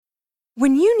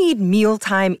When you need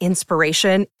mealtime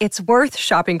inspiration, it's worth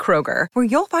shopping Kroger, where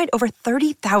you'll find over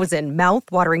 30,000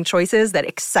 mouth-watering choices that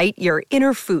excite your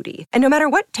inner foodie. And no matter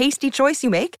what tasty choice you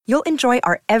make, you'll enjoy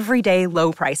our everyday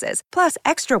low prices, plus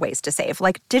extra ways to save,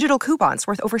 like digital coupons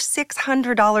worth over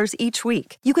 $600 each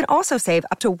week. You can also save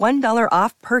up to $1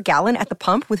 off per gallon at the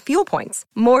pump with fuel points.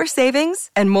 More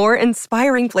savings and more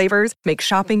inspiring flavors make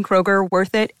shopping Kroger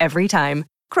worth it every time.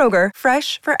 Kroger,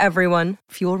 fresh for everyone.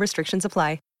 Fuel restrictions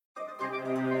apply.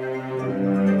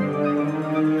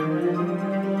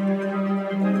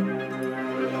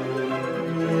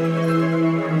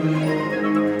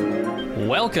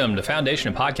 Welcome to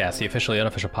Foundation Podcast, the officially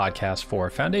unofficial podcast for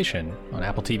Foundation on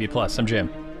Apple TV Plus. I'm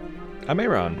Jim. I'm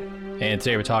Aaron. And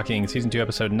today we're talking Season 2,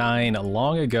 Episode 9,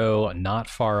 Long Ago, Not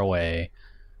Far Away.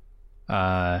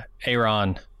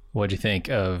 Aaron, what'd you think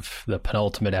of the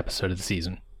penultimate episode of the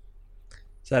season?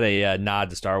 Is that a nod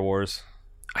to Star Wars?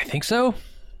 I think so.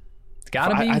 It's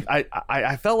gotta be.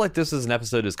 I felt like this is an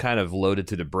episode is kind of loaded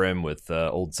to the brim with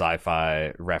old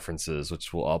sci-fi references,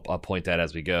 which I'll point at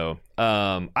as we go.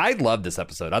 I love this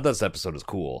episode. I thought this episode is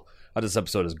cool. I thought this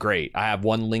episode is great. I have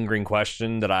one lingering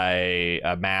question that I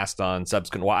amassed on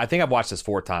subsequent. I think I've watched this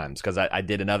 4 times because I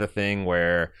did another thing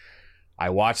where I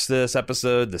watched this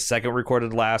episode, the second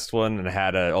recorded last one, and I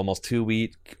had a almost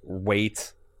 2-week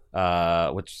wait.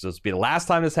 Which will be the last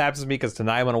time this happens to me, because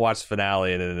tonight I'm going to watch the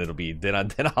finale, and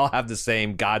then I'll have the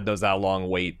same God knows how long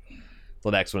wait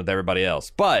till the next one with everybody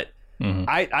else. But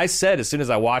I said as soon as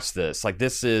I watched this, like,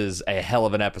 this is a hell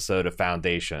of an episode of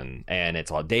Foundation, and it's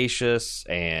audacious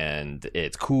and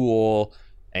it's cool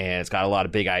and it's got a lot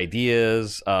of big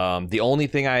ideas. The only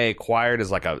thing I acquired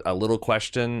is like a little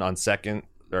question on subsequent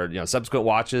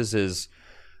watches is,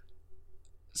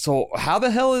 so how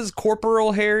the hell is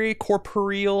corporeal Harry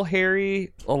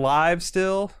alive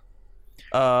still?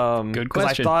 Good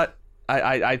question.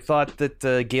 I thought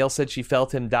that Gail said she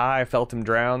felt him die, felt him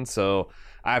drown. So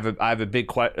I have a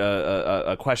big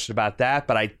a question about that.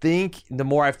 But I think the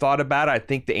more I've thought about it, I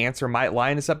think the answer might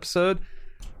lie in this episode.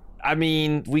 I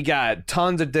mean, we got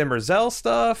tons of Demerzel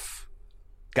stuff,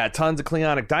 got tons of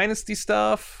Cleonic Dynasty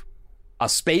stuff, a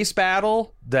space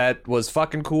battle that was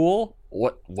fucking cool.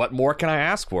 What more can I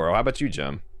ask for? How about you,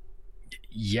 Jim?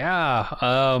 Yeah.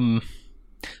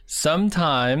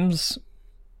 Sometimes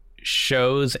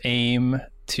shows aim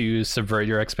to subvert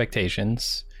your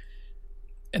expectations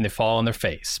and they fall on their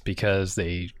face because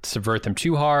they subvert them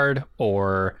too hard,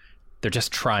 or they're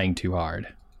just trying too hard.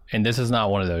 And this is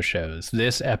not one of those shows.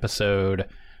 This episode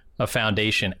of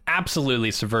Foundation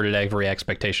absolutely subverted every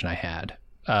expectation I had.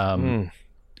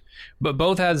 But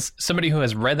both, as somebody who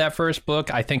has read that first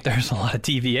book, I think there's a lot of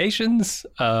deviations.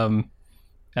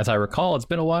 As I recall, it's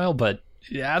been a while, but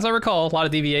as I recall, a lot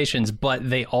of deviations, but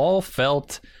they all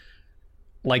felt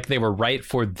like they were right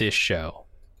for this show.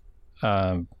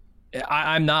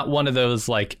 I'm not one of those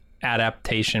like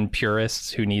adaptation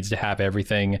purists who needs to have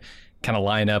everything kind of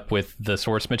line up with the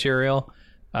source material.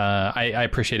 I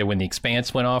appreciated when The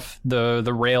Expanse went off the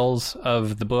rails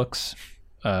of the books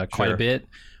quite a bit.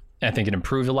 I think it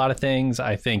improved a lot of things.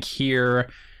 I think here,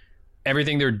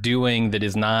 everything they're doing that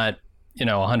is not,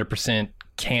 100%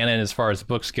 canon as far as the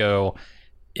books go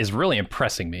is really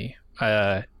impressing me.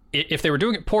 If they were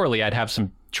doing it poorly, I'd have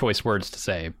some choice words to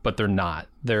say, but they're not.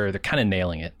 They're kind of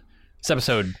nailing it. This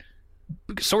episode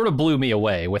sort of blew me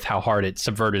away with how hard it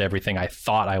subverted everything I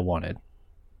thought I wanted.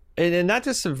 And not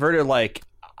just subverted, like,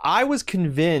 I was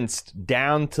convinced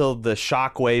down till the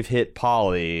shockwave hit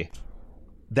Polly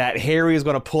that Harry was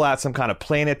going to pull out some kind of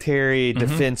planetary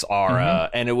defense aura,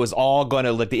 and it was all going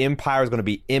to, like, the Empire was going to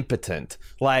be impotent.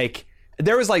 Like,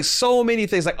 there was, like, so many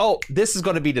things, like, oh, this is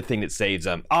going to be the thing that saves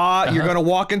them. You're going to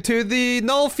walk into the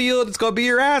null field, it's going to be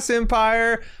your ass,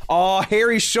 Empire.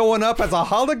 Harry's showing up as a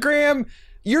hologram.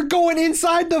 You're going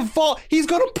inside the vault. He's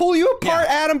going to pull you apart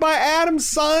atom by atom,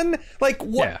 son. Like,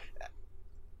 what?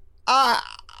 Yeah.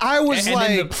 I was and like...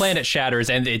 then the planet shatters,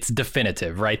 and it's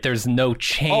definitive, right? There's no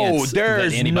chance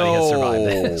that anybody has survived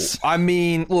this. I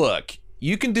mean, look,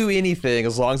 you can do anything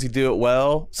as long as you do it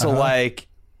well. So, like,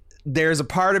 there's a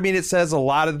part of me that says a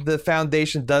lot of the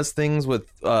Foundation does things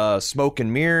with smoke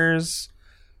and mirrors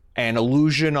and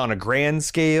illusion on a grand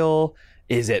scale.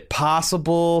 Is it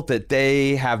possible that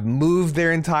they have moved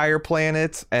their entire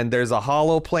planet and there's a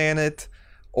hollow planet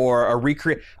or a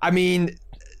recreate? I mean...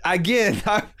 Again,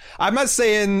 I'm not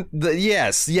saying that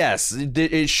yes,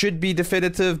 it should be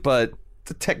definitive, but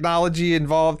the technology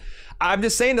involved. I'm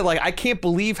just saying that, like, I can't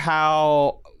believe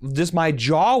how just my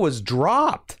jaw was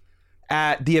dropped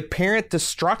at the apparent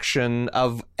destruction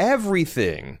of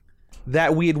everything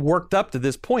that we had worked up to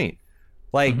this point.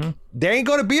 Like, there ain't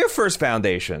going to be a first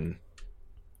Foundation.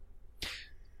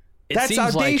 That's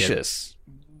audacious.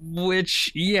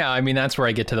 Which, yeah, I mean, that's where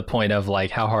I get to the point of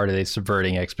like, how hard are they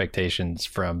subverting expectations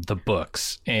from the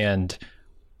books? And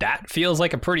that feels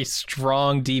like a pretty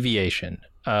strong deviation.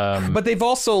 But they've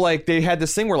also like they had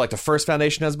this thing where like the first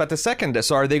foundation is about the second.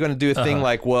 So are they going to do a thing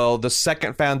like, well, the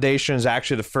second foundation is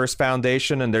actually the first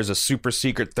foundation, and there's a super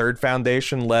secret third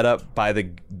foundation led up by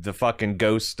the fucking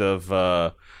ghost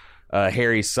of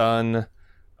Harry's son,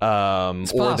 or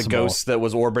the ghost that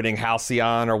was orbiting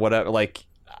Halcyon or whatever. Like,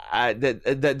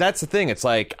 that's the thing. It's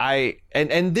like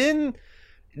and then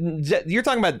you're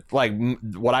talking about like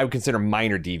what I would consider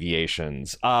minor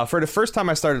deviations. For the first time,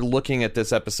 I started looking at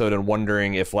this episode and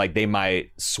wondering if like they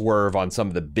might swerve on some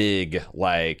of the big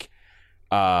like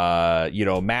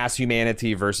mass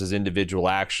humanity versus individual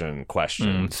action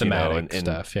questions, thematic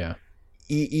stuff.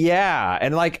 Yeah,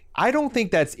 and like I don't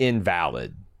think that's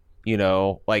invalid.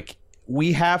 Like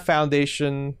we have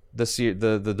Foundation,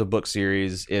 the book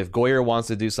series. If Goyer wants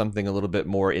to do something a little bit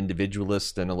more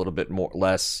individualist and a little bit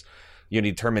less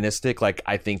deterministic, like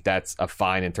I think that's a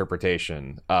fine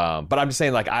interpretation. But I'm just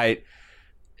saying, like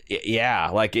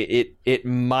it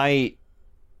might,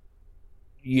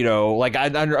 like I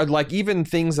like even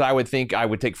things that I would think I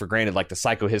would take for granted, like the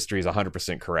psychohistory is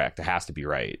 100% correct. It has to be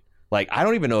right. Like I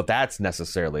don't even know if that's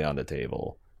necessarily on the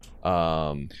table.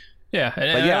 Yeah, and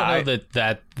I don't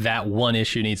know that one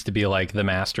issue needs to be like the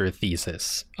master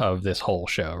thesis of this whole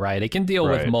show, right? It can deal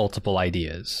with multiple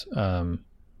ideas.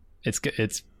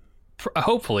 It's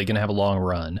hopefully going to have a long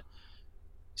run.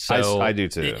 So I do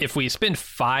too. If we spend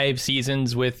 5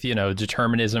 seasons with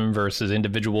determinism versus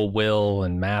individual will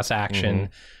and mass action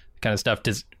kind of stuff,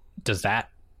 does that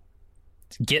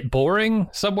get boring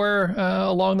somewhere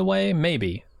along the way?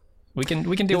 Maybe we can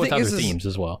deal with other themes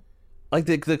as well. Like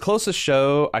the closest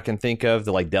show I can think of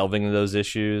to like delving into those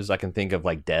issues, I can think of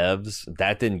like Devs.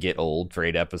 That didn't get old for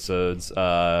 8 episodes.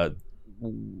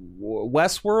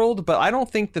 Westworld, but I don't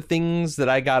think the things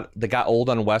that got old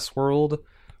on Westworld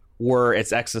were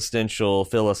its existential,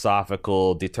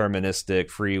 philosophical, deterministic,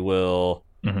 free will,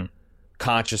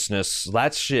 consciousness.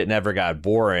 That shit never got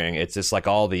boring. It's just like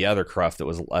all the other cruft that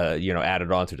was added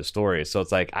on to the story. So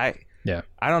it's like I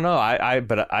don't know.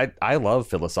 I love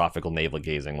philosophical navel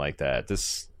gazing like that.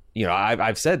 This,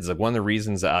 I've said it's like one of the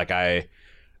reasons that like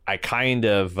I kind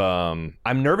of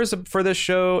I'm nervous for this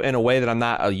show in a way that I'm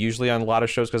not usually on a lot of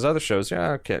shows, because other shows,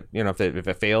 okay, if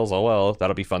it fails, oh well,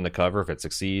 that'll be fun to cover. If it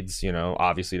succeeds,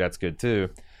 obviously that's good too.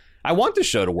 I want this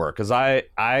show to work because I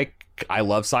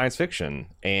love science fiction,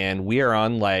 and we are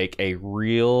on like a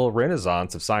real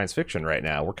renaissance of science fiction right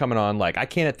now. We're coming on like I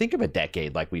can't think of a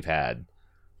decade like we've had.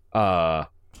 So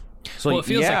it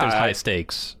feels like there's high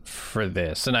stakes for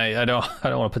this, and I don't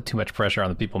want to put too much pressure on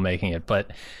the people making it,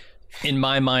 but in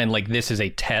my mind, like this is a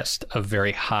test of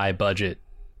very high budget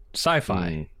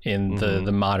sci-fi in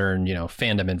the modern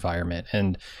fandom environment,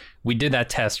 and we did that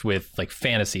test with like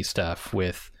fantasy stuff.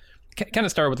 With kind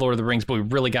of started with Lord of the Rings, but we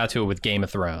really got to it with Game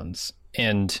of Thrones,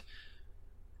 and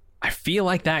I feel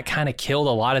like that kind of killed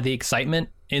a lot of the excitement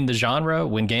in the genre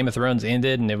when Game of Thrones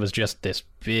ended, and it was just this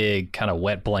big kind of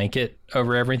wet blanket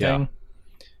over everything.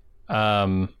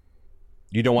 You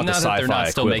don't want the sci-fi they're not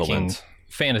still equivalent. Making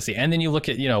fantasy, and then you look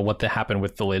at what happened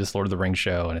with the latest Lord of the Rings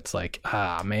show, and it's like,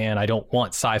 man, I don't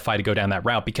want sci-fi to go down that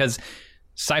route, because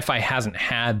sci-fi hasn't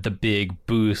had the big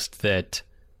boost that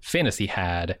fantasy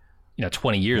had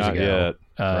 20 years ago.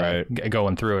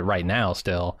 Going through it right now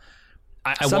still.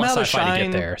 I want sci-fi to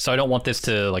get there, so I don't want this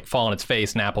to like fall on its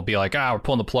face and Apple be like, we're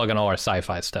pulling the plug on all our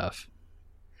sci-fi stuff.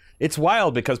 It's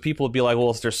wild because people would be like,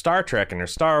 well, there's Star Trek and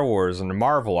there's Star Wars and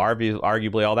Marvel,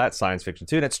 arguably all that science fiction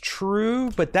too. And it's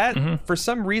true, but that for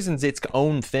some reasons it's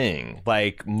own thing.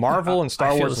 Like Marvel and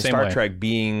Star Wars and Star Trek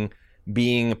being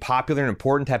popular and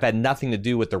important have had nothing to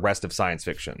do with the rest of science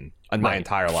fiction in my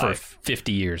entire life. For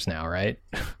 50 years now, right?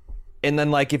 And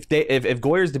then like if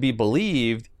Goyer's to be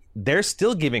believed, they're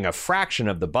still giving a fraction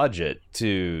of the budget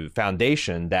to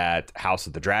Foundation that House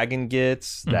of the Dragon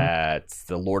gets, that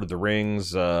the Lord of the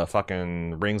Rings,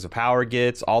 fucking Rings of Power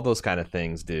gets, all those kind of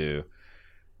things do.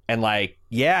 And like,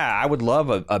 I would love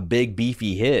a big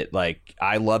beefy hit. Like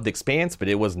I loved Expanse, but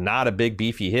it was not a big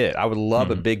beefy hit. I would love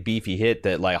a big beefy hit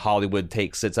that like Hollywood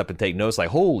sits up and take notes. Like,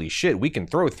 holy shit, we can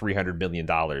throw $300 million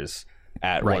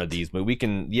at one of these movies. We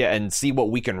can, and see what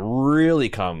we can really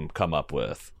come up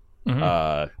with.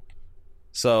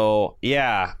 So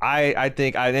I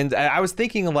think I was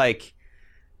thinking like,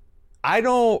 I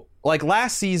don't like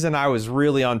last season, I was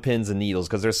really on pins and needles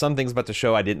because there's some things about the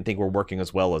show I didn't think were working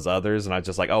as well as others, and I was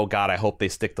just like, oh god, I hope they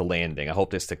stick the landing. I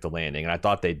hope they stick the landing, and I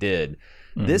thought they did.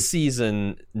 This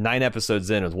season, 9 episodes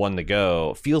in with 1 to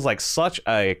go, feels like such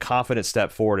a confident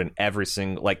step forward in every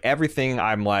single, like everything.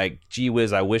 I'm like, gee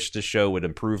whiz, I wish the show would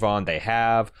improve on. They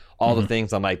have all the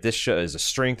things. I'm like, this show is a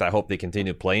strength. I hope they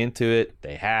continue to play into it.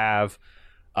 They have.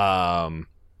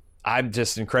 I'm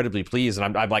just incredibly pleased,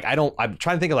 and I'm like, I'm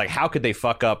trying to think of like how could they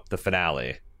fuck up the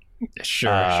finale.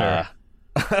 Sure.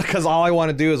 Because all I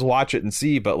want to do is watch it and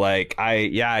see. But like,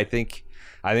 I think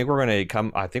we're gonna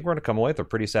come. I think we're gonna come away with a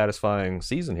pretty satisfying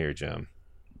season here, Jim.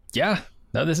 Yeah.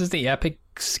 No, this is the epic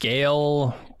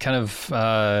scale kind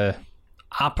of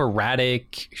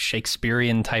operatic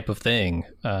Shakespearean type of thing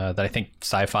that I think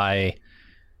sci-fi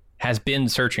has been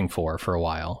searching for a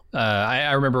while.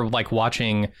 I remember like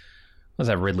watching, what was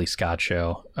that Ridley Scott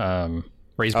show?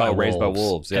 Raised by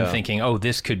Wolves, yeah. And thinking, oh,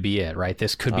 this could be it, right?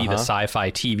 This could be the sci-fi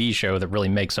TV show that really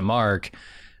makes a mark.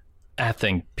 That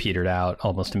thing petered out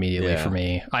almost immediately for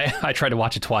me. I tried to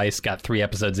watch it twice, got 3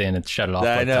 episodes in, and shut it off.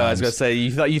 I know. Times. I was gonna say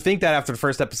you think that after the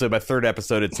first episode, by third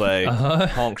episode, it's like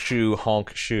honk shoe.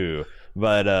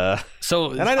 But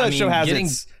and I know the show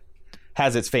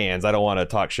has its fans. I don't want to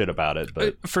talk shit about it,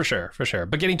 but for sure.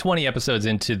 But getting 20 episodes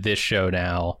into this show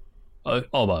now,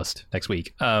 almost next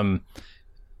week, and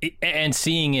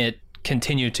seeing it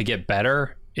continue to get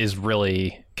better is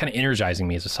really kind of energizing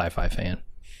me as a sci-fi fan.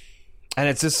 And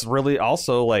it's just really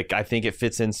also like, I think it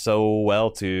fits in so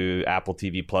well to Apple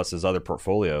TV Plus's other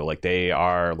portfolio. Like they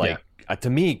are like, to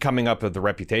me, coming up with the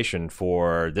reputation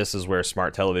for this is where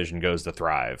smart television goes to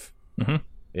thrive. Mm-hmm.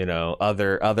 You know,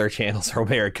 other channels are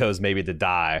where it goes maybe to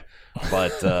die.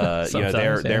 But you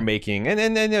know, they're making and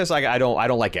then there's like I don't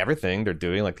like everything they're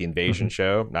doing, like the Invasion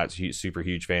show. Not super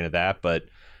huge fan of that, but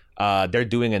they're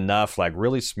doing enough like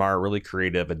really smart, really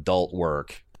creative adult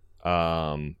work.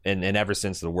 And ever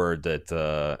since the word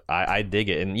that I dig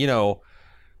it. And you know,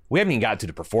 we haven't even got to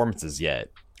the performances yet.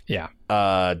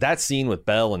 That scene with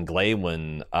Bell and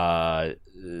Glaywin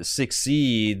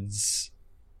succeeds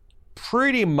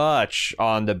pretty much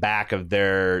on the back of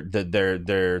their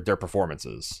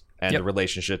performances and the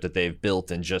relationship that they've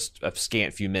built in just a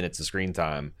scant few minutes of screen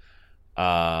time.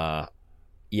 I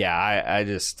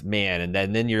just, man,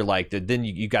 and then you're like, then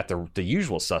you got the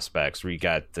usual suspects where you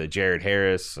got Jared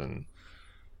Harris and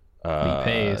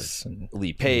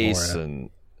Lee Pace and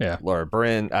Laura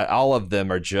Bryn. All of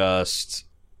them are just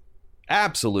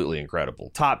absolutely incredible,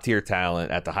 top tier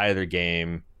talent at the height of their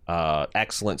game.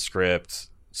 Excellent script,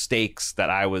 stakes that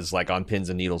I was like on pins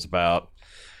and needles about.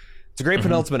 It's a great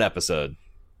penultimate episode.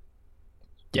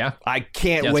 Yeah, I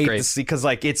can't wait to see, because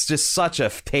like it's just such a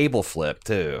table flip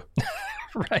too.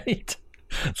 Right.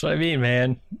 That's what I mean,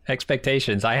 man.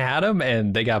 Expectations. I had them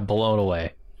and they got blown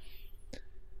away.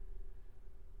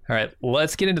 All right,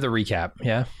 let's get into the recap.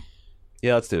 Yeah,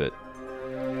 let's do it.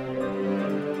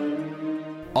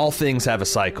 All things have a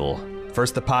cycle.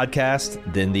 First the podcast,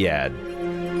 then the ad.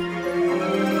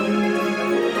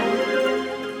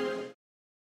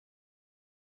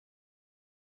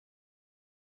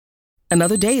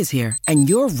 Another day is here, and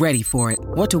you're ready for it.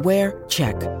 What to wear?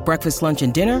 Check. Breakfast, lunch,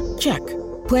 and dinner? Check.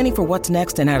 Planning for what's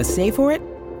next and how to save for it?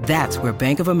 That's where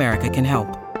Bank of America can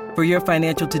help. For your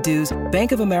financial to-dos,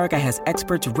 Bank of America has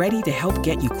experts ready to help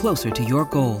get you closer to your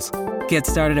goals. Get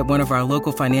started at one of our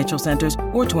local financial centers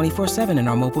or 24/7 in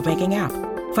our mobile banking app.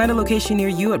 Find a location near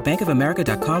you at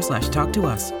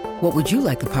bankofamerica.com/talktous. What would you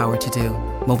like the power to do?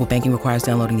 Mobile banking requires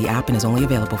downloading the app and is only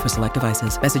available for select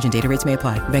devices. Message and data rates may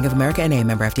apply. Bank of America NA,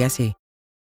 member FDIC.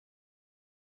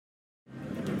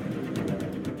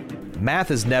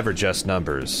 Math is never just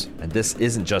numbers, and this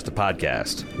isn't just a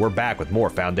podcast. We're back with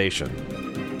more Foundation.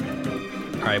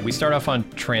 All right, we start off on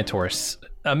Trantor.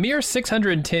 A mere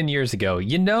 610 years ago.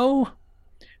 You know,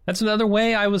 that's another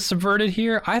way I was subverted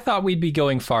here. I thought we'd be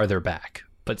going farther back,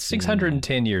 but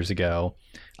 610 years ago.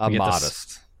 I'm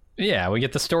modest. We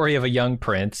get the story of a young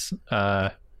prince,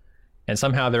 and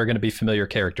somehow there are going to be familiar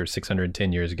characters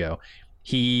 610 years ago.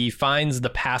 He finds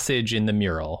the passage in the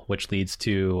mural, which leads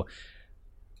to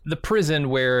the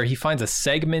prison where he finds a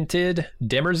segmented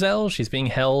demoiselle. She's being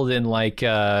held in like, you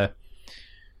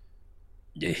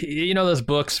know, those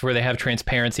books where they have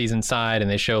transparencies inside and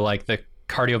they show like the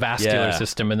cardiovascular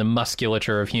system and the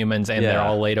musculature of humans, and they're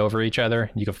all laid over each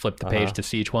other. You can flip the page to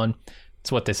see each one.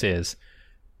 That's what this is.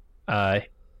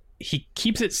 He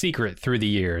keeps it secret through the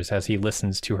years as he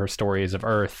listens to her stories of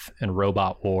Earth and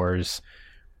robot wars,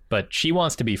 but she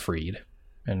wants to be freed,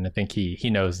 and I think he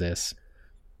knows this.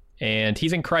 And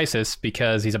he's in crisis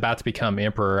because he's about to become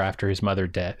emperor after his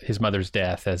mother's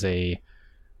death as a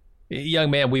young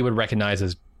man we would recognize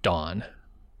as Dawn.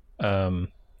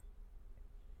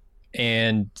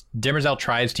 And Demerzel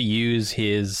tries to use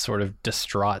his sort of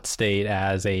distraught state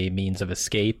as a means of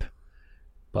escape,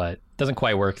 but doesn't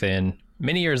quite work then.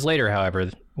 Many years later,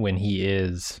 however, when he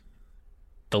is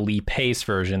the Lee Pace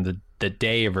version, the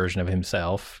Day version of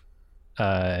himself,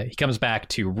 he comes back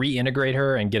to reintegrate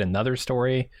her and get another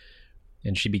story,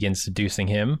 and she begins seducing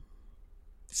him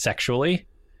sexually.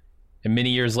 And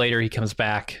many years later, he comes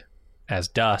back as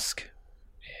Dusk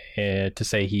to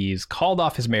say he's called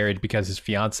off his marriage because his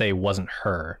fiancée wasn't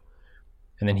her.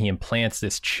 And then he implants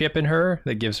this chip in her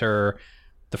that gives her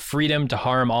the freedom to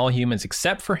harm all humans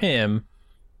except for him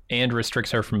and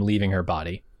restricts her from leaving her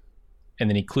body. And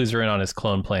then he clues her in on his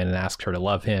clone plan and asks her to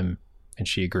love him, and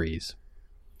she agrees.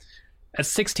 That's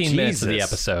 16 minutes of the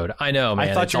episode. I know, man.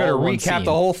 I thought you were going to recap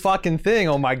the whole fucking thing.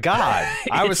 Oh my God.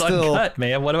 I was still uncut,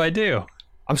 man. What do I do?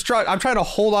 I'm trying to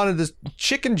hold on to this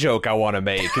chicken joke I want to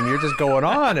make, and you're just going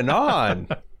on and on.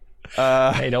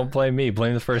 Hey, don't blame me.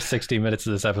 Blame the first 60 minutes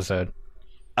of this episode.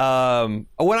 When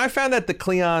I found that the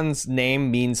Cleon's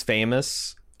name means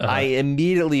famous, I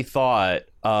immediately thought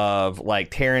of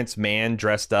like Terrence Mann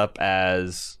dressed up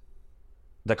as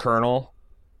the Colonel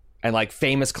and like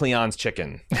famous Cleon's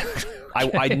chicken.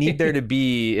 Okay. I need there to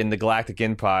be in the Galactic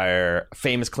Empire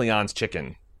famous Cleon's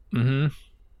chicken. Mm-hmm.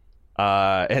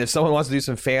 And if someone wants to do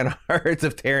some fan art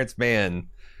of Terrence Mann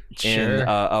in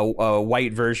a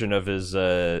white version of his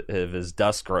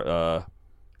dusk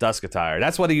attire,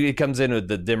 that's what he comes in with.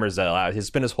 The Demerzel. He's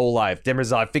spent his whole life.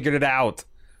 Demerzel, I figured it out.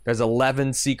 There's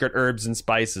 11 secret herbs and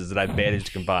spices that I've managed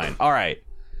to combine. All right.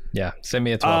 Yeah, send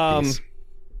me a 12 piece.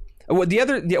 One of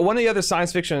the other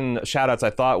science fiction shout-outs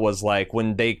I thought was like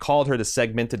when they called her the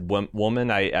segmented woman,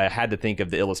 I had to think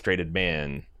of The Illustrated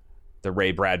Man, the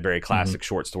Ray Bradbury classic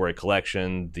short story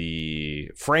collection, the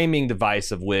framing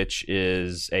device of which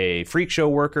is a freak show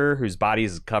worker whose body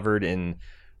is covered in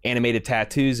animated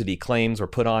tattoos that he claims were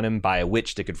put on him by a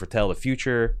witch that could foretell the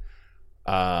future.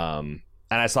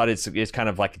 And I thought it's kind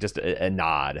of like just a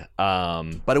nod.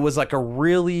 But it was like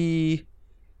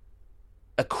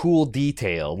a cool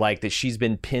detail, like that she's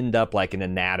been pinned up like an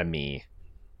anatomy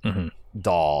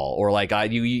doll, or like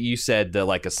you said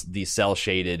the cell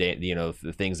shaded,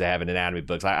 the things they have in anatomy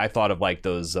books. I thought of like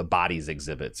those bodies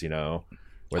exhibits, where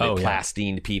they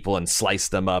plastined people and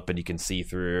sliced them up and you can see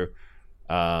through.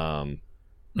 And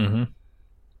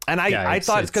I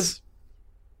thought it's because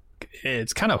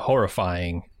it's kind of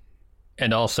horrifying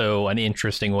and also an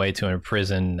interesting way to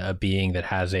imprison a being that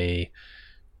has a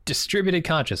distributed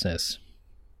consciousness.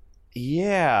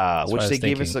 Yeah, which they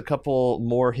gave us a couple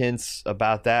more hints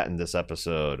about that in this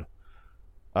episode.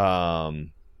 But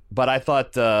I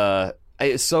thought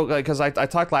because I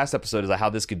talked last episode about how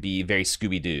this could be very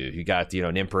Scooby-Doo. You got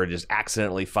an emperor just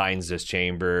accidentally finds this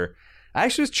chamber. I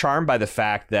actually was charmed by the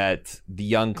fact that the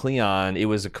young Cleon, it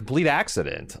was a complete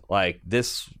accident. Like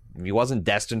this, he wasn't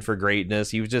destined for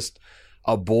greatness. He was just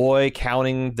a boy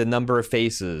counting the number of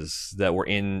faces that were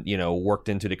worked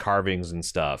into the carvings and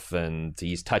stuff, and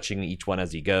he's touching each one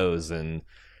as he goes, and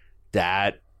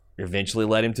that eventually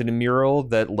led him to the mural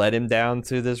that led him down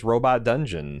to this robot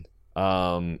dungeon.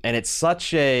 And it's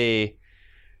such a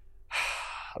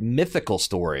mythical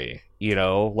story,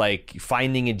 like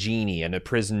finding a genie and a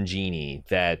prison genie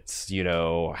that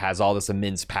has all this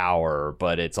immense power,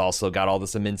 but it's also got all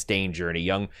this immense danger,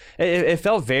 and it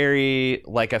felt very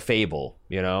like a fable,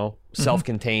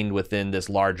 self-contained within this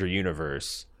larger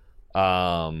universe.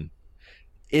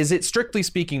 Is it strictly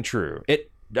speaking true?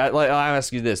 I'll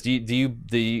ask you this: do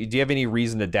you have any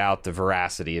reason to doubt the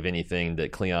veracity of anything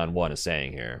that Cleon 1 is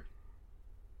saying here?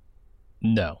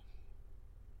 No.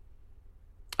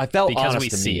 I felt because honest we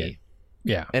to see me. it.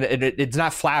 Yeah. And it's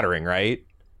not flattering, right?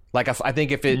 Like, I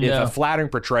think if a flattering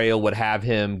portrayal would have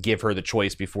him give her the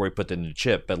choice before he put in the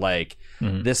chip, but like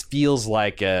this feels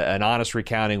like an honest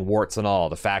recounting, warts and all.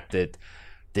 The fact that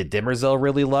did Demerzel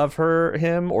really love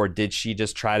him, or did she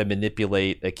just try to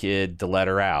manipulate a kid to let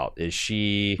her out? Is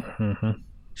she?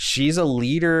 She's a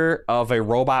leader of a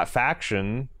robot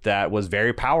faction that was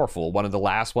very powerful, one of the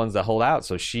last ones that hold out.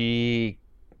 So she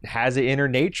has it in her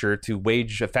nature to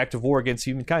wage effective war against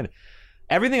humankind.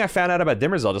 Everything I found out about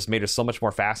Demerzel just made her so much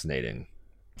more fascinating.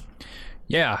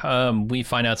 Yeah, we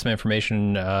find out some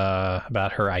information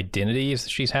about her identities that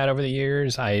she's had over the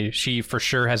years. She for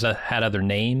sure has had other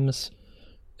names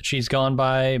that she's gone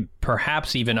by,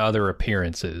 perhaps even other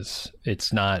appearances.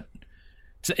 It's not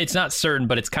certain,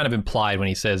 but it's kind of implied when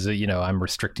he says, I'm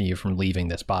restricting you from leaving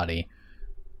this body.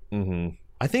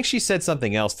 I think she said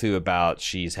something else too about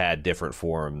she's had different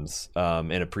forms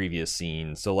in a previous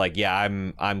scene. So like, yeah,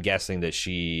 I'm guessing that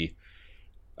she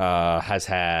has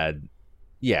had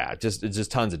Yeah,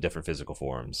 just tons of different physical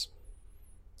forms.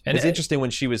 And it's interesting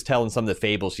when she was telling some of the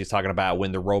fables, she's talking about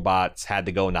when the robots had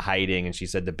to go into hiding, and she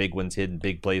said the big ones hid in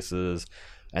big places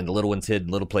and the little ones hid in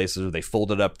little places where they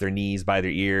folded up their knees by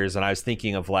their ears. And I was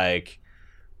thinking of like,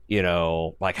 you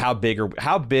know, like how big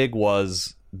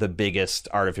was the biggest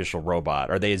artificial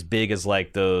robot? Are they as big as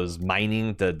like those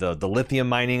mining, the lithium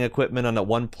mining equipment on that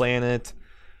one planet?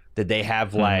 Did they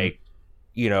have like,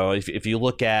 you know, if you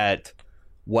look at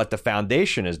what the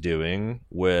Foundation is doing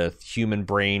with human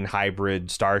brain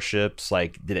hybrid starships,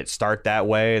 like did it start that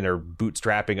way and they're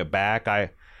bootstrapping it back? I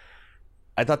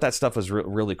thought that stuff was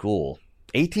really cool.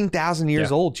 18,000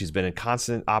 years old, she's been in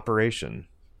constant operation.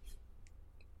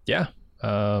 Yeah.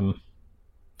 And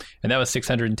that was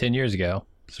 610 years ago,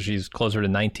 so she's closer to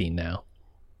 19 now.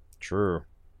 True.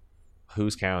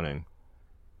 Who's counting?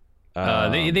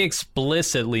 They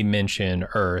explicitly mention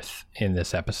Earth in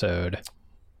this episode,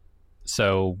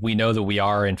 so we know that we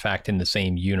are in fact in the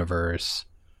same universe.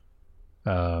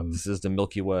 This is the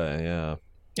Milky Way, yeah.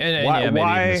 And maybe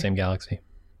even the same galaxy.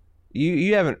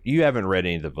 You haven't read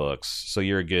any of the books, so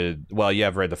you're a good. Well, you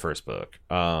have read the first book,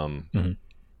 so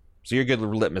you're a good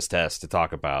litmus test to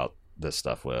talk about this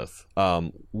stuff with.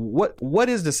 What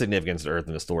is the significance of Earth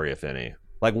in the story, if any?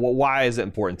 Like, why is it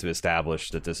important to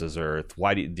establish that this is Earth?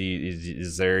 Why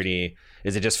is there any?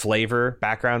 Is it just flavor,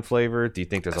 background flavor? Do you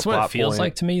think there's a plot point? That's what it feels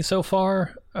like to me so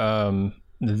far.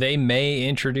 They may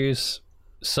introduce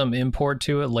some import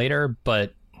to it later,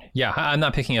 but yeah, I'm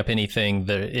not picking up anything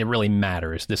that it really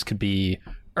matters. This could be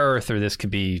Earth, or this could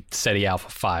be SETI Alpha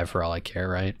 5 for all I care,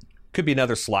 right? Could be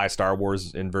another sly Star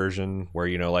Wars inversion where,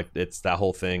 you know, like it's that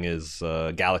whole thing is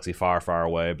galaxy far, far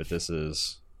away, but this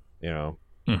is, you know.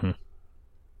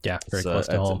 Yeah, very close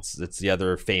to home. It's the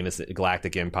other famous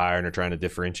galactic empire, and they're trying to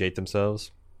differentiate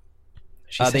themselves.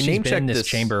 She's been in this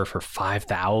chamber for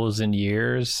 5,000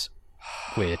 years,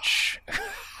 which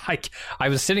I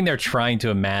was sitting there trying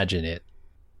to imagine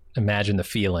the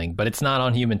feeling, but it's not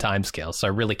on human timescale, so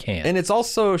I really can't. And it's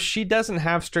also, she doesn't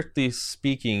have, strictly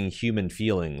speaking, human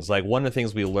feelings. Like, one of the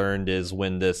things we learned is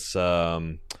when this,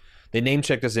 they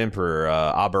name-checked this emperor,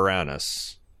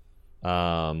 Aberanus,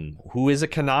 who is a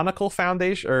canonical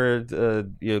foundation or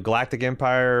galactic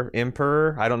empire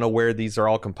emperor. I don't know where these are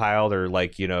all compiled, or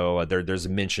like, you know, there's a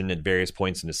mention at various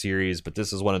points in the series, but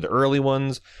this is one of the early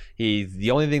ones.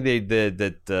 The only thing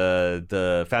that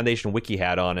the Foundation wiki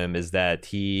had on him is that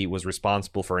he was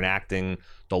responsible for enacting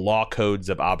the law codes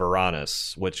of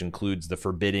Aberanus, which includes the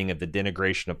forbidding of the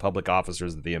denigration of public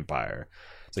officers of the empire.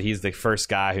 So he's the first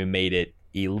guy who made it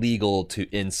illegal to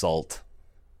insult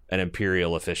an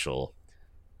imperial official.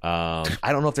 I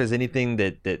don't know if there's anything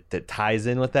that ties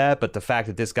in with that, but the fact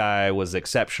that this guy was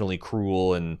exceptionally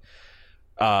cruel, and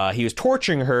he was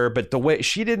torturing her, but the way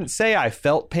she didn't say I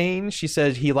felt pain, she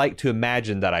said he liked to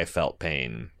imagine that I felt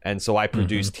pain, and so I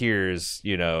produced tears,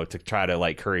 you know, to try to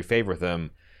like curry favor with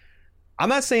him. I'm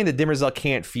not saying that Demerzel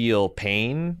can't feel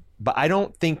pain, but I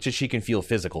don't think that she can feel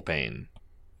physical pain.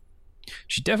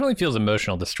 She definitely feels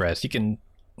emotional distress. You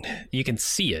can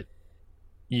see it.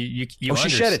 You she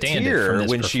shed a tear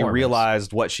when she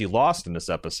realized what she lost in this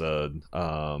episode.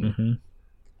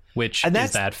 Which,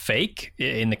 is that fake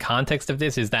in the context of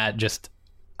this? Is that just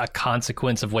a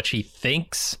consequence of what she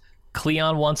thinks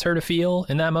Cleon wants her to feel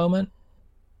in that moment?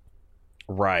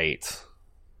 Right.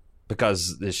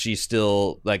 Because she's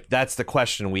still, like, that's the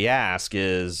question we ask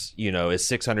is, you know, is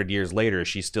 600 years later,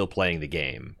 she's still playing the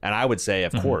game? And I would say,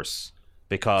 of course,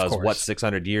 because what's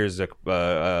 600 years,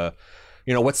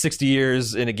 you know, what's 60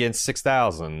 years in against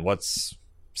 6,000? What's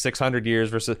 600 years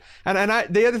versus... And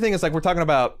the other thing is, like, we're talking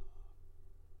about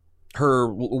her,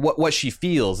 what she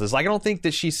feels is, like, I don't think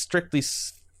that she, strictly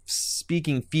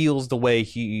speaking, feels the way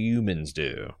humans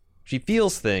do. She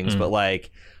feels things, but, like,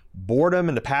 boredom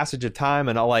and the passage of time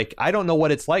and all, like, I don't know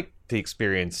what it's like to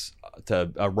experience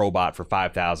to a robot for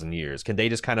 5,000 years. Can they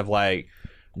just kind of, like,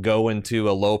 go into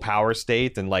a low power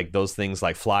state and, like, those things,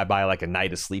 like, fly by like a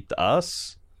night of sleep to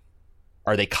us?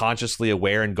 Are they consciously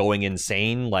aware and going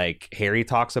insane, like Harry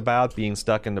talks about being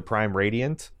stuck in the Prime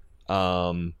Radiant?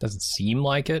 Doesn't seem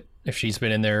like it if she's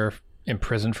been in there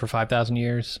imprisoned for 5,000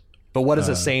 years. But what does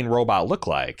a sane robot look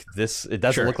like? It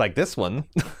doesn't look like this one.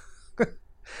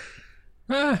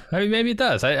 I mean, maybe it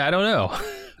does. I don't know.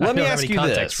 Let me ask you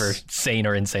context this. For sane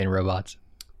or insane robots.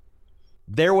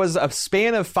 There was a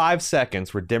span of 5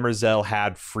 seconds where Demerzel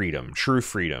had freedom, true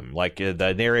freedom. Like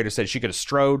the narrator said, she could have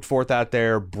strode forth out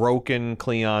there, broken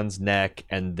Cleon's neck,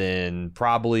 and then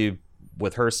probably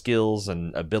with her skills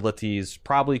and abilities,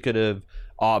 probably could have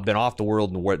been off the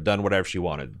world and done whatever she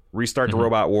wanted. Restart the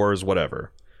robot wars,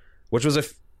 whatever. Which was a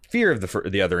fear of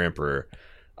the other emperor.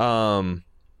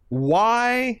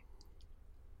 Why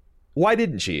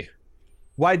didn't she?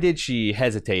 Why did she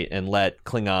hesitate and let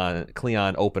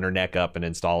Cleon open her neck up and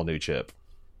install a new chip?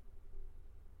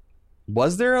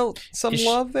 Was there some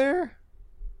love there?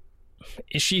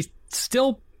 Is she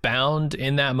still bound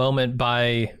in that moment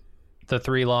by the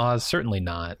three laws? Certainly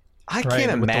not. I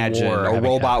can't imagine a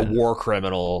robot war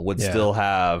criminal would still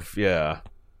have,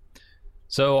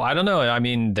 So I don't know. I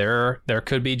mean, there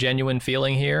could be genuine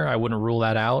feeling here. I wouldn't rule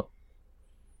that out.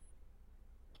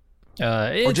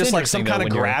 Or just like some kind of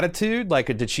gratitude. Like,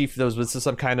 was this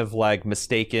some kind of like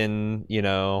mistaken,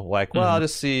 like, well, I'll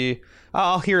just see.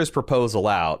 I'll hear his proposal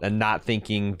out, and not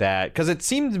thinking that, because it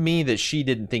seemed to me that she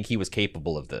didn't think he was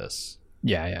capable of this.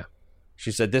 Yeah.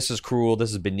 She said, "This is cruel.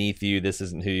 This is beneath you. This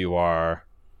isn't who you are."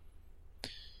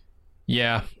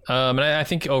 Yeah, and I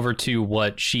think over to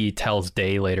what she tells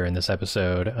Day later in this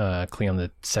episode, Cleon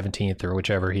the 17th or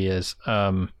whichever he is,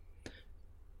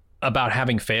 about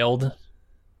having failed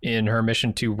in her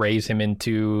mission to raise him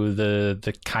into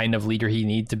the kind of leader he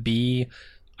needs to be.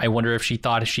 I wonder if she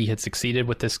thought she had succeeded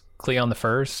with this Cleon the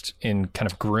First in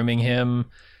kind of grooming him.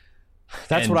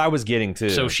 That's what I was getting to.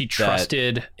 So she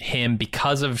trusted him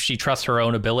because she trusts her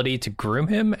own ability to groom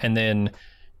him, and then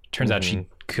turns out she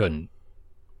couldn't.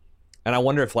 And I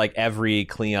wonder if, like, every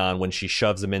Cleon, when she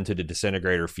shoves him into the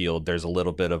disintegrator field, there's a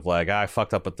little bit of like, I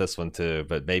fucked up with this one too,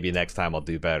 but maybe next time I'll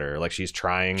do better. Like, she's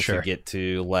trying to get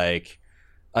to like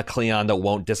a Cleon that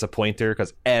won't disappoint her,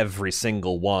 because every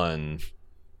single one,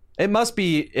 it must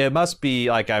be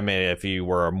like, I mean, if you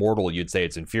were a mortal, you'd say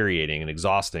it's infuriating and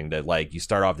exhausting that, like, you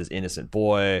start off this innocent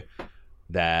boy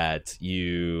that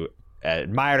you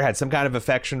admired, had some kind of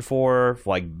affection for,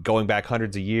 like going back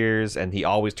hundreds of years, and he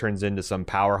always turns into some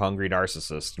power hungry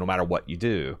narcissist no matter what you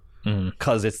do,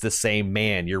 because it's the same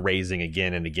man you're raising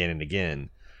again and again and again.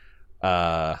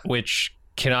 Which,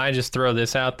 can I just throw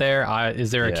this out there? Is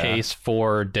there a case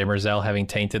for Demerzel having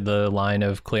tainted the line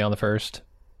of Cleon the First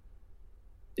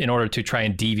in order to try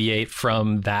and deviate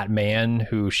from that man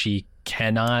who she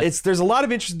cannot? There's a lot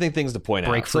of interesting things to point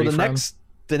out. So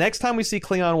the next time we see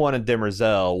Cleon 1 and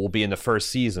Demerzel will be in the first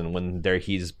season, when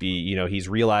he's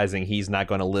realizing he's not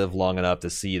going to live long enough to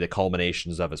see the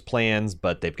culminations of his plans,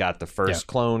 but they've got the first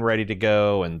clone ready to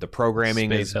go and the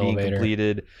programming is being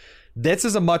completed. This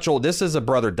is a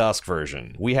Brother Dusk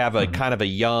version. We have a kind of a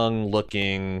young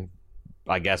looking,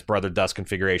 I guess, Brother Dusk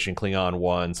configuration Cleon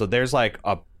 1. So there's like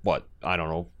I don't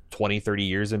know, 20, 30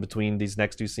 years in between these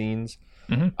next two scenes.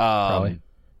 Probably.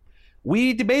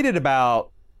 We debated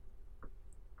about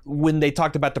when they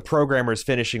talked about the programmers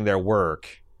finishing their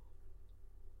work.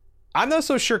 I'm not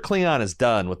so sure Cleon is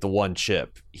done with the one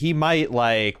chip. He might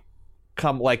there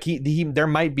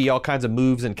might be all kinds of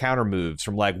moves and counter moves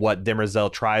from like what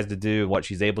Demerzel tries to do and what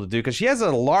she's able to do, because she has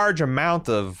a large amount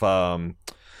of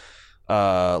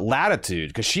latitude,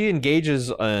 because she engages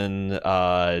in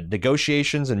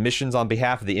negotiations and missions on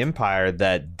behalf of the Empire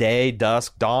that Day,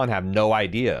 Dusk, Dawn have no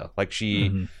idea. Like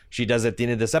she does at the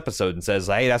end of this episode and says,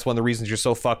 hey, that's one of the reasons you're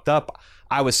so fucked up.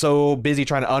 I was so busy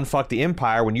trying to unfuck the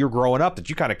Empire when you were growing up that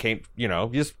you kind of came,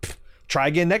 just try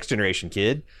again next generation,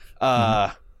 kid.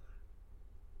 I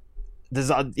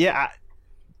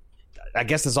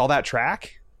guess does all that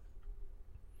track?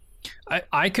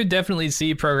 I could definitely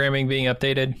see programming being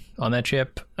updated on that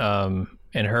chip, and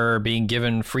her being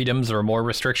given freedoms or more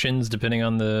restrictions depending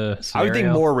on the scenario. I would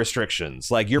think more restrictions.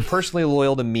 Like, you're personally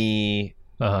loyal to me,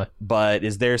 but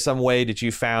is there some way that you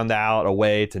found out a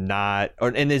way to not?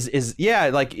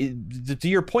 To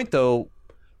your point though,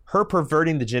 her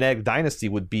perverting the genetic dynasty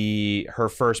would be her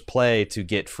first play to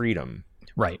get freedom.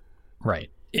 Right.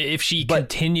 If she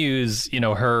continues,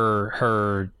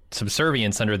 her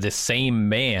subservience under this same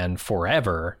man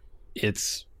forever,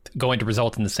 it's going to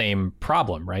result in the same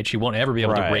problem, right? She won't ever be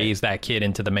able to raise that kid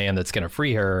into the man that's going to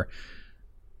free her.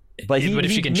 But if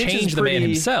she can change the man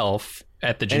himself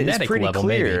at the genetic level,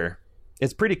 maybe.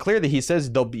 It's pretty clear that he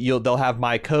says they'll have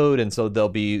my code, and so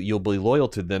you'll be loyal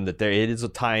to them. That it is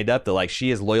tied up that like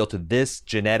she is loyal to this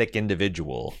genetic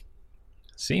individual.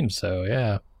 Seems so,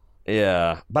 yeah.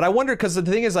 Yeah, but I wonder, because the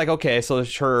thing is, like, okay, so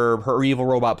her evil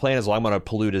robot plan is, well, I'm going to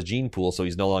pollute his gene pool so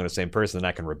he's no longer the same person and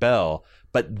I can rebel.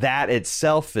 But that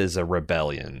itself is a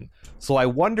rebellion. So I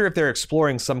wonder if they're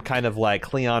exploring some kind of, like,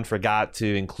 Cleon forgot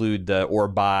to include the or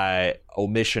by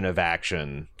omission of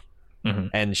action.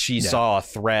 And she saw a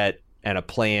threat and a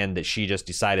plan that she just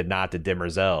decided not to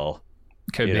Demerzel.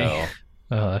 Could be.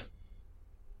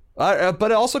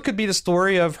 But it also could be the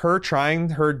story of her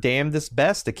trying her damnedest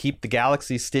best to keep the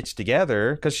galaxy stitched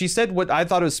together. Because she said what I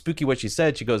thought it was spooky what she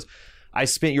said. She goes, I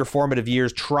spent your formative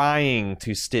years trying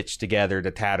to stitch together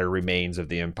the tattered remains of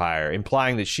the Empire,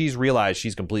 implying that she's realized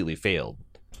she's completely failed.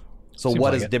 So Seems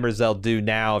what like does it. Demerzel do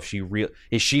now? If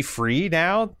is she free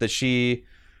now? That she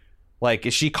like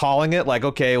is she calling it like,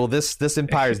 okay, well this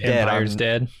empire's dead. Empire's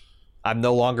dead. I'm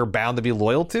no longer bound to be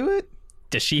loyal to it.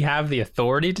 Does she have the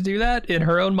authority to do that in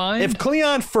her own mind? If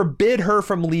Cleon forbid her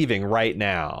from leaving right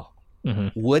now,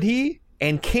 Mm-hmm. would he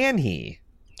and can he?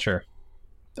 Sure.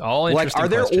 All Like, interesting are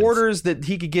there questions. orders that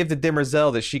he could give to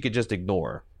Demerzel that she could just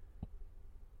ignore?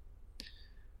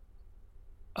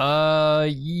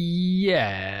 Yeah.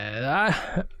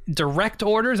 Direct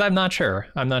orders? I'm not sure.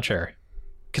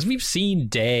 Because we've seen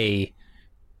Day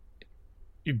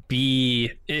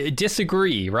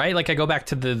disagree, right? Like, I go back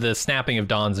to the snapping of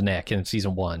Dawn's neck in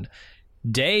season 1.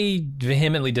 Day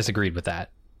vehemently disagreed with that.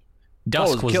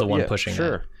 Dusk was the one pushing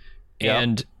it.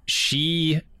 And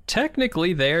she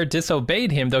technically there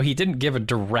disobeyed him, though he didn't give a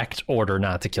direct order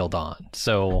not to kill Dawn.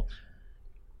 So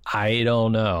I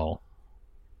don't know.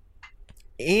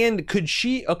 And could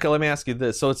she... Okay, let me ask you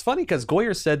this. So it's funny because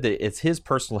Goyer said that it's his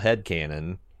personal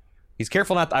headcanon. He's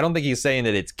careful not... I don't think he's saying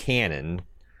that it's canon.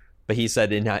 But he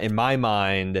said, in my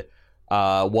mind,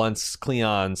 once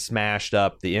Cleon smashed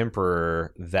up the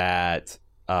Emperor, that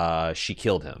she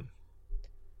killed him.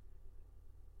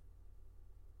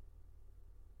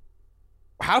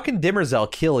 How can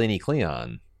Demerzel kill any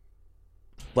Cleon?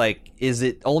 Like, is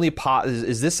it only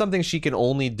is this something she can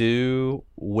only do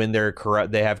when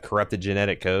they have corrupted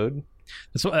genetic code?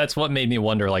 That's what made me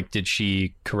wonder, like, did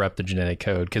she corrupt the genetic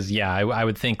code? Because, yeah, I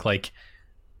would think, like,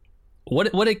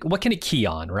 what can it key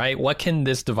on, right? What can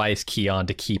this device key on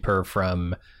to keep her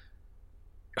from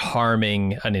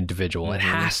harming an individual? Mm-hmm. It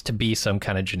has to be some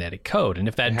kind of genetic code. And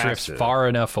if that drifts far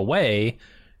enough away,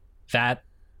 that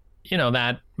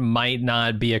might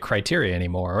not be a criteria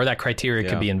anymore, or that criteria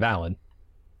could be invalid.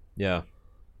 Yeah.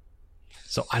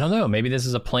 So I don't know. Maybe this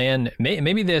is a plan.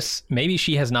 Maybe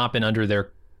she has not been under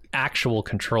their actual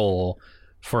control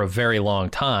for a very long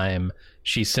time.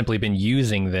 She's simply been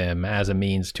using them as a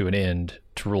means to an end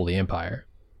to rule the Empire.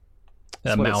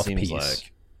 A mouthpiece.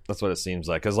 That's what it seems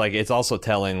like. Because, like, it's also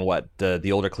telling what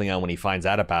the older Klingon, when he finds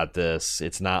out about this,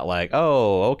 it's not like,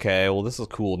 oh, okay, well, this is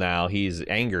cool now. He's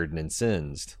angered and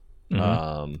incensed.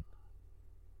 Mm-hmm.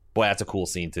 Boy, that's a cool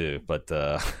scene too. But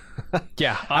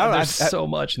yeah, there's so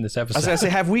much in this episode. I was gonna say,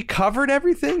 have we covered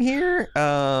everything here?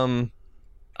 Yeah,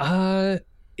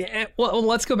 well,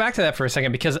 let's go back to that for a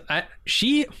second, because at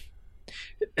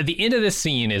the end of this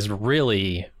scene is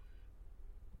really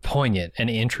poignant and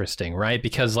interesting, right?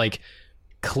 Because, like,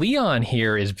 Cleon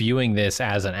here is viewing this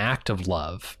as an act of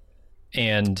love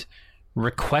and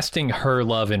requesting her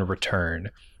love in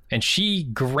return, and she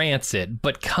grants it.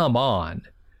 But come on.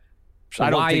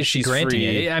 Why is she granting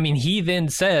it? I mean, he then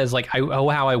says, like,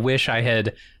 how I wish I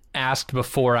had asked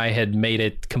before I had made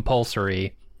it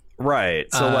compulsory. Right.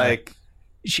 So, like,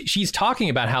 she's talking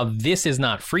about how this is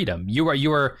not freedom. You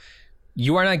are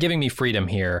not giving me freedom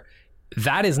here.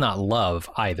 That is not love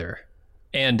either.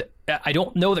 And I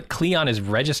don't know that Cleon is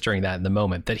registering that in the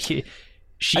moment, that she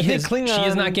has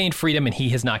not gained freedom and he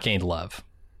has not gained love.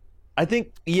 I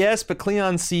think, yes, but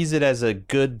Cleon sees it as a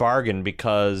good bargain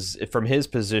because from his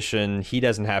position, he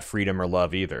doesn't have freedom or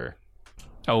love either.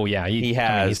 Oh, yeah. He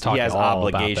has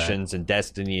obligations and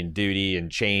destiny and duty and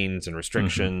chains and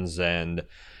restrictions. Mm-hmm.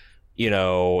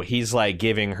 And, he's like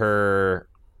giving her...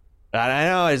 I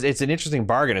know it's an interesting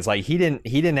bargain. It's like he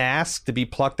didn't ask to be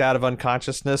plucked out of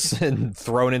unconsciousness and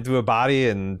thrown into a body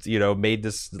and, made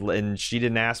this, and she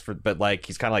didn't ask for, but, like,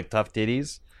 he's kind of like tough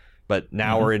titties. But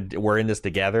now we're in this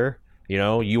together.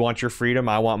 You want your freedom,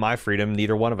 I want my freedom.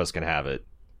 Neither one of us can have it.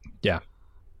 Yeah.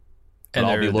 And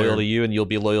I'll be loyal to you, and you'll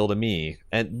be loyal to me.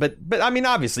 And but I mean,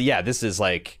 obviously, yeah, this is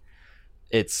like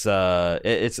it's some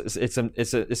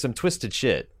twisted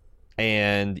shit,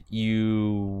 and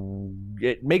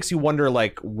it makes you wonder,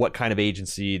 like, what kind of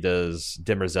agency does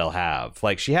Demerzel have?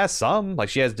 Like, she has some, like,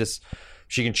 she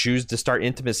can choose to start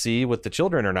intimacy with the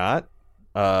children or not.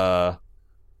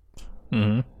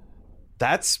 Mm-hmm.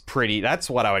 That's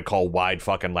what I would call wide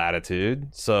fucking latitude.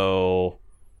 So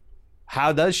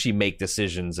how does she make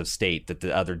decisions of state that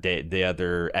the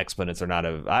other exponents are not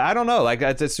of? I don't know. Like,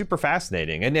 it's super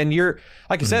fascinating. And you're,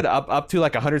 like you said, up to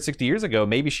like 160 years ago,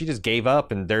 maybe she just gave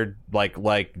up and they're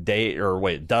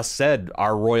Dusk said,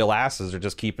 our royal asses are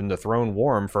just keeping the throne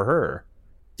warm for her.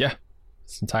 Yeah,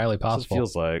 it's entirely possible. It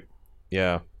feels like,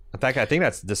 yeah. In fact, I think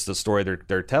that's just the story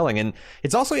they're telling. And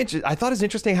it's also I thought it's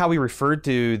interesting how he referred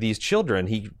to these children.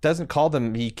 He doesn't call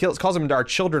them, calls them our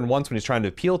children once when he's trying to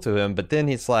appeal to him, but then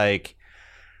he's like,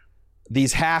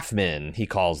 these half men, he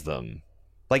calls them.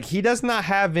 Like, he does not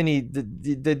have any,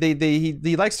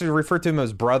 he likes to refer to them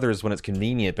as brothers when it's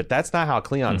convenient, but that's not how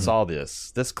Cleon saw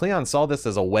this. Cleon saw this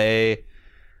as a way,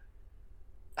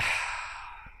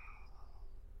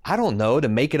 I don't know, to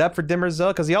make it up for Demerzel?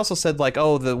 Because he also said, like,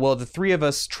 oh, the three of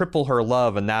us triple her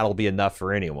love and that'll be enough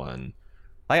for anyone.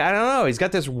 Like, I don't know. He's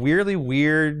got this weirdly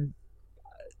weird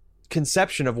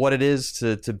conception of what it is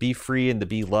to be free and to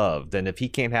be loved. And if he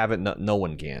can't have it, no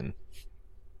one can.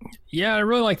 Yeah, I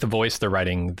really like the voice they're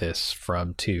writing this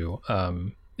from, too.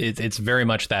 It's very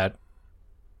much that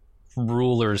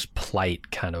ruler's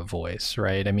plight kind of voice,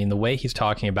 right? I mean, the way he's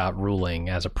talking about ruling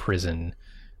as a prison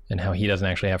and how he doesn't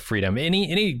actually have freedom.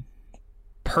 Any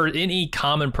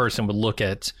common person would look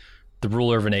at the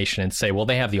ruler of a nation and say, well,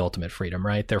 they have the ultimate freedom,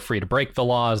 right? They're free to break the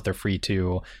laws. They're free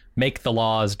to make the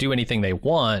laws, do anything they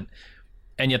want.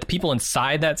 And yet the people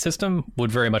inside that system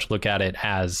would very much look at it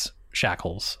as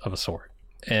shackles of a sort.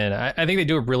 And I think they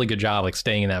do a really good job, like,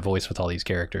 staying in that voice with all these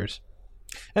characters.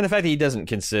 And the fact that he doesn't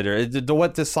consider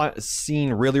what this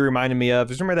scene really reminded me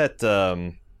of is, remember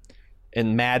that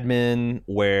in Mad Men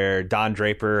where Don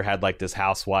Draper had like this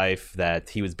housewife that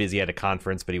he was busy at a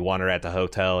conference, but he wanted her at the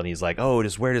hotel, and he's like, oh,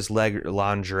 just wear this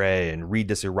lingerie and read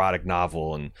this erotic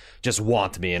novel and just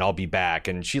want me and I'll be back.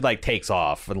 And she like takes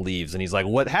off and leaves, and he's like,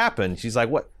 what happened? She's like,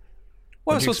 what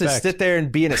am I supposed to sit there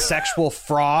and be in a sexual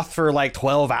froth for like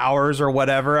 12 hours or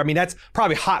whatever? I mean, that's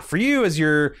probably hot for you as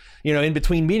you're, in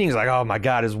between meetings, like, oh my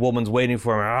God, his woman's waiting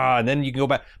for me. And then you can go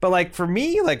back. But like for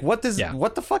me, like what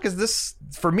the fuck is this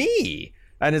for me?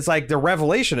 And it's like the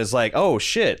revelation is like, oh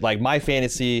shit, like my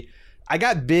fantasy, I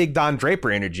got big Don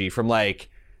Draper energy from like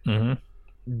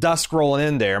Dusk rolling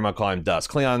in there. I'm going to call him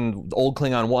Dusk. Old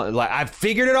Klingon 1. Like, I've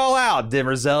figured it all out,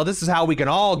 Demerzel. This is how we can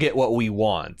all get what we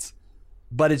want.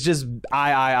 But it's just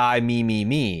I,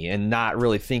 me, and not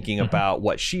really thinking about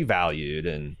what she valued.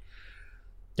 And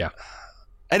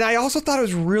I also thought it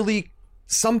was really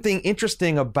something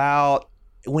interesting about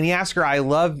when he asked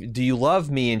her, do you love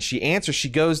me? And she answers, she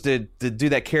goes to do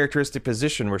that characteristic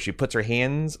position where she puts her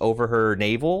hands over her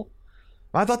navel.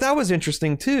 I thought that was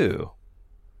interesting too.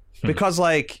 Because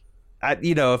like,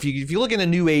 if you look into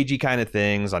new agey kind of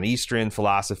things on Eastern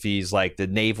philosophies, like the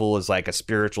navel is like a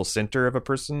spiritual center of a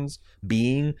person's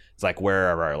being. It's like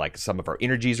where some of our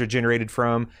energies are generated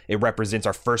from. It represents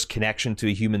our first connection to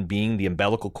a human being, the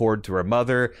umbilical cord to our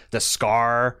mother, the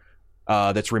scar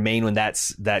that's remained when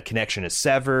that connection is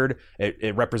severed.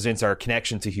 It represents our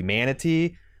connection to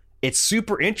humanity. It's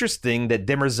super interesting that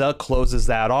Demerzel closes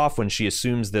that off when she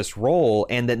assumes this role,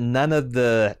 and that none of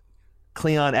the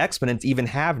Klingon exponents even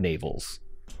have navels.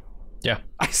 Yeah,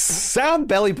 I sound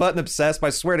belly button obsessed, but I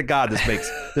swear to God,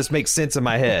 this makes sense in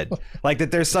my head. Like that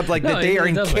there's something like that they are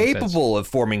incapable of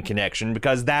forming connection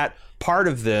because that part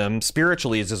of them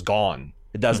spiritually is just gone.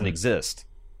 It doesn't exist.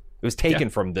 It was taken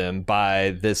from them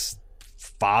by this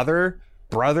father,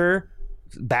 brother,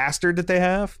 bastard that they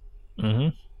have.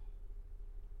 No,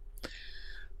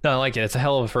 I like it. It's a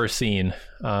hell of a first scene,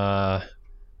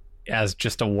 as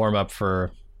just a warm up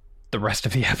for the rest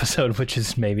of the episode, which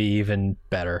is maybe even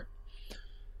better.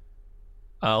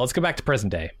 Let's go back to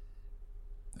present day.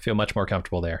 I feel much more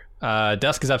comfortable there.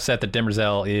 Dusk is upset that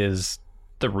Demerzel is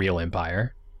the real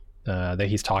Empire. That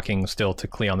he's talking still to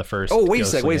Cleon the First. Oh, wait a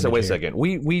second.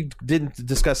 We didn't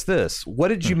discuss this. What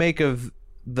did you make of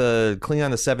the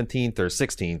Cleon the 17th or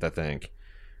 16th, I think?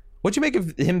 What'd you make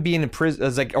of him being in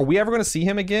prison? Like, are we ever going to see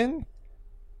him again?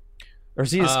 Or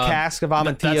is he his cask of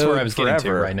Amontio? That's where I was forever?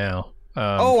 Getting to right now.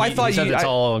 I thought he said it's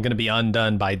all going to be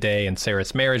undone by Day and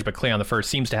Sarah's marriage, but Cleon the First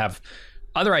seems to have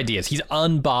other ideas. He's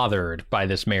unbothered by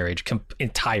this marriage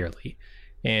entirely,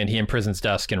 and he imprisons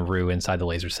Dusk and Rue inside the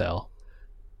laser cell.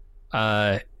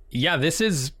 This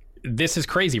is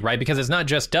crazy, right? Because it's not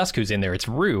just Dusk who's in there; it's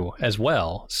Rue as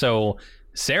well. So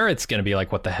Sarah's going to be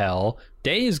like, "What the hell?"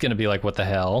 Day is going to be like, "What the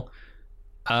hell?"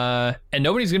 And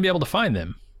nobody's going to be able to find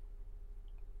them.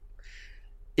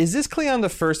 Is this Cleon the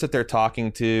First that they're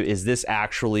talking to? Is this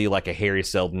actually like a Harry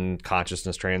Seldon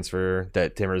consciousness transfer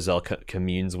that Demerzel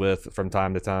communes with from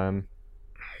time to time?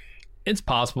 It's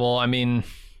possible. I mean,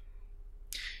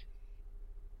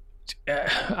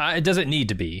 it doesn't need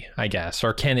to be, I guess.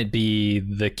 Or can it be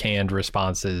the canned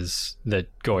responses that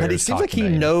Goyer But it seems like he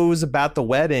knows about the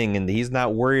wedding and he's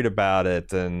not worried about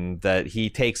it, and that he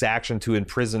takes action to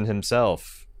imprison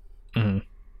himself.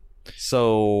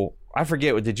 So I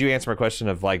forget. Did you answer my question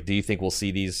of like, do you think we'll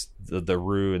see the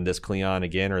Rue and this Cleon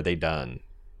again, or are they done?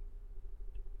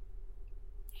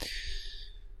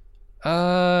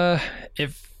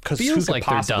 It feels like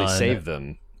they're done. Save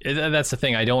them. That's the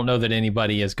thing. I don't know that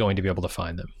anybody is going to be able to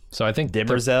find them. So I think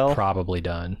Demerzel probably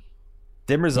done.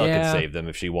 Demerzel could save them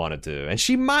if she wanted to, and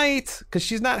she might, because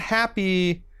she's not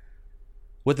happy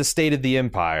with the state of the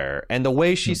Empire and the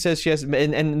way she says she has.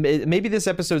 And maybe this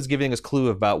episode is giving us clue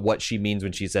about what she means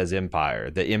when she says Empire.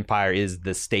 The Empire is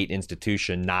the state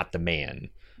institution, not the man.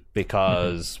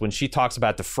 because when she talks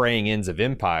about the fraying ends of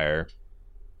Empire,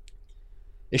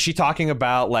 is she talking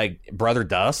about like Brother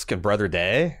Dusk and Brother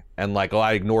Day and like, oh,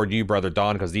 I ignored you, Brother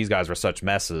Dawn, because these guys were such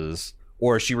messes?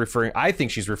 Or is she referring? I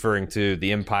think she's referring to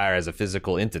the Empire as a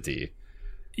physical entity.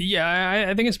 Yeah,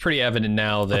 I think it's pretty evident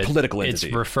now that political entity.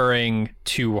 It's referring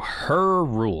to her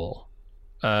rule.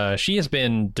 She has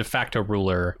been de facto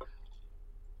ruler,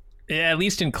 at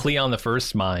least in Cleon the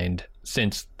First's mind,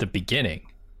 since the beginning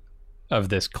of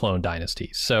this clone dynasty.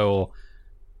 So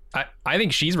I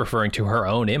think she's referring to her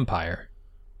own empire.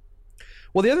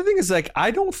 Well, the other thing is, like,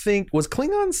 I don't think... Was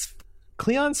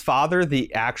Cleon's father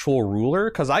the actual ruler?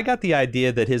 Because I got the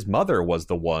idea that his mother was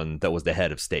the one that was the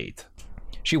head of state.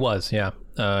 She was, yeah.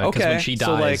 Because when she dies,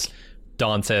 so, like,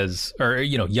 Dawn says, or,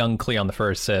 you know, young Cleon the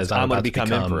First says, I'm about to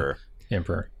become emperor.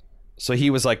 So he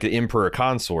was like the emperor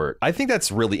consort. I think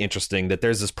that's really interesting that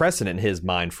there's this precedent in his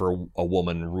mind for a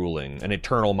woman ruling, an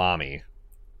eternal mommy.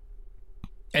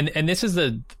 And this is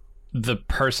the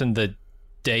person that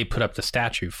Day put up the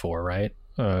statue for, right?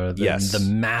 Yes. The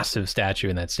massive statue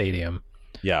in that stadium.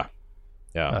 Yeah.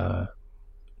 Yeah.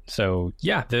 So,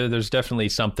 yeah, there's definitely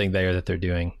something there that they're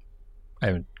doing. I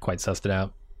haven't quite sussed it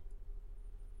out.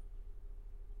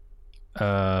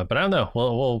 But I don't know.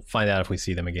 We'll find out if we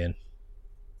see them again.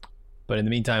 But in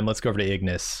the meantime, let's go over to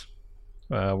Ignis.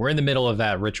 We're in the middle of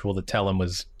that ritual that Tellum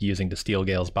was using to steal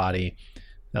Gale's body.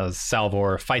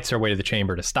 Salvor fights her way to the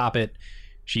chamber to stop it.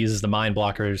 She uses the mind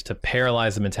blockers to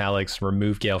paralyze the metallics,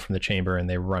 remove Gale from the chamber, and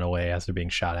they run away as they're being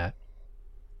shot at.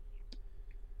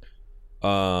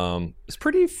 It's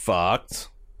pretty fucked.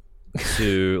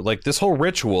 To like, this whole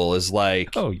ritual is like,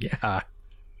 oh yeah,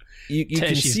 you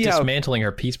can she's see dismantling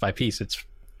her piece by piece. It's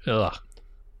ugh.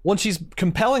 Well, she's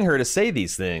compelling her to say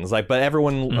these things, like, but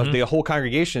everyone, the whole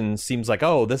congregation seems like,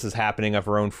 oh, this is happening of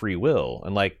her own free will,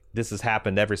 and like this has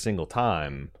happened every single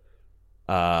time.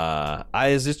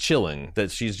 Is just chilling that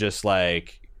she's just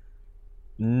like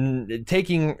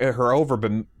taking her over,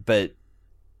 but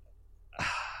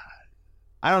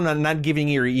I don't know, not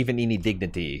giving her even any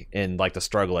dignity in like the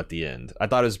struggle at the end. I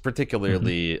thought it was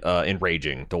particularly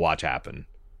enraging to watch happen.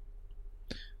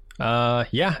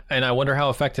 Yeah, and I wonder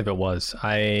how effective it was.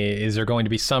 Is there going to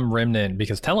be some remnant,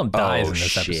 because Tellum dies in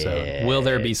this episode? Will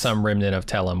there be some remnant of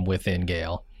Tellum within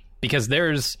Gale? Because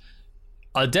there's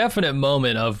a definite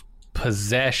moment of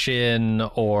possession,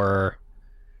 or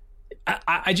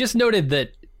I just noted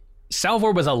that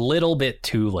Salvor was a little bit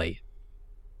too late.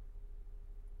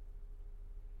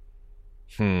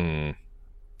 By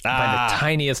the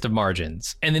tiniest of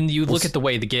margins. And then you look at the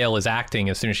way the Gale is acting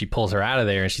as soon as she pulls her out of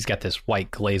there, and she's got this white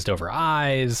glazed over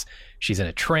eyes. She's in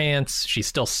a trance. She's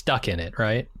still stuck in it,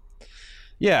 right?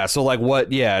 Yeah, so like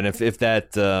what? Yeah, and if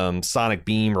that sonic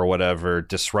beam or whatever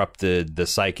disrupted the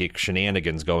psychic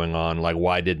shenanigans going on, like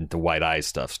why didn't the white eye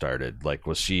stuff started? Like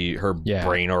was her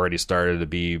brain already started to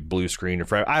be blue screen?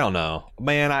 I don't know,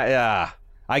 man.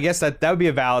 I guess that would be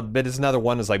a valid, but it's another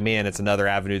one is like, man, it's another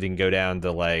avenue that can go down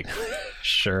to like,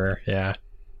 sure, yeah.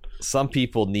 Some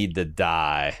people need to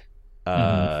die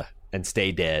and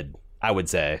stay dead, I would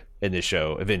say, in this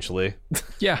show eventually.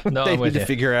 Yeah, no, they I'm with need to you.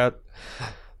 figure out.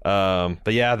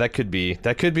 But yeah, that could be.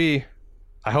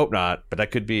 I hope not, but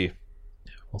that could be.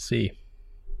 We'll see.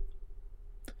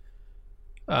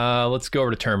 Let's go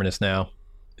over to Terminus now.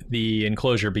 The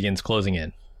enclosure begins closing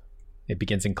in. It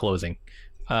begins in closing.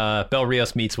 Bel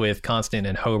Rios meets with Constant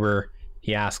and Hober.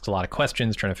 He asks a lot of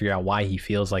questions, trying to figure out why he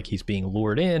feels like he's being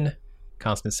lured in.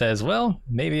 Constant says, well,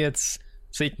 maybe it's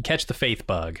so you can catch the faith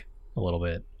bug a little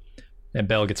bit. And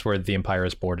Bel gets word that the Empire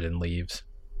is boarded and leaves.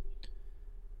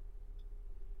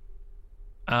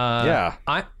 Yeah.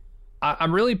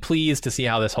 I'm really pleased to see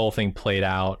how this whole thing played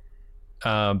out.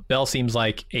 Bel seems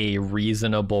like a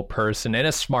reasonable person and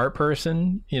a smart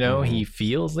person. You know, he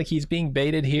feels like he's being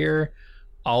baited here.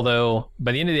 Although,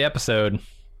 by the end of the episode,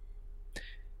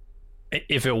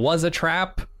 if it was a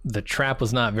trap, the trap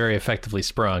was not very effectively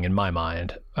sprung in my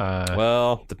mind.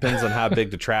 Well, depends on how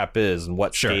big the trap is and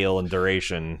what scale and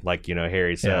duration, like, you know,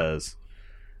 Harry says.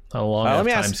 Along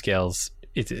time scales,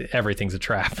 everything's a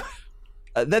trap.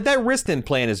 That wrist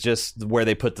implant is just where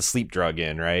they put the sleep drug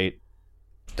in, right?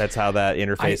 That's how that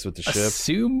interface with the ship. I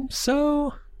assume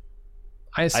so.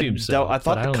 I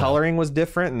thought the coloring was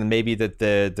different, and maybe that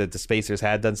the spacers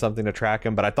had done something to track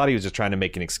him. But I thought he was just trying to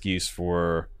make an excuse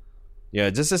for,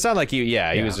 just to sound like he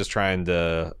was just trying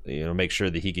to make sure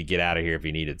that he could get out of here if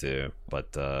he needed to.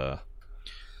 But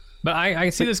I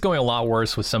see this going a lot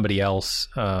worse with somebody else,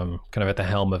 kind of at the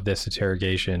helm of this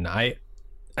interrogation. I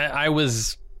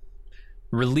was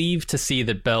relieved to see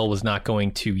that Bel was not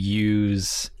going to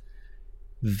use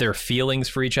their feelings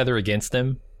for each other against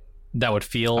them. that would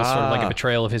feel sort of like a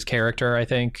betrayal of his character, I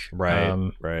think.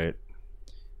 Right, right.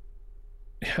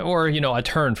 Or, a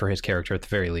turn for his character at the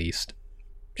very least.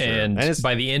 Sure. And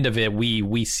by the end of it,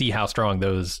 we see how strong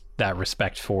that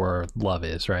respect for love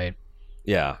is, right?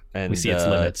 Yeah, and we see its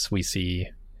limits. We see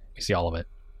all of it.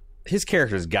 His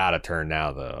character's got to turn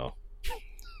now, though.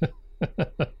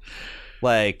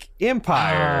 Like,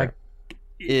 Empire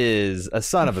is a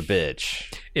son of a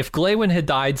bitch. If Glaywin had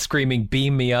died screaming,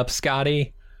 "Beam me up,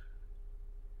 Scotty,"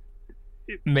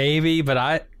 maybe, but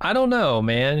I don't know,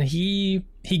 man. He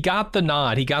got the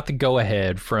nod. He got the go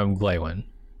ahead from Glaywin.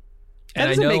 And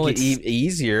that doesn't make it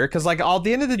easier, because like at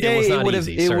the end of the day, it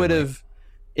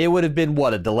would have been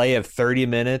what, a delay of 30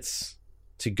 minutes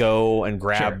to go and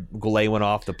grab Glaywin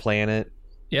off the planet.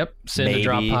 Yep, send a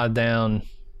drop pod down,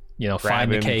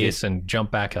 find the case and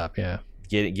jump back up. Yeah,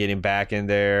 get him back in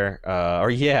there.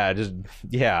 I just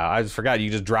forgot, you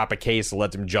just drop a case and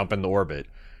let them jump into orbit.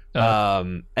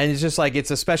 And it's just like,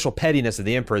 it's a special pettiness of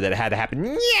the Emperor that it had to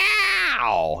happen.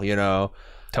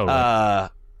 Totally.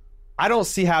 I don't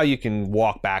see how you can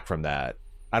walk back from that.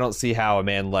 I don't see how a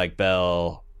man like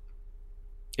Bell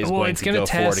is going to go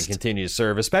forward and continue to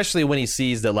serve, especially when he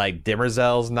sees that like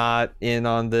Demerzel's not in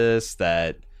on this.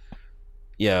 That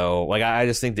I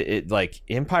just think that it, like,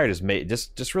 Empire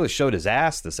just really showed his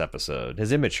ass this episode,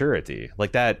 his immaturity,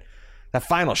 like that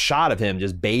final shot of him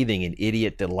just bathing in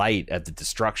idiot delight at the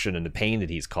destruction and the pain that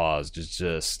he's caused is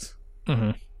just,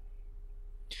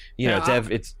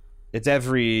 it's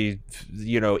every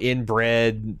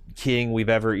inbred king we've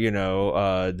ever,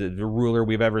 the ruler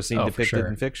we've ever seen depicted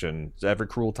in fiction. It's every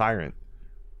cruel tyrant.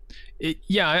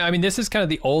 I mean, this is kind of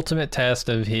the ultimate test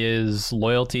of his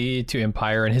loyalty to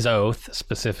Empire and his oath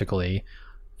specifically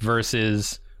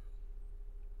versus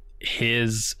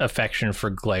his affection for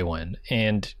Glaywin.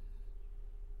 And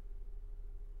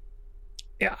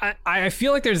I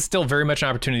feel like there's still very much an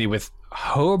opportunity with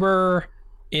Hober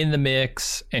in the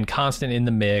mix and Constant in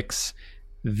the mix,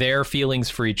 their feelings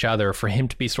for each other, for him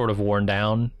to be sort of worn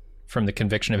down from the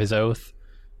conviction of his oath,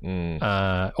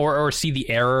 or see the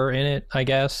error in it, I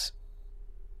guess.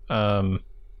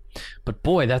 But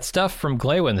boy, that stuff from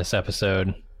Glaywin this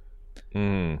episode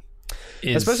is,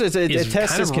 especially it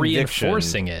tests kind his of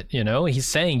reinforcing it. He's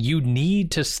saying you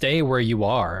need to stay where you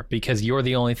are because you're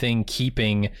the only thing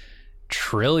keeping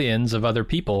trillions of other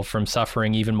people from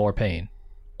suffering even more pain.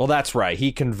 Well, that's right.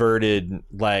 He converted,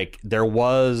 like, there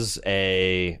was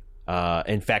a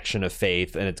infection of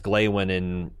faith, and it's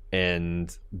Glaywin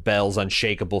and Bell's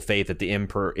unshakable faith that the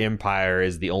Empire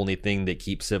is the only thing that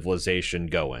keeps civilization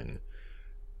going.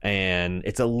 And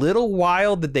it's a little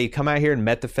wild that they come out here and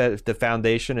met the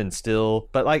Foundation and still,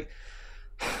 but like,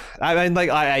 I mean,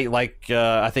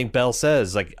 I think Bell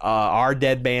says, like, our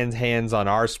dead man's hands on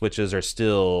our switches are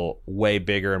still way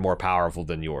bigger and more powerful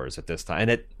than yours at this time.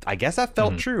 And I guess that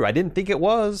felt true. I didn't think it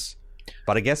was,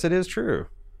 but I guess it is true.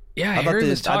 Yeah, I heard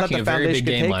this talking a very big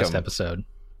game last episode,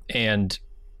 and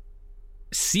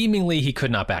seemingly he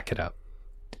could not back it up.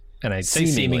 And I say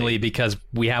seemingly because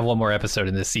we have one more episode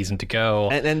in this season to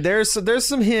go. And there's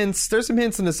some hints. There's some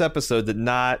hints in this episode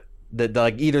that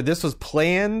like either this was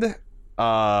planned,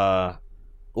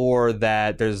 or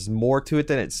that there's more to it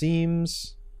than it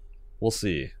seems. We'll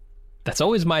see. That's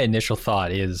always my initial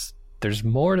thought, is there's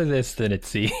more to this than it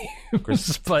seems.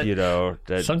 But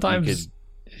that sometimes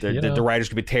the writers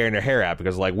could be tearing their hair out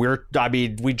because, like,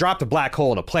 we dropped a black hole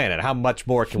on a planet. How much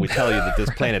more can we tell you that this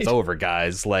planet's over,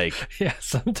 guys? Like, yeah,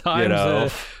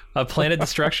 sometimes a planet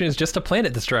destruction is just a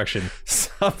planet destruction.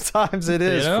 Sometimes it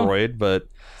is, Freud, but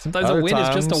sometimes a win is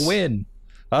just a win.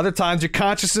 Other times your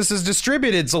consciousness is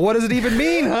distributed, so what does it even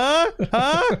mean, huh?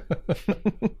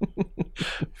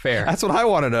 Fair. That's what I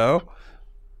want to know.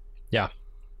 Yeah.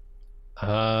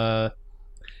 I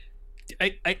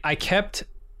kept...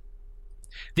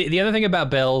 The other thing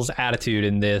about Bell's attitude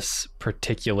in this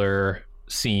particular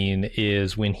scene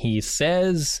is when he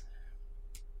says...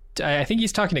 I think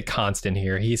he's talking to Constant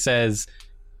here. He says,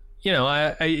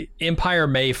 Empire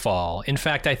may fall. In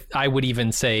fact, I would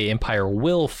even say Empire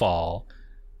will fall,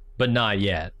 but not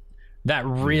yet. That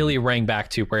really rang back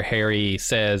to where Harry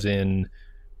says in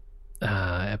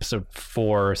episode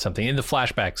 4 or something, in the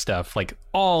flashback stuff, like,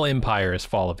 all empires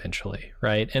fall eventually,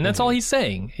 right? And that's all he's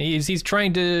saying. He's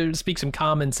trying to speak some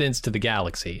common sense to the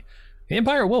galaxy. The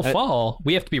Empire will fall.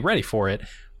 We have to be ready for it.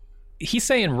 He's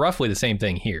saying roughly the same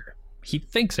thing here. He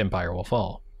thinks Empire will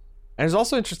fall. And it's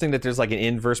also interesting that there's like an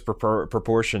inverse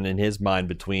proportion in his mind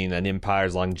between an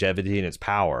empire's longevity and its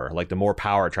power. Like, the more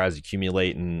power it tries to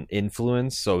accumulate and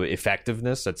influence, so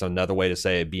effectiveness, that's another way to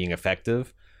say it being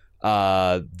effective,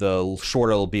 the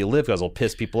shorter it'll be lived, because it'll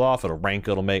piss people off, it'll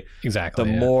rankle, it'll make exactly. The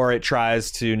more it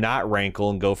tries to not rankle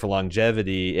and go for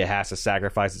longevity, it has to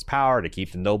sacrifice its power to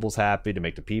keep the nobles happy, to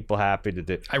make the people happy.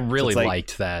 I really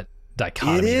liked that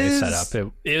dichotomy they set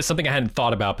up. It is something I hadn't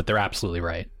thought about, but they're absolutely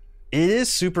right. It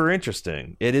is super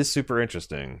interesting.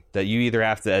 That you either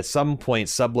have to at some point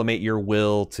sublimate your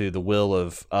will to the will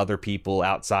of other people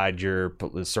outside your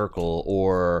circle,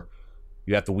 or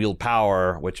you have to wield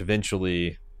power, which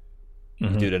eventually, you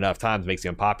do it enough times, makes you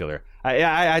unpopular.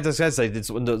 I just gotta say,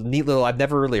 it's one of those neat little. I've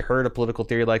never really heard a political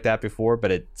theory like that before, but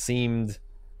it seemed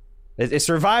it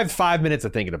survived 5 minutes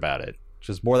of thinking about it, which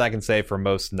is more than I can say for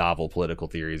most novel political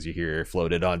theories you hear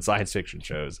floated on science fiction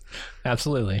shows.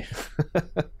 Absolutely.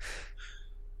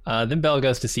 Then Belle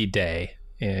goes to see Day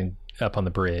and up on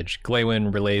the bridge.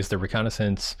 Glaywin relays the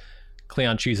reconnaissance.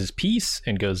 Cleon chooses peace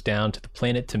and goes down to the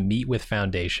planet to meet with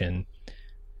Foundation.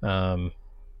 And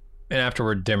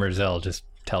afterward, Demerzel just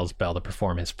tells Belle to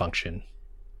perform his function,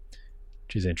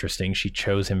 which is interesting. She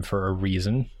chose him for a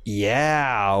reason.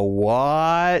 Yeah,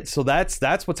 what? So that's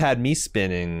what's had me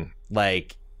spinning.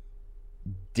 Like,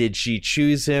 did she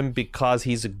choose him because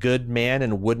he's a good man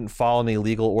and wouldn't follow an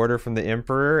illegal order from the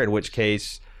Emperor, in which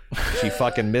case she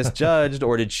fucking misjudged,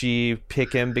 or did she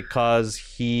pick him because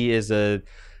he is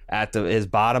his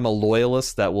bottom a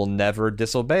loyalist that will never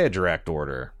disobey a direct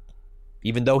order?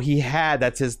 Even though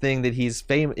that's his thing that he's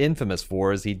infamous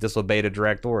for, is he disobeyed a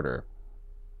direct order.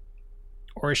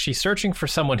 Or is she searching for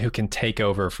someone who can take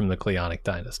over from the Cleonic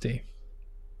dynasty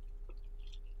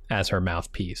as her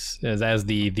mouthpiece, as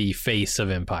the face of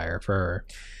Empire for her?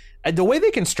 And the way they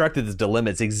constructed this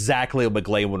dilemma is exactly what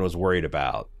Glaywin was worried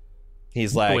about.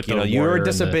 He's like, you were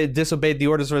disobeyed the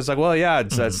orders. So it's like, well, yeah,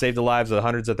 it's saved the lives of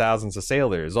hundreds of thousands of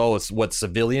sailors. Oh, it's what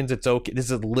civilians? It's okay.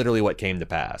 This is literally what came to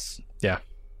pass. Yeah.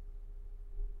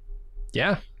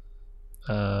 Yeah.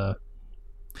 I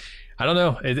don't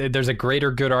know. There's a greater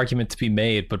good argument to be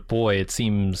made, but boy, it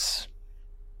seems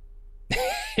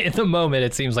in the moment,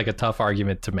 it seems like a tough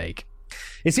argument to make.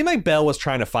 It seemed like Belle was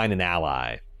trying to find an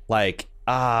ally. Like,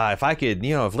 if I could,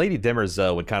 if Lady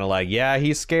Demerzel would kind of like, yeah,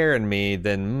 he's scaring me,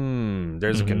 then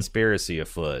there's a conspiracy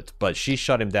afoot. But she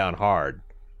shut him down hard.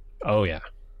 Oh, yeah.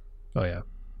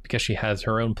 Because she has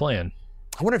her own plan.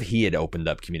 I wonder if he had opened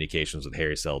up communications with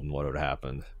Harry Seldon, what would have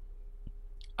happened?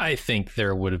 I think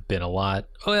there would have been a lot.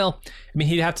 Well, I mean,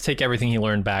 he'd have to take everything he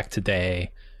learned back to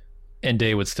Day, and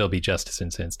Day would still be just as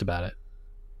incensed about it.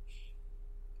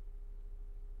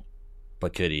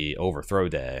 But could he overthrow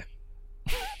Day?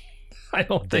 I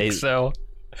don't think so.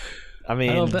 I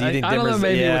mean, do you think I don't know,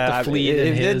 maybe with the fleet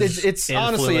it's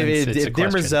honestly, if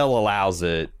Demerzel allows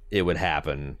it, it would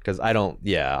happen. Because I don't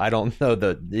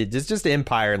know it's just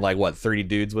Empire and 30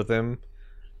 dudes with him.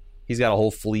 He's got a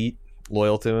whole fleet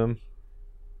loyal to him.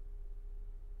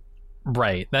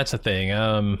 Right, that's the thing.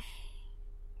 I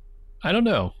don't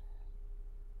know.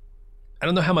 I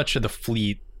don't know how much of the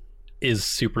fleet is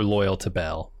super loyal to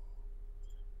Belle.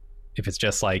 If it's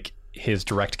just his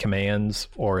direct commands,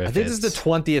 or if I think this is the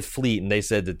 20th fleet, and they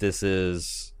said that this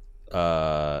is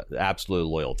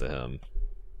absolutely loyal to him.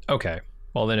 Okay.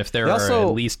 Well, then if there are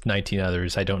at least 19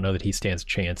 others, I don't know that he stands a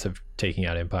chance of taking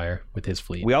out Empire with his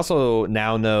fleet. We also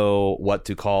now know what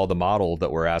to call the model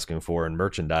that we're asking for in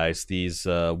merchandise. These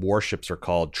warships are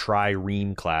called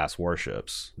trireme class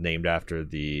warships, named after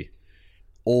the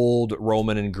old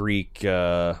Roman and Greek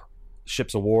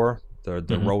ships of war,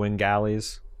 the rowing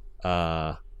galleys.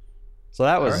 So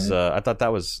that was right. I thought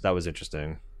that was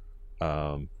interesting.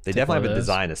 They definitely have a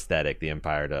design aesthetic, the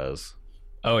Empire does.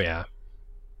 Oh yeah.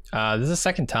 This is the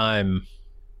second time.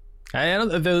 I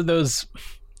don't know, those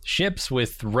ships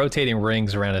with rotating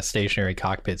rings around a stationary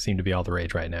cockpit seem to be all the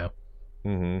rage right now.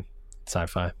 Mm-hmm.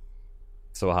 Sci-fi.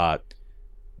 So hot.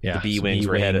 Yeah. The B-wings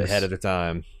were ahead of the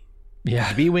time. Yeah.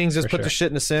 The B-wings just put the shit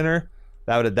in the center.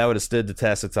 That would have stood the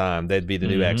test of time. They'd be the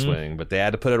new X-wing, but they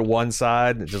had to put it on one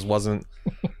side. It just wasn't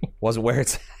where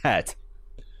it's at.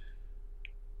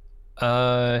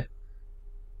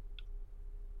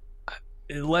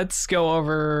 Let's go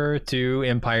over to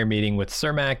Empire meeting with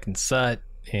Cermak and Sut,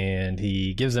 and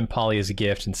he gives them Polly as a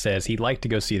gift and says he'd like to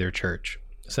go see their church.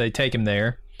 So they take him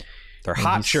there. Their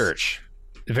hot church.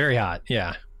 Very hot,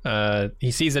 yeah.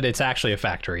 He sees that it's actually a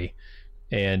factory,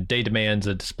 and Day demands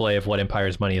a display of what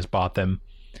Empire's money has bought them.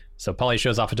 So Polly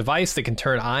shows off a device that can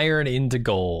turn iron into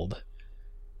gold.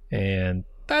 And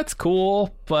that's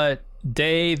cool, but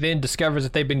Day then discovers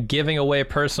that they've been giving away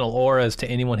personal auras to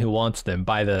anyone who wants them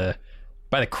by the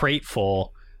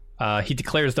crateful. He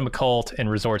declares them a cult and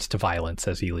resorts to violence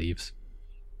as he leaves.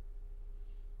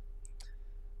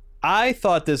 I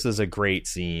thought this was a great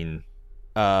scene.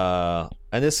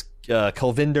 And this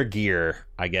Kulvinder Gear,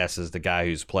 I guess, is the guy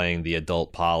who's playing the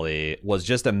adult Polly, was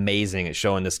just amazing at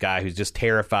showing this guy who's just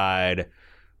terrified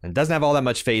and doesn't have all that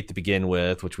much faith to begin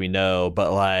with, which we know,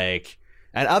 but like,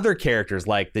 and other characters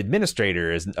like the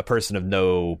administrator is a person of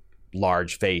no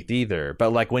large faith either,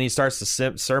 but like when he starts the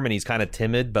sermon, he's kind of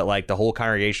timid, but like the whole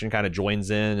congregation kind of joins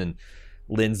in and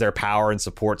lends their power and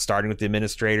support, starting with the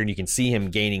administrator, and you can see him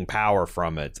gaining power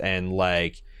from it and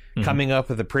like coming up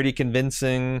with a pretty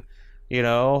convincing, you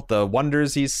know, the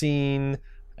wonders he's seen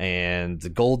and the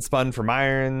gold spun from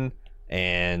iron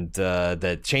and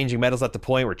the changing metals at the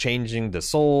point where changing the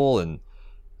soul, and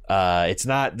it's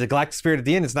not the galactic spirit at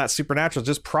the end. It's not supernatural, it's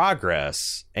just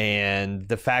progress. And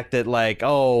the fact that like,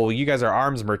 oh, you guys are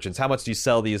arms merchants, how much do you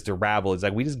sell these to rabble? It's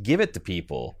like, we just give it to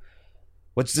people,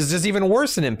 which is just even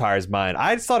worse in Empire's mind.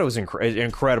 I just thought it was an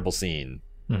incredible scene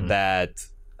that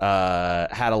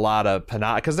had a lot of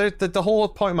panache, because the whole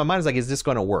point in my mind is like, is this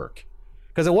going to work?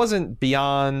 Because it wasn't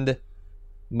beyond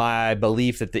my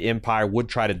belief that the Empire would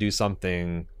try to do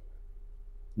something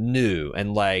new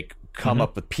and like come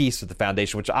up with peace with the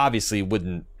Foundation, which obviously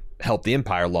wouldn't help the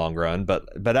Empire long run. But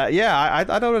yeah, I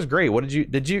thought it was great. What did you?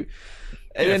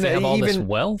 Yeah, and they have all this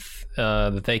wealth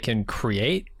that they can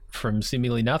create from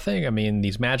seemingly nothing. I mean,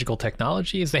 these magical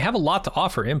technologies, they have a lot to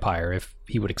offer Empire if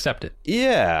he would accept it.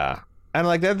 Yeah. And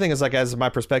like the other thing is like, as my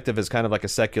perspective is kind of like a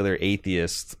secular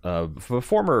atheist,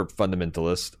 former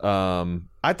fundamentalist,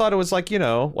 I thought it was like, you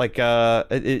know, like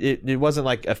it wasn't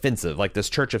like offensive, like this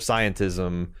Church of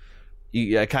Scientism.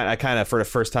 I kind of for the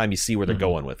first time you see where they're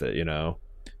going with it, you know.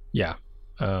 Yeah,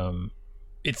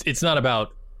 it's not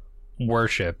about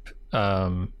worship.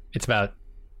 It's about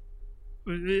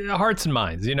hearts and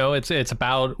minds. You know, it's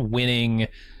about winning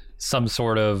some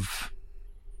sort of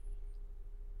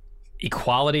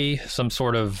equality, some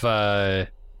sort of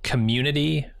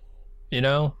community. You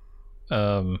know,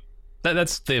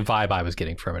 that's the vibe I was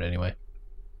getting from it anyway.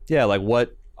 Yeah, like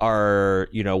what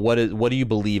do you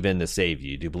believe in to save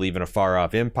you? Do you believe in a far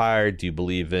off empire? Do you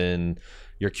believe in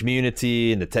your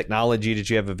community and the technology that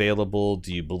you have available?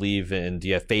 Do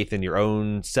you have faith in your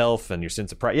own self and your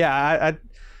sense of pride? Yeah,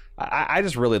 I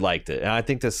just really liked it, and I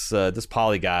think this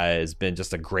Polly guy has been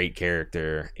just a great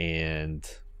character, and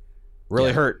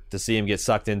really hurt to see him get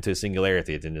sucked into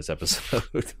singularity at the end of this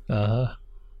episode.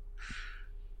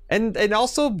 And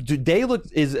also, Day look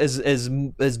is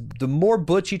the more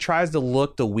butch he tries to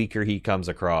look, the weaker he comes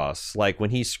across. Like when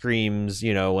he screams,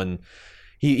 you know, when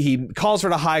he calls for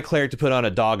the High Cleric to put on a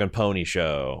dog and pony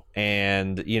show,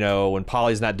 and you know when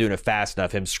Polly's not doing it fast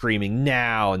enough, him screaming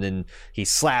now, and then he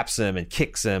slaps him and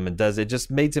kicks him and does it. Just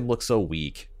makes him look so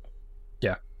weak.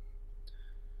 Yeah,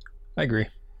 I agree.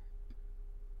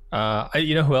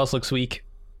 You know who else looks weak?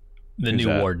 The new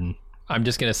warden. I'm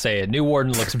just going to say it. New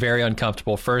warden looks very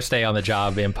uncomfortable. First day on the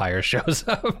job, Empire shows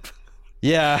up.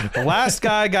 Yeah, the last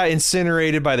guy got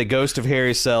incinerated by the ghost of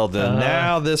Harry Seldon.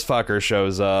 Now this fucker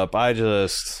shows up. I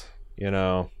just, you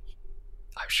know.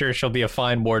 I'm sure she'll be a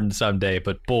fine warden someday,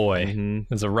 but boy,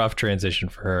 it's a rough transition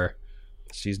for her.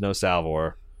 She's no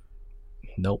Salvor.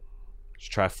 Nope.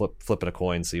 Just try flipping a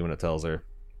coin, see when it tells her.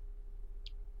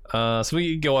 So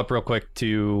we go up real quick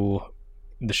to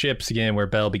the ships again, where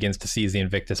Bell begins to seize the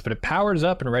Invictus, but it powers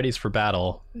up and readies for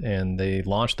battle, and they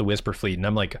launch the Whisper Fleet, and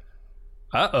I'm like,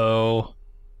 uh-oh,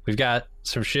 we've got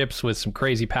some ships with some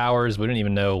crazy powers. We don't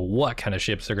even know what kind of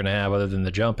ships they're going to have other than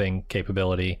the jumping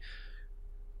capability.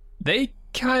 They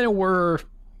kind of were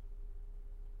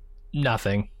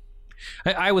nothing.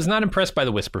 I was not impressed by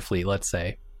the Whisper Fleet, let's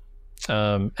say.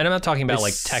 And I'm not talking about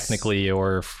like technically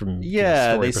or from story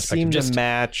they perspective. seem Just to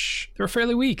match. They were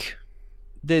fairly weak.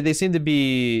 They seem to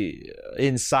be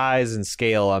in size and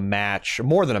scale a match,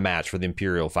 more than a match for the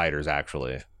Imperial fighters.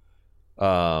 Actually,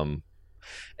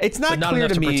 it's not clear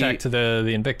enough to me protect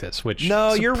the Invictus. Which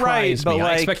no, you're right. But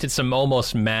I expected some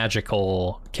almost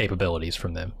magical capabilities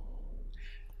from them.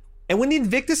 And when the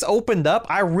Invictus opened up,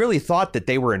 I really thought that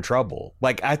they were in trouble.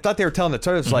 Like I thought they were telling the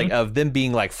truth, like of them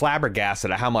being like flabbergasted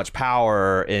at how much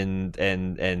power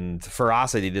and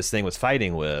ferocity this thing was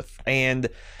fighting with. And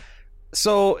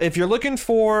so if you're looking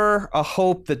for a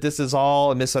hope that this is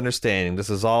all a misunderstanding, this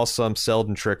is all some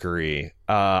Seldon trickery,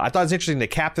 I thought it was interesting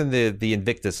that Captain the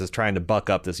Invictus is trying to buck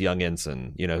up this young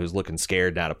ensign, you know, who's looking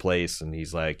scared and out of place, and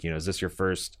he's like, you know, is this your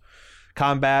first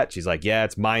combat? She's like, yeah,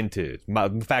 it's mine too.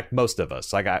 In fact, most of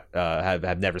us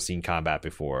have never seen combat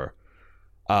before.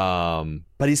 But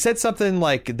he said something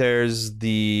like, "There's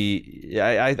the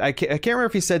I can't remember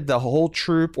if he said the whole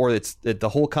troop or it's that the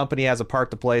whole company has a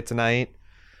part to play tonight."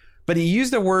 But he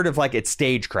used a word of like it's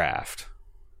stagecraft.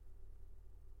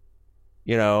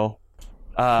 You know,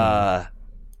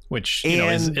 which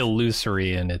is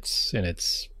illusory in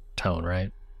its tone,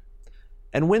 right?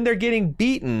 And when they're getting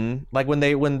beaten, like when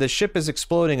the ship is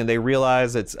exploding and they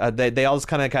realize it's they all just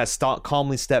kind of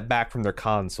calmly step back from their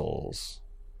consoles.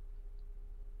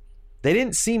 They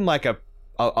didn't seem like a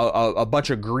bunch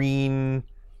of green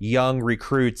young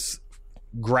recruits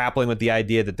grappling with the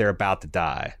idea that they're about to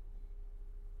die.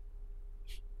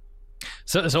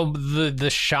 So the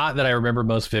shot that I remember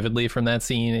most vividly from that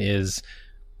scene is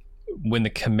when the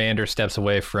commander steps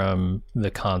away from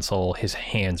the console, his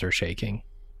hands are shaking.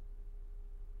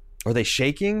 Are they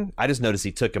shaking? I just noticed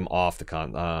he took him off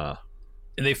the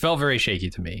They felt very shaky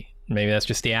to me. Maybe that's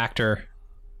just the actor,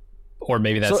 or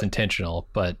maybe that's intentional,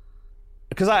 but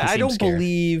because I don't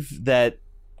believe that.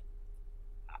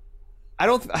 I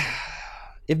don't.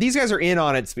 If these guys are in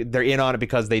on it, they're in on it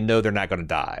because they know they're not going to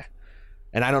die,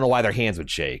 and I don't know why their hands would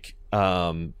shake.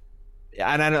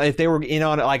 And I don't know if they were in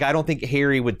on it. Like, I don't think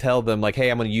Harry would tell them, like,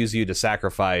 "Hey, I'm going to use you to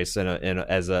sacrifice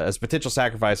as a potential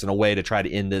sacrifice in a way to try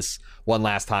to end this one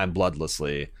last time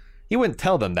bloodlessly." He wouldn't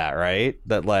tell them that, right?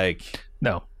 That like,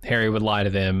 no, Harry would lie to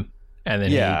them, and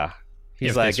then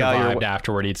he's if like, they survived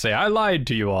afterward, he'd say, "I lied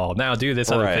to you all. Now do this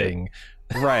other thing."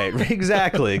 Right.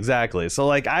 Exactly. So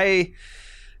like, I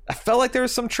felt like there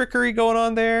was some trickery going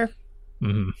on there.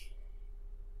 Mm-hmm.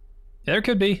 There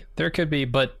could be,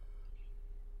 but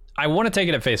I want to take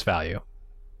it at face value.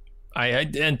 I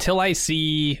until I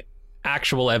see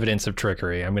actual evidence of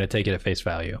trickery, I'm going to take it at face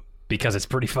value because it's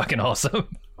pretty fucking awesome.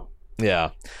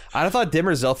 Yeah. I thought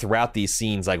Demerzel throughout these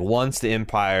scenes, like once the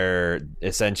Empire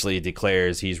essentially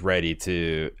declares he's ready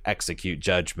to execute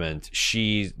judgment,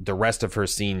 the rest of her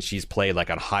scenes, she's played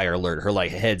like on high alert, her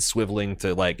like head swiveling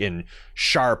to like in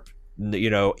sharp,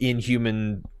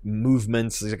 inhuman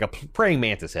movements, like a praying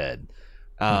mantis head.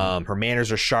 Her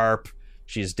manners are sharp.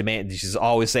 She's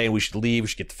always saying we should leave, we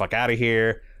should get the fuck out of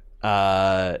here.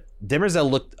 Demerzel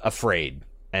looked afraid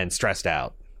and stressed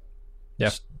out.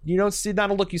 Yep. You don't see,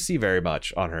 not a look you see very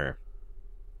much on her.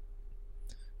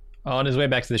 On his way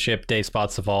back to the ship, Day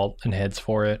spots the vault and heads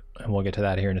for it, and we'll get to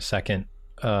that here in a second.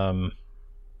 We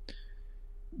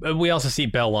also see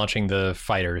Bell launching the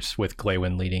fighters with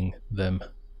Glaywin leading them,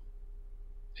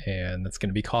 and that's going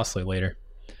to be costly later.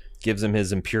 Gives him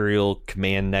his Imperial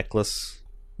command necklace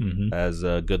as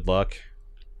good luck.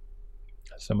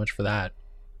 So much for that.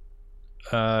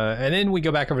 And then we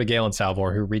go back over to Gale and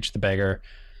Salvor, who reach the beggar.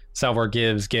 Salvor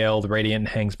gives Gale the Radiant and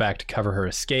hangs back to cover her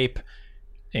escape,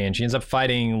 and she ends up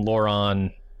fighting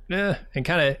Loran and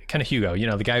kind of Hugo,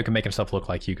 the guy who can make himself look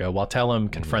like Hugo, while Tellum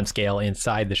confronts Gale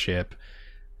inside the ship.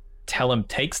 Tellum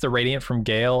takes the Radiant from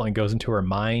Gale and goes into her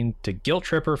mind to guilt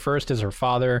trip her first as her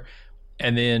father,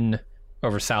 and then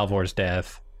over Salvor's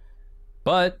death.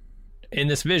 But in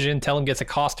this vision, Tellum gets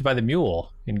accosted by the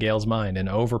mule in Gale's mind and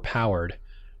overpowered.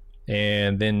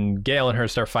 And then Gale and her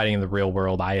start fighting in the real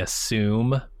world. I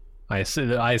assume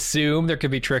there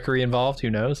could be trickery involved. Who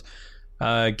knows?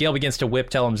 Gale begins to whip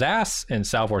Tellum's ass, and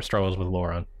Salvor struggles with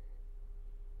Loran.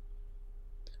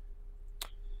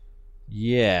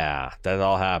 Yeah, that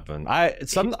all happened.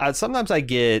 Sometimes I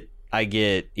get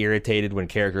irritated when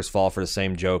characters fall for the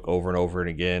same joke over and over and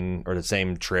again, or the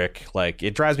same trick. Like,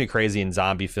 it drives me crazy in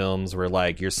zombie films where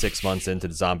like you're 6 months into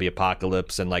the zombie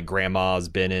apocalypse and like grandma's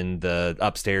been in the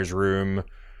upstairs room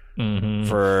and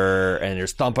you're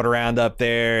thumping around up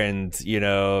there, and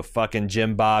fucking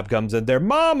Jim Bob comes in there,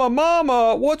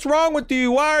 mama, what's wrong with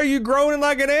you? Why are you groaning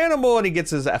like an animal? And he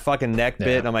gets his fucking neck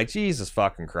bit, and I'm like, Jesus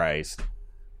fucking Christ.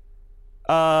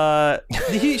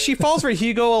 She falls for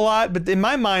Hugo a lot, but in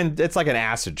my mind, it's like an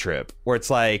acid trip where it's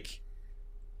like,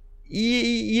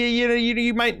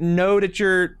 you might know that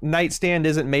your nightstand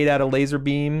isn't made out of laser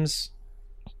beams,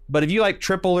 but if you like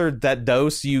triple or that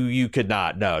dose, you could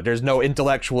not. No, there's no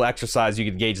intellectual exercise you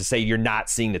could engage to say you're not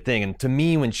seeing the thing. And to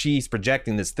me, when she's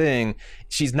projecting this thing,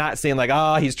 she's not saying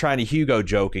like, he's trying to Hugo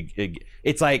joke.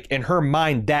 It's like in her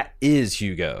mind, that is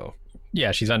Hugo.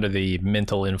 Yeah, she's under the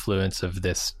mental influence of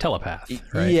this telepath,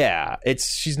 right? Yeah,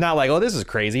 she's not like, this is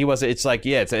crazy. It's like,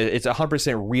 yeah, it's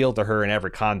 100% real to her in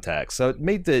every context. So it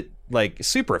made it like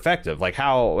super effective. Like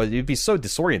how it'd be so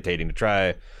disorientating to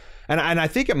try, and I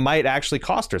think it might actually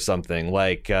cost her something.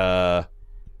 Like, because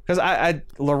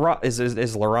Laurent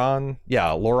is Laurent?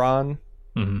 Yeah, Laurent.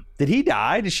 Mm-hmm. Did he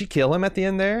die? Did she kill him at the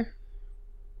end there?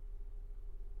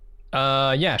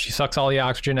 Yeah, she sucks all the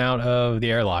oxygen out of the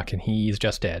airlock, and he's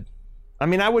just dead. I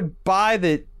mean, I would buy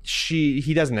that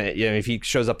he doesn't, if he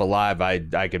shows up alive,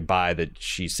 I could buy that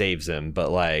she saves him.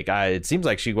 But like, it seems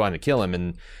like she wanted to kill him,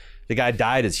 and the guy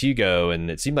died as Hugo, and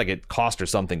it seemed like it cost her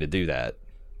something to do that.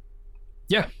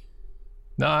 Yeah.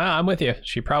 No, I'm with you.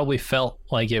 She probably felt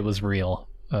like it was real.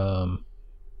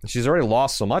 She's already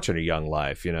lost so much in her young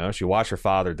life, you know. She watched her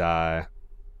father die.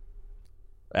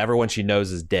 Everyone she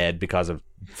knows is dead because of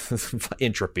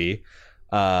entropy.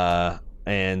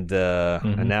 And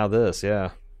now this,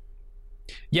 yeah.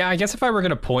 Yeah, I guess if I were going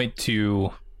to point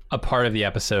to a part of the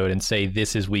episode and say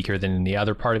this is weaker than the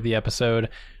other part of the episode,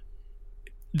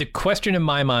 the question in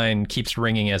my mind keeps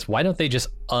ringing as, why don't they just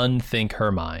unthink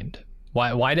her mind?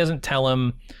 Why doesn't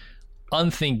Tellum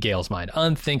unthink Gale's mind,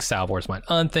 unthink Salvor's mind,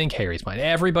 unthink Harry's mind,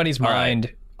 everybody's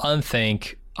mind,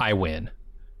 unthink, I win.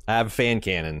 I have a fan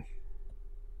cannon.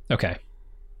 Okay.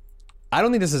 I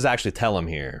don't think this is actually Tellum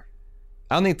here.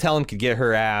 I don't think Tellum could get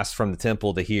her ass from the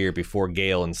temple to here before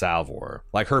Gale and Salvor.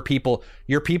 Like, her people,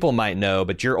 your people might know,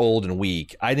 but you're old and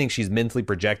weak. I think she's mentally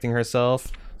projecting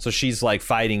herself, so she's like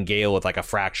fighting Gale with like a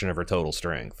fraction of her total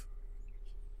strength.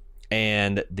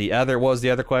 And what was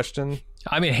the other question?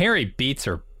 I mean, Harry beats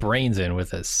her brains in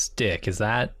with a stick. Is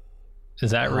that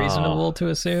reasonable to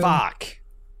assume? Fuck.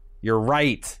 You're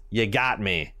right. You got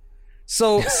me.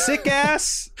 So, sick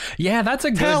ass. Yeah, that's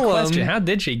a good question. How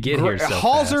did she get here so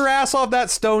hauls fast? her ass off that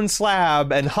stone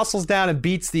slab and hustles down and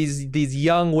beats these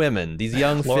young women, these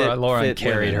young Lauren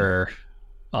carried women. her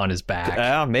on his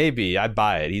back. Maybe I'd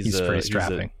buy it. He's pretty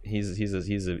strapping.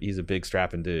 He's a big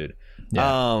strapping dude.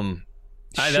 Yeah.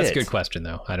 That's a good question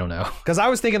though. I don't know, because I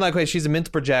was thinking like, wait, she's a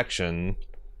mental projection,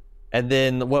 and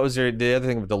then what was the other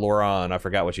thing with the Lauren? I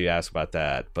forgot what you asked about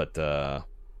that, but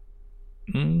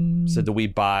so do we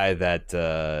buy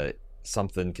that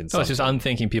something can? Oh, it's just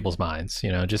unthinking people's minds.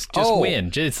 You know, just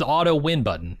win. It's the auto win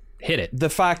button. Hit it. The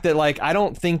fact that like I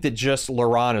don't think that just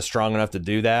Lauren is strong enough to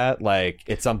do that. Like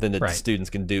it's something that the students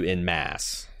can do in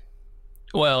mass.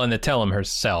 Well, and the Tellum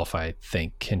herself, I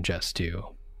think, can just do.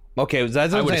 Okay,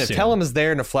 that's what I'm saying. If Tellum is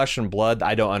there in the flesh and blood,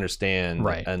 I don't understand.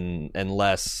 Right. And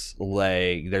unless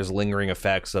like there's lingering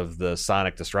effects of the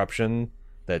sonic disruption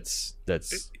that's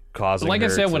causing. Like I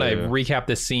said, when I to... recap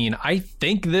this scene, I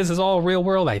think this is all real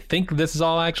world. I think this is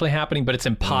all actually happening, but it's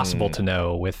impossible to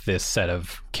know with this set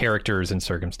of characters and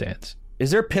circumstance.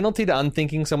 Is there a penalty to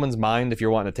unthinking someone's mind if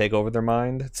you're wanting to take over their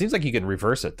mind? It seems like you can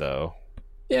reverse it though.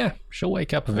 Yeah, she'll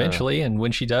wake up eventually, and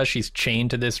when she does, she's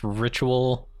chained to this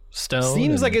ritual stone.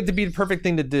 Seems like it to be the perfect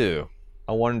thing to do.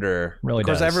 I wonder. Really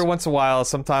does. Of course, every once in a while,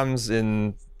 sometimes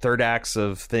in third acts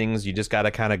of things, you just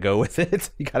gotta kind of go with it.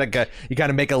 You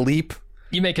gotta make a leap.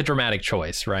 You make a dramatic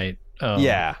choice, right?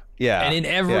 Yeah. And in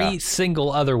every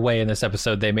single other way in this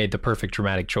episode, they made the perfect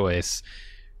dramatic choice.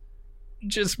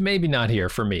 Just maybe not here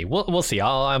for me. We'll see.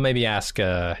 I'll maybe ask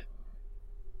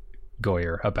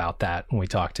Goyer about that when we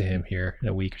talk to him here in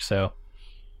a week or so.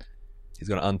 He's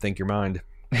gonna unthink your mind.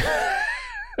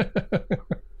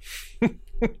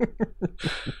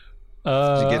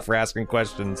 What you get for asking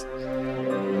questions.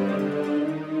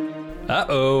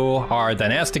 Our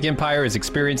dynastic empire is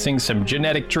experiencing some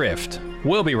genetic drift.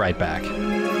 We'll be right back.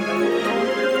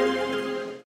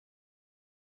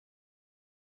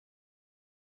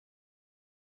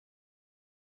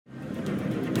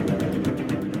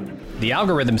 The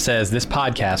algorithm says this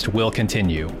podcast will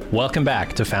continue. Welcome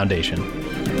back to Foundation.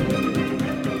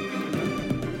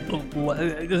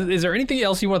 Is there anything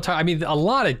else you want to talk? I mean, a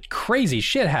lot of crazy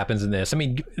shit happens in this. I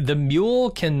mean, the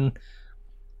mule can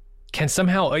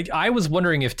somehow... I was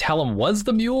wondering if Tellum was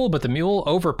the mule, but the mule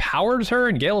overpowers her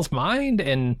in Gale's mind,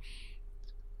 and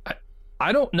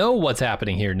I don't know what's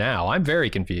happening here now. I'm very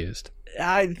confused.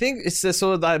 I think it's just,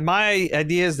 so that my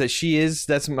idea is that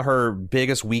that's her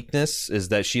biggest weakness, is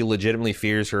that she legitimately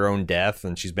fears her own death,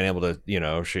 and she's been able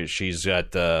to, she's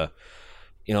got...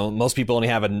 most people only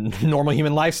have a normal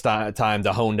human lifetime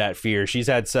to hone that fear. She's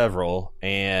had several,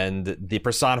 and the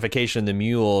personification of the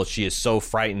mule, she is so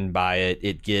frightened by it,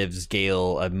 it gives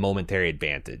Gale a momentary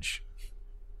advantage.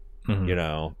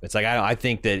 Mm-hmm. It's like I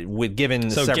think that with given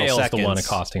several Gale's seconds, the one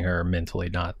accosting her mentally,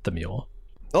 not the mule.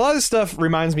 A lot of this stuff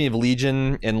reminds me of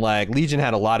Legion, and like Legion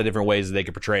had a lot of different ways that they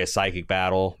could portray a psychic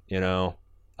battle.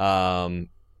 I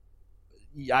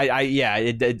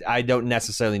don't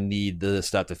necessarily need the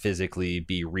stuff to physically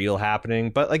be real happening.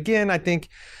 But again, I think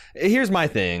here's my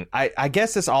thing. I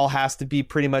guess this all has to be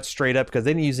pretty much straight up, because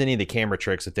they didn't use any of the camera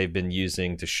tricks that they've been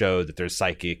using to show that there's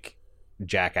psychic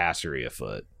jackassery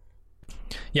afoot.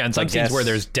 Yeah, in some scenes where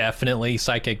there's definitely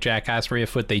psychic jackassery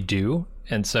afoot, they do.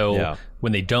 And so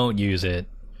when they don't use it,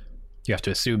 you have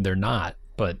to assume they're not.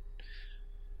 But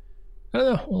I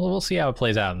don't know. We'll see how it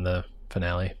plays out in the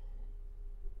finale.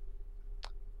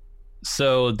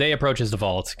 So Day approaches the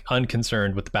vault,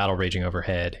 unconcerned with the battle raging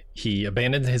overhead. He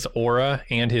abandons his aura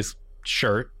and his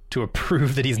shirt to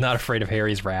prove that he's not afraid of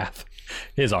Harry's wrath,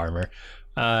 his armor.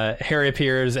 Harry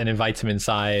appears and invites him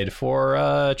inside for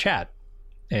a chat,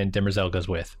 and Demerzel goes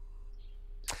with.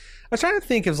 was trying to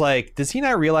think of like, does he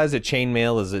not realize that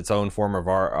chainmail is its own form of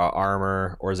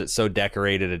armor, or is it so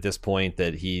decorated at this point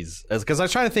that he's? Because I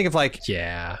was trying to think of like,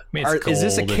 yeah, I mean, it's is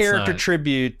this a gold, character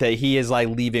tribute that he is like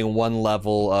leaving one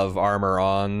level of armor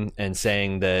on and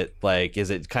saying that like, is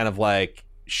it kind of like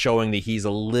showing that he's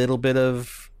a little bit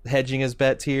of hedging his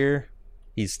bets here?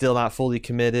 He's still not fully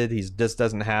committed. He just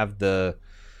doesn't have the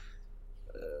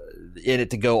in it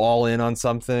to go all in on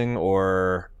something,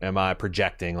 or am I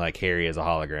projecting like Harry as a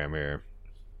hologram here?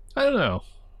 I don't know.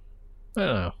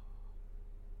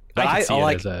 I can see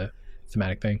it as a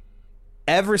thematic thing.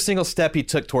 Every single step he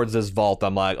took towards this vault,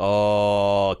 I'm like,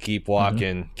 oh, keep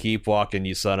walking,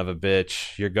 you son of a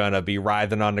bitch. You're gonna be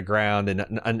writhing on the ground and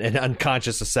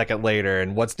unconscious a second later.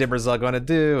 And what's Dimmerzel gonna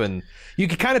do? And you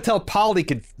could kind of tell Polly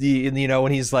could, you know,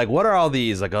 when he's like, what are all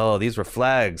these? Like, oh, these were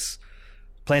flags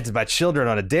planted by children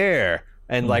on a dare,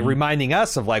 and like reminding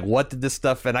us of like, what did this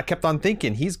stuff? And I kept on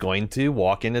thinking he's going to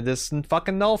walk into this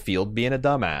fucking null field being a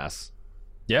dumbass.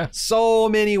 Yeah, so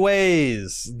many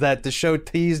ways that the show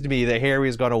teased me that Harry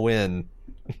was going to win.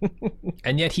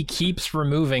 And yet he keeps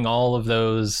removing all of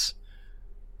those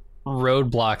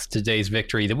roadblocks to Day's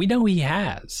victory that we know he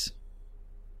has.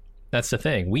 That's the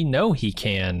thing. We know he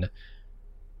can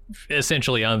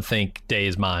essentially unthink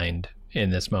Day's mind in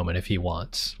this moment if he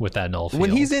wants with that null field.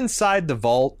 When he's inside the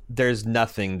vault, there's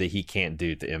nothing that he can't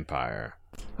do to Empire.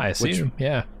 I assume,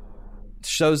 yeah.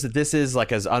 Shows that this is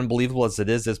like, as unbelievable as it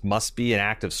is, this must be an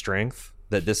act of strength,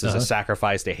 that this is a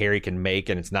sacrifice that Harry can make,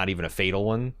 and it's not even a fatal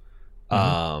one.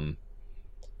 But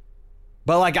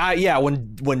like,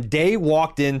 when Day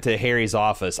walked into Harry's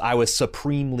office, I was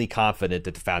supremely confident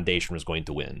that the Foundation was going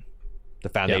to win. The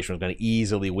Foundation was going to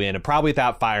easily win, and probably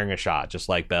without firing a shot, just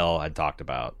like Bell had talked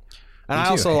about. And I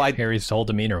also like Harry's whole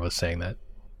demeanor was saying that.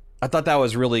 I thought that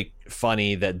was really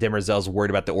funny that Dimmerzel's worried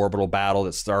about the orbital battle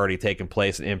that's already taken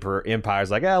place, and Empire's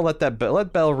like,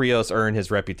 let Bel Rios earn his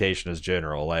reputation as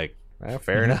general. Like,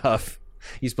 fair enough.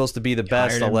 He's supposed to be the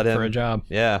best. I'll let him for a job.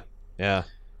 Yeah.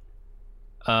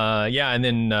 And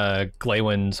then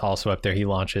Glaywin's also up there. He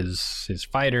launches his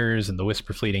fighters, and the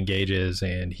Whisper Fleet engages,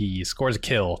 and he scores a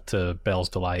kill to Bell's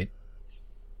delight.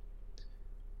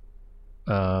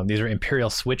 These are Imperial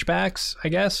Switchbacks, I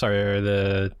guess, are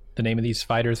the name of these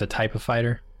fighters, a type of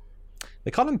fighter. They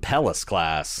called them Pellis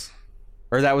class,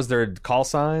 or that was their call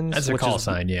signs. That's their call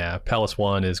sign, yeah. Pellis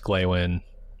 1 is Glaywin.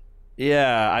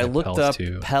 Yeah, I looked Pellis up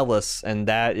 2. Pellis, and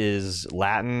that is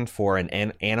Latin for an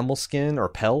animal skin or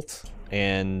pelt,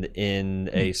 and in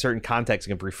a certain context,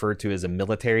 it can be referred to as a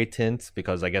military tint,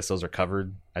 because I guess those are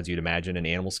covered, as you'd imagine, in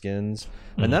animal skins.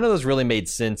 But none of those really made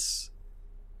sense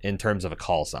in terms of a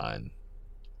call sign.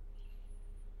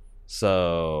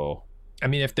 So, I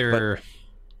mean, if they're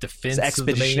defense, it's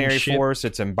expeditionary of the main force,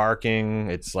 it's embarking,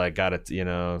 it's like got it, you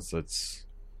know, so it's.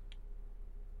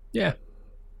 Yeah.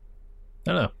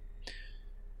 I don't know.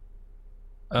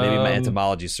 Maybe my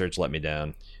entomology search let me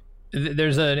down.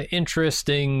 There's an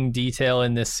interesting detail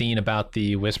in this scene about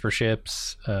the Whisper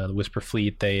ships, the Whisper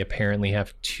Fleet. They apparently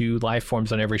have 2 life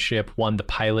forms on every ship, 1 the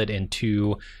pilot, and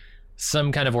 2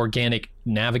 some kind of organic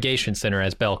navigation center,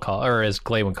 as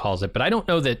Glaywin calls it. But I don't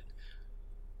know that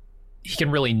he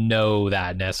can really know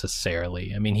that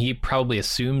necessarily. I mean, he probably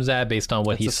assumes that based on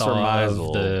what he saw of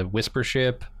the Whisper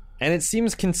ship. And it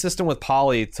seems consistent with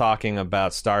Polly talking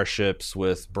about starships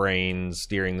with brains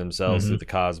steering themselves through the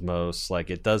cosmos. Like,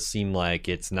 it does seem like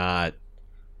it's not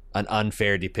an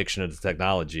unfair depiction of the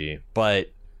technology,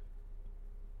 but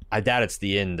I doubt it's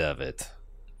the end of it.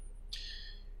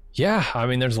 Yeah, I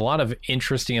mean, there's a lot of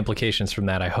interesting implications from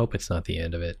that. I hope it's not the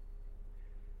end of it.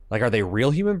 Like, are they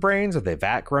real human brains? Are they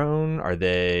vat grown? Are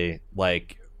they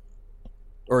like,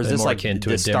 or is this like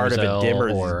the start of a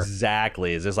Dimmer?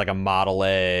 Exactly. Is this like a Model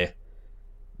A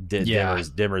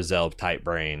Dimmerzel type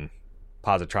brain,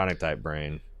 positronic type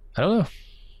brain? I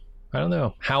don't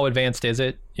know. How advanced is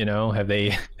it? You know, have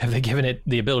they given it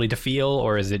the ability to feel,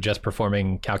 or is it just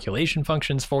performing calculation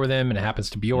functions for them and it happens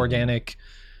to be organic?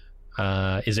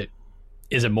 Is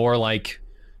it more like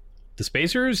the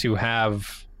Spacers, who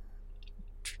have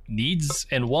needs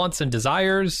and wants and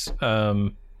desires?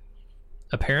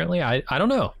 Apparently, I don't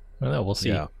know. We'll see.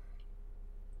 Yeah.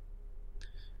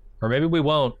 Or maybe we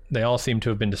won't. They all seem to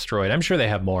have been destroyed. I'm sure they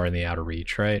have more in the Outer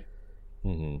Reach, right?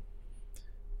 Mm-hmm.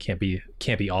 Can't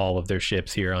be all of their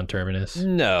ships here on Terminus.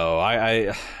 No,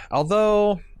 I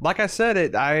although, like I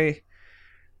said,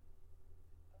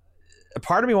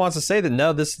 part of me wants to say that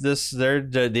no,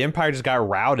 the Empire just got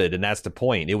routed, and that's the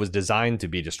point. It was designed to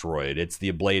be destroyed. It's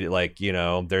the ablated, like, you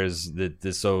know, there's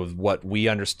this. So what we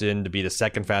understand to be the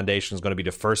second Foundation is going to be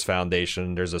the first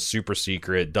Foundation. There's a super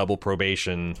secret double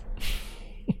probation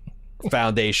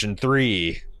Foundation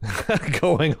 3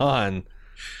 going on.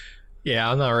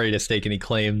 Yeah, I'm not ready to stake any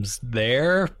claims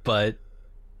there, but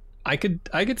I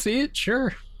could see it.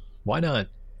 Sure, why not?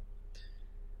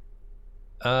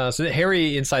 So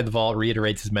Harry inside the vault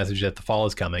reiterates his message that the fall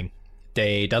is coming.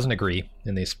 Day doesn't agree,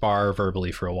 and they spar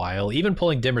verbally for a while, even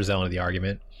pulling Dimmerzel into the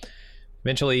argument.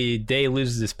 Eventually, Day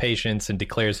loses his patience and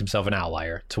declares himself an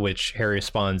outlier, to which Harry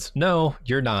responds, "No,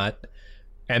 you're not."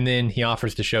 And then he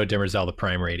offers to show Dimmerzel the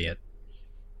Prime Radiant.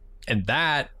 And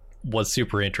that was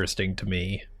super interesting to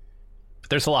me. But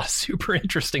there's a lot of super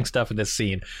interesting stuff in this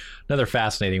scene. Another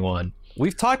fascinating one.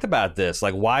 We've talked about this.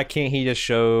 Like, why can't he just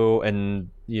show, and,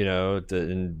 and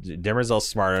Dimmerzel's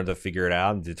smart enough to figure it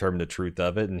out and determine the truth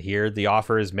of it, and here the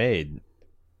offer is made.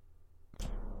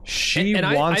 She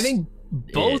wants I think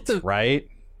both it, right?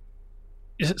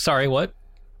 Sorry, what?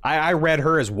 I read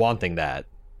her as wanting that.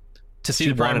 To see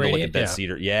she the Prime wanted Radiant? To look at that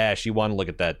cedar. Yeah, she wanted to look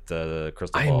at that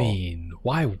crystal ball. I mean,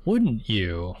 why wouldn't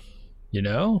you?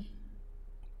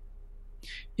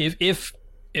 If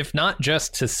not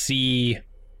just to see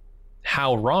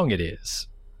how wrong it is,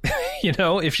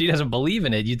 if she doesn't believe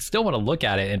in it, you'd still want to look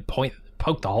at it and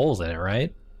poke the holes in it,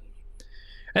 right?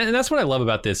 And that's what I love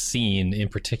about this scene in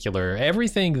particular.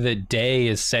 Everything that Day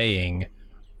is saying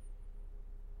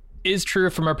is true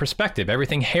from our perspective.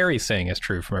 Everything Harry's saying is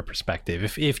true from our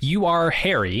perspective. If you are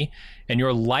Harry and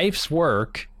your life's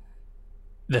work,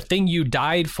 the thing you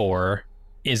died for,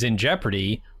 is in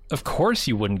jeopardy, of course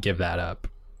you wouldn't give that up.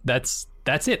 That's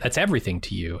it. That's everything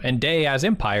to you. And Day as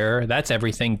Empire, that's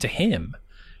everything to him.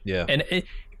 Yeah. And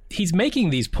he's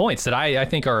making these points that I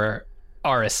think are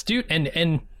astute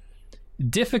and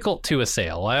difficult to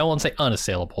assail. I won't say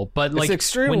unassailable, but it's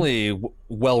extremely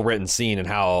well-written scene, and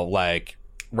how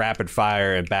rapid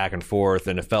fire and back and forth,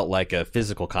 and it felt like a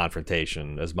physical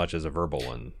confrontation as much as a verbal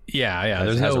one. Yeah.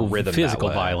 There's no physical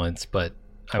violence, but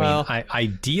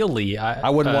ideally, I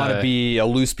wouldn't want to be a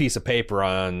loose piece of paper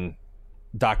on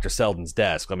Dr. Selden's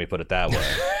desk. Let me put it that way.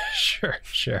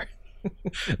 Sure.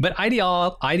 But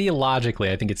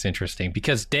ideologically, I think it's interesting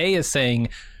because Day is saying,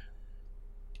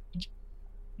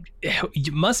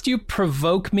 must you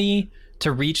provoke me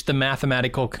to reach the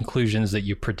mathematical conclusions that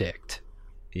you predict?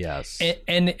 Yes.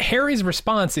 And Harry's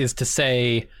response is to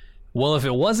say, well, if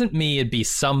it wasn't me, it'd be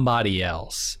somebody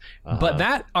else. Uh-huh. But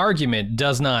that argument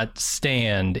does not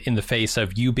stand in the face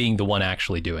of you being the one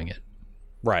actually doing it.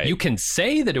 Right. You can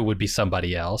say that it would be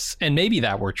somebody else, and maybe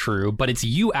that were true, but it's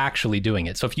you actually doing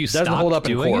it. So if you stop doing it... Doesn't hold up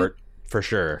in court, for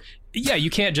sure. Yeah,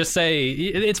 you can't just say...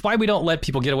 It's why we don't let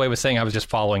people get away with saying I was just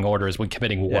following orders when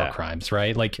committing war crimes,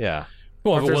 right? Yeah.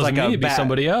 Well, if it wasn't me, it'd be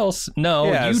somebody else.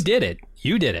 No, you did it.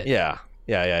 You did it. Yeah.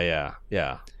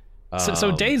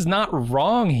 So Day's not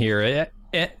wrong here.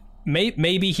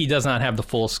 Maybe he does not have the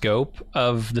full scope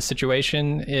of the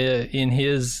situation in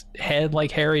his head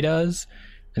like Harry does,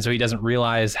 and so he doesn't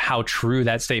realize how true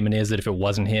that statement is, that if it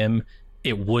wasn't him,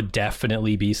 it would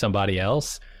definitely be somebody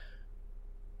else.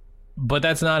 But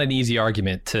that's not an easy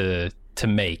argument to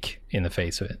make in the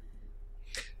face of it.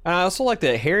 I also like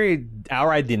that Harry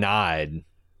outright denied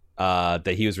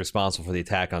that he was responsible for the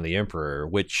attack on the Emperor,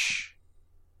 which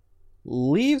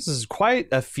leaves quite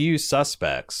a few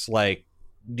suspects. Like,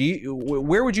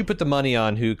 where would you put the money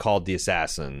on who called the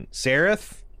assassin?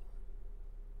 Sereth,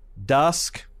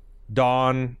 Dusk,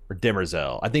 Dawn, or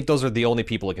Dimmerzel? I think those are the only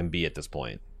people it can be at this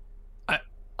point.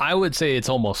 I would say it's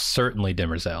almost certainly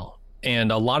Dimmerzel.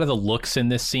 And a lot of the looks in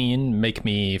this scene make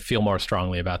me feel more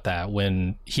strongly about that.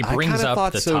 When he brings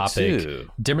up the topic,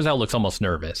 Dimmerzel looks almost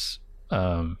nervous.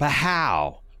 But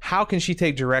how? How can she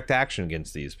take direct action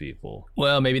against these people?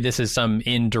 Well, maybe this is some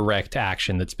indirect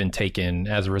action that's been taken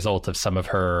as a result of some of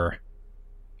her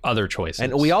other choices.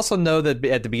 And we also know that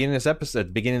at the beginning of this episode, at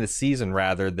the beginning of the season,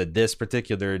 rather, that this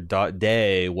particular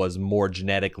Day was more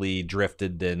genetically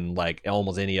drifted than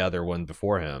almost any other one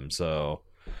before him. So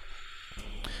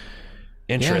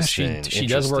interesting. Yeah, she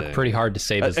does work pretty hard to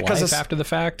save his life after the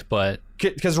fact, but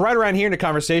because right around here in the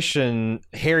conversation,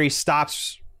 Harry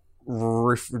stops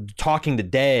talking to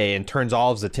Day and turns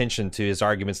all of his attention to his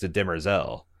arguments to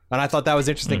Dimmerzel. And I thought that was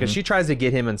interesting because she tries to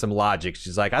get him in some logic.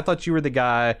 She's like, I thought you were the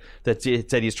guy that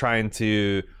said he's trying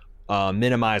to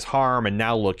minimize harm, and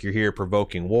now look, you're here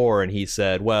provoking war. And he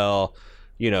said, well,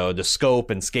 the scope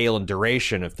and scale and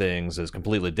duration of things is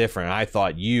completely different. I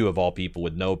thought you, of all people,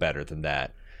 would know better than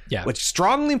that. Yeah. Which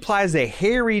strongly implies that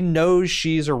Harry knows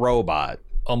she's a robot.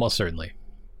 Almost certainly.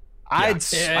 I there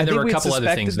think were a couple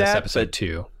other things in this episode but,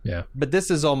 too. Yeah, but this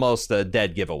is almost a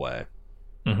dead giveaway.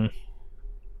 Mm-hmm.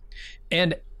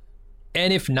 And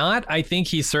if not, I think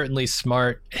he's certainly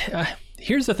smart.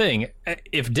 Here's the thing: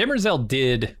 if Dimmerzel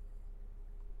did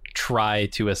try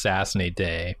to assassinate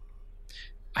Day,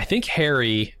 I think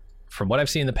Harry, from what I've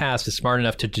seen in the past, is smart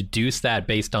enough to deduce that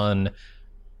based on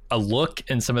a look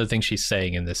and some of the things she's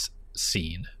saying in this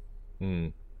scene.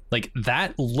 Like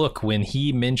that look when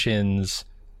he mentions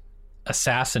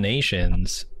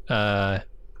assassinations, when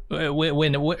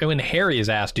Harry is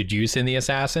asked, did you send the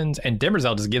assassins? And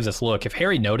Demerzel just gives this look. If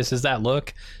Harry notices that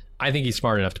look, I think he's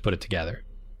smart enough to put it together.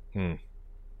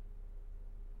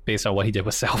 Based on what he did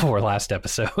with Salvor last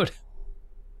episode.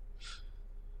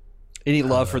 Any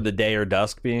love for the day or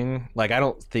dusk being? Like, I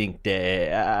don't think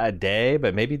day,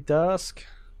 but maybe dusk.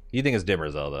 You think it's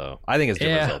Demerzel, though? I think it's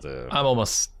Demerzel, too.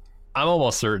 I'm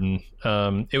almost certain.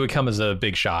 It would come as a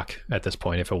big shock at this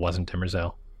point if it wasn't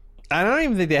Demerzel. I don't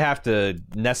even think they have to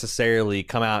necessarily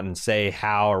come out and say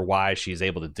how or why she's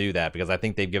able to do that, because I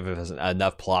think they've given us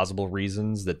enough plausible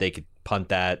reasons that they could punt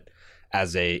that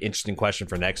as a interesting question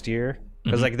for next year.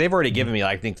 Because like they've already given me,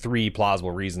 I think, 3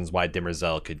 plausible reasons why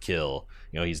Demerzel could kill.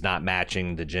 You know, he's not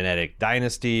matching the genetic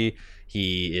dynasty.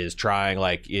 He is trying,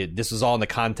 this is all in the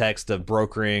context of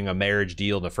brokering a marriage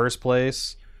deal in the first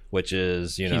place, which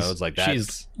is, it's like that.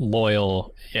 She's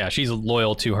loyal. Yeah, she's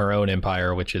loyal to her own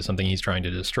empire, which is something he's trying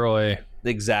to destroy.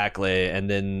 Exactly. And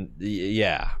then,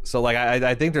 yeah. So, like,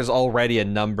 I think there's already a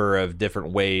number of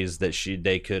different ways that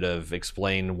they could have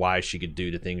explained why she could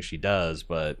do the things she does,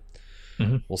 but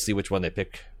we'll see which one they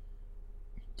pick.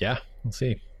 Yeah, we'll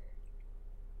see.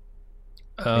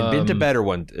 Invent a better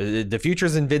one. The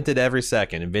future's invented every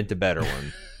second. Invent a better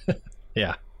one.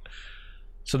 Yeah.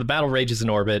 So the battle rages in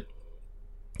orbit.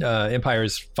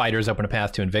 Empire's fighters open a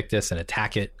path to Invictus and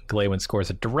attack it. Glawen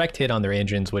scores a direct hit on their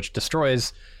engines, which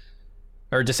disables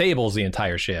the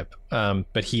entire ship.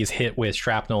 But he is hit with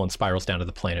shrapnel and spirals down to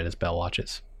the planet as Bell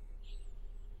watches.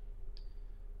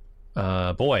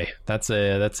 Boy, that's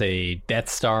a Death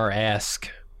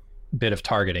Star-esque bit of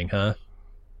targeting, huh?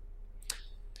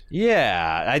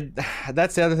 Yeah,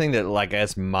 that's the other thing that, like,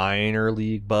 as minor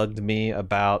league bugged me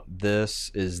about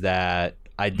this is that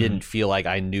I didn't feel like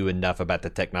I knew enough about the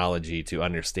technology to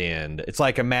understand. It's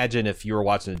like, imagine if you were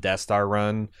watching a Death Star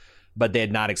run, but they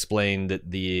had not explained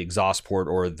the exhaust port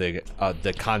or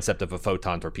the concept of a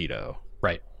photon torpedo.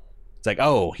 Right. It's like,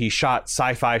 oh, he shot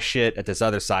sci-fi shit at this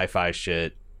other sci-fi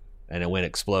shit, and it went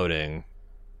exploding.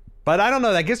 But I don't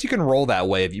know. I guess you can roll that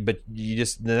way,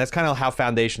 that's kind of how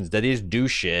Foundations, they just do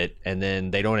shit and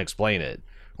then they don't explain it.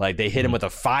 Like they hit him with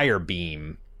a fire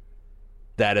beam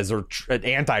that is an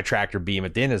anti-tractor beam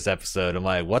at the end of this episode. I'm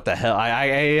like, what the hell?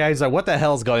 I was like, what the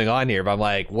hell's going on here? But I'm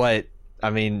like, what? I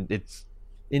mean, it's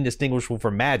indistinguishable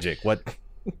from magic. What?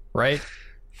 Right.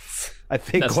 I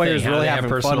think Goyer's really having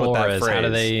fun with that phrase. How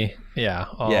do they? Yeah,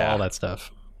 all that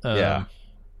stuff. Yeah.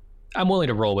 I'm willing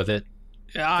to roll with it.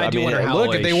 I do wonder how.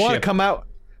 Look, if they want to come out,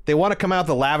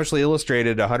 the lavishly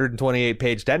illustrated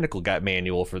 128-page technical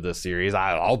manual for this series.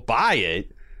 I'll buy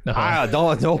it.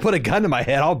 Don't put a gun to my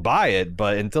head. I'll buy it.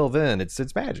 But until then,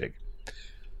 it's magic.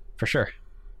 For sure.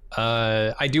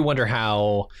 I do wonder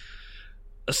how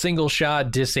a single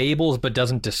shot disables but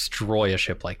doesn't destroy a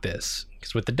ship like this.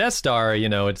 Because with the Death Star,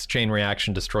 its chain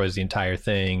reaction destroys the entire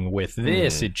thing. With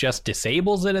this, it just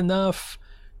disables it enough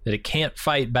that it can't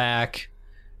fight back.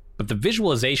 But the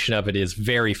visualization of it is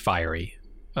very fiery.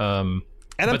 But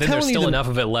then there's still enough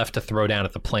of it left to throw down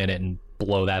at the planet and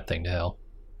blow that thing to hell.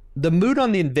 The mood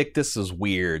on the Invictus is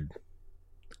weird.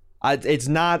 It's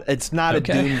not a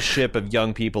doomed ship of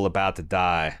young people about to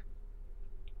die.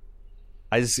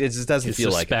 It just doesn't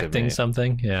feel like it to me. Suspecting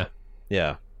something, yeah.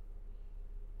 Yeah.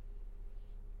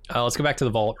 Let's go back to the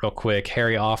vault real quick.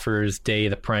 Harry offers Day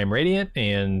the Prime Radiant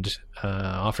and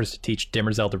offers to teach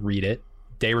Demerzel to read it.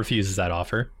 Day refuses that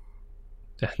offer.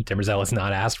 Demerzel is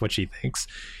not asked what she thinks.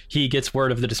 He gets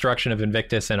word of the destruction of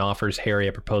Invictus and offers Harry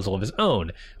a proposal of his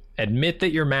own. Admit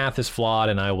that your math is flawed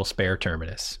and I will spare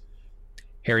Terminus.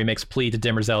 Harry makes a plea to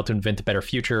Demerzel to invent a better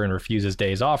future and refuses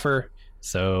Day's offer.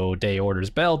 So Day orders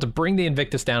Bell to bring the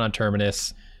Invictus down on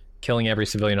Terminus, killing every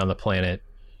civilian on the planet.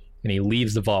 And he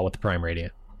leaves the vault with the Prime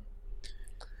Radiant.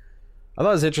 I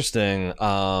thought it was interesting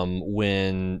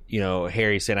when,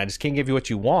 Harry said, I just can't give you what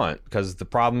you want because the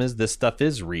problem is this stuff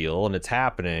is real and it's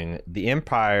happening. The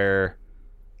Empire,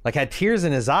 had tears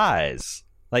in his eyes.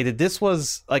 That this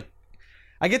was,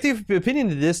 I get the opinion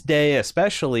that this Day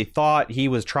especially thought he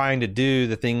was trying to do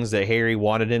the things that Harry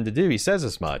wanted him to do. He says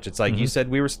as much. It's like, you said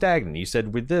we were stagnant. You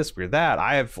said we're this, we're that.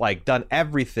 I have, done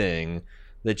everything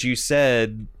that you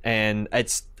said, and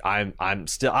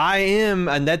I am,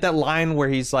 and that line where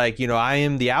he's like, I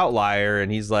am the outlier,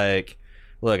 and he's like,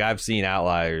 look, I've seen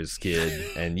outliers,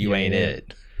 kid, and you ain't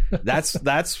it. That's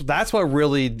what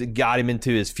really got him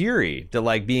into his fury,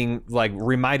 to being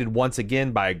reminded once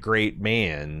again by a great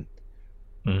man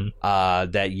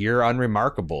that you're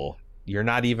unremarkable. You're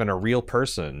not even a real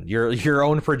person. Your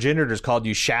own progenitors called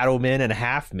you shadow men and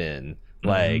half men.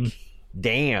 Like,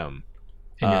 damn.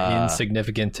 And you're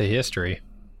insignificant to history.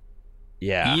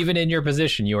 Yeah. Even in your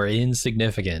position, you are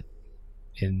insignificant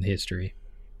in history.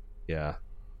 Yeah.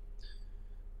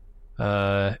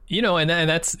 And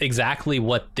that's exactly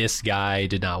what this guy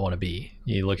did not want to be.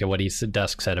 You look at what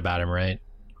Dusk said about him, right?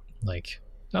 Like,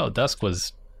 oh, Dusk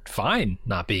was fine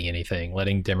not being anything,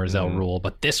 letting Demerzel rule,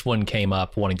 but this one came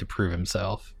up wanting to prove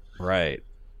himself. Right.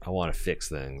 I want to fix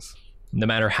things. No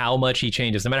matter how much he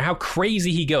changes, no matter how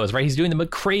crazy he goes, right? He's doing the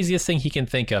craziest thing he can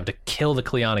think of to kill the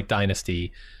Cleonic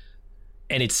dynasty,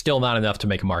 and it's still not enough to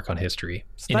make a mark on history.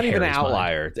 It's not even an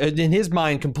outlier. In his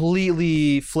mind,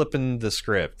 completely flipping the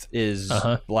script is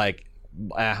like,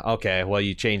 okay, well,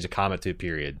 you change the comma to a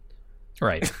period.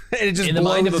 Right. It just in the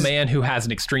mind of a man who has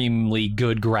an extremely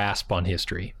good grasp on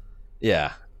history.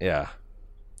 Yeah.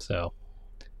 So,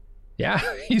 yeah,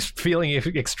 he's feeling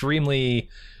extremely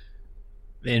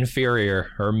inferior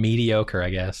or mediocre,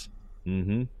 I guess.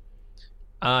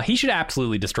 He should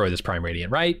absolutely destroy this Prime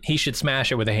Radiant, right? He should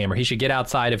smash it with a hammer. He should get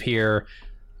outside of here.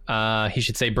 He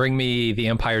should say, bring me the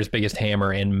Empire's biggest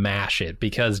hammer and mash it,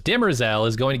 because Demerzel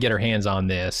is going to get her hands on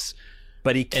this.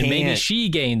 But he can't. And maybe she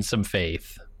gains some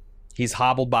faith. He's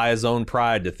hobbled by his own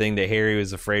pride. The thing that Harry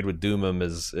was afraid would doom him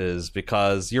is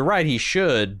because, you're right, he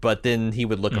should, but then he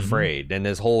would look afraid. And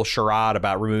his whole charade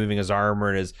about removing his armor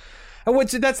and his... And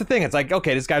that's the thing. It's like,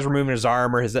 okay, this guy's removing his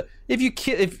armor. I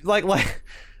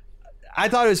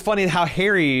thought it was funny how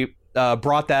Harry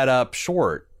brought that up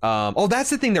short. That's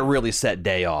the thing that really set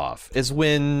Day off, is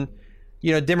when,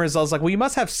 Demerzel's like, well, you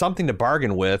must have something to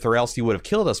bargain with, or else you would have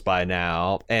killed us by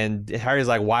now. And Harry's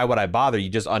like, why would I bother? You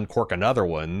just uncork another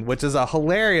one, which is a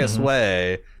hilarious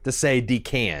way to say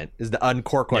decant, is to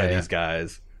uncork one of these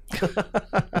guys.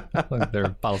 Their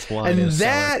bottles of wine, and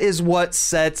that is what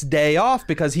sets Day off,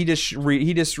 because he just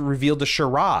revealed the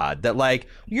charade that, like,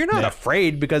 you're not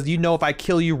afraid, because you know if I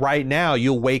kill you right now,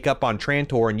 you'll wake up on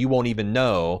Trantor and you won't even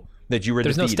know that you were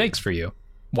There's defeated. No stakes for you.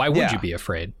 Why would you be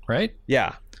afraid, right?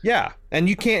 Yeah. And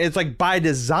you can't, it's like by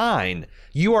design.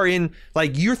 You are in,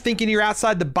 like, you're thinking you're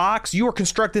outside the box. You are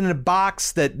constructed in a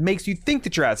box that makes you think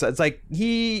that you're outside. It's like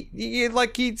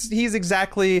he's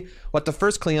exactly what the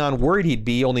first Cleon worried he'd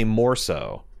be, only more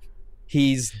so.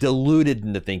 He's deluded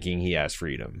into thinking he has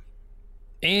freedom.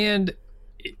 And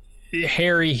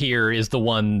Harry here is the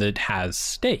one that has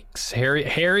stakes.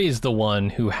 Harry is the one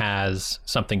who has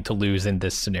something to lose in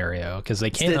this scenario, because they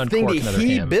can't uncork another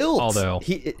him. Built. Although,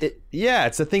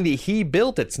 it's the thing that he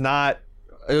built. It's not.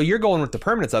 You're going with the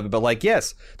permanence of it, but like,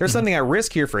 yes, there's something at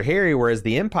risk here for Harry. Whereas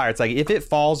the Empire, it's like, if it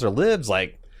falls or lives,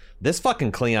 like, this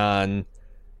fucking Cleon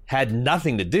had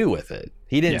nothing to do with it.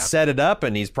 He didn't set it up,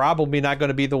 and he's probably not going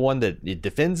to be the one that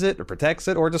defends it or protects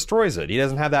it or destroys it. He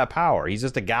doesn't have that power. He's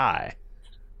just a guy.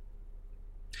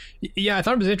 Yeah, I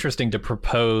thought it was interesting to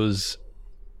propose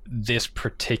this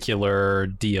particular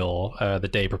deal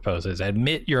that Day proposes.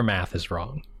 Admit your math is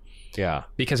wrong. Yeah.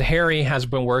 Because Harry has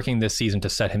been working this season to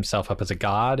set himself up as a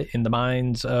god in the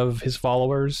minds of his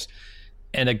followers.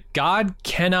 And a god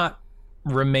cannot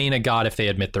remain a god if they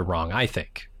admit they're wrong, I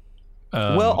think.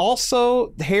 Well,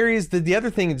 also, Harry's the other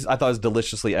thing I thought was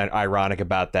deliciously ironic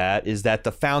about that is that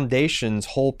the Foundation's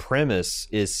whole premise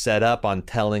is set up on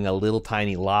telling a little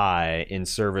tiny lie in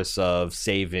service of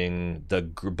saving the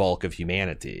bulk of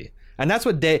humanity. And that's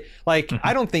what Day, like,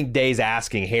 I don't think Day's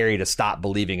asking Harry to stop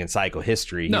believing in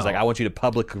psychohistory. He's like, I want you to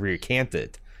publicly recant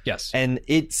it. Yes. And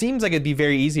it seems like it'd be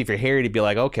very easy for Harry to be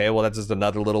like, okay, well, that's just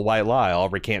another little white lie. I'll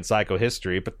recant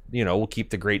psychohistory, but, we'll keep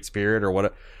the Great Spirit or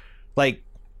what. Like,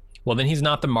 well, then he's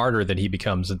not the martyr that he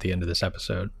becomes at the end of this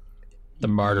episode. The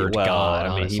martyred god,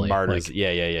 honestly. He martyrs. Like,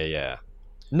 yeah.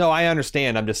 No, I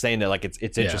understand. I'm just saying that, like,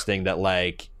 it's interesting that,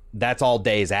 like, that's all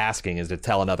Day's asking is to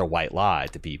tell another white lie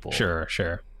to people. Sure.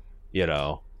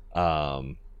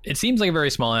 It seems like a very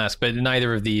small ask, but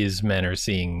neither of these men are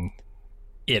seeing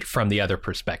it from the other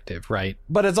perspective, right?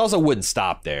 But it also wouldn't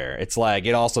stop there. It's like,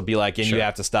 it'd also be like, and you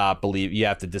have to you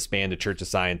have to disband the Church of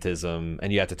Scientism,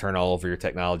 and you have to turn all over your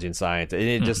technology and science. And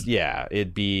it just,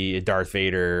 it'd be a Darth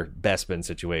Vader Bespin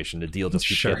situation. The deal just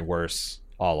keeps getting worse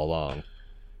all along.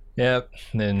 Yep.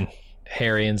 And then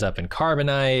Harry ends up in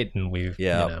Carbonite, and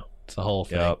it's the whole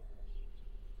thing. Yep.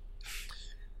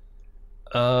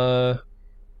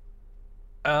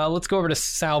 Let's go over to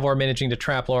Salvor managing to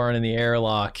trap Lauren in the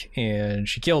airlock, and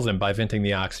she kills him by venting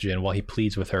the oxygen while he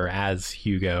pleads with her as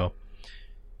Hugo.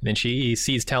 And then she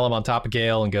sees Tellum on top of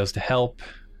Gale and goes to help.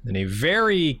 Then a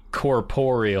very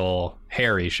corporeal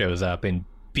Harry shows up and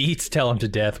beats Tellum to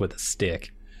death with a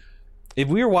stick. If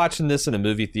we were watching this in a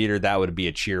movie theater, that would be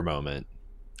a cheer moment.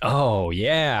 Oh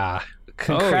yeah.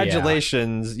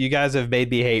 Congratulations, you guys have made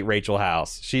me hate Rachel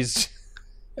House. She's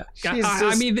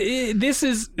I mean, this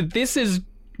is she's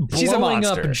a blowing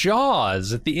up monster.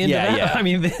 Jaws at the end of that. Yeah. I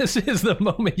mean, this is the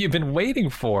moment you've been waiting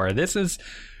for. This is,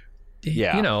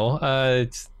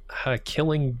 it's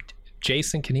killing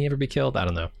Jason. Can he ever be killed? I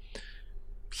don't know.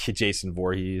 Jason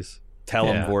Voorhees. Tell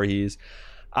him Voorhees.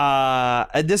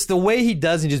 Just the way he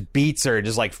does, he just beats her,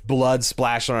 just like blood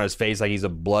splashing on his face like he's a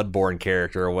Bloodborne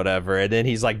character or whatever. And then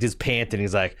he's like just panting.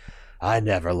 He's like, I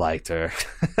never liked her.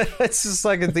 It's just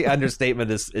like the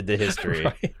understatement into history.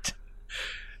 Right.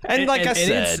 And like I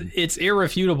said, it's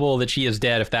irrefutable that she is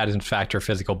dead if that is in fact her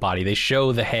physical body. They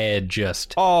show the head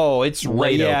just it's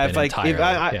laid open if like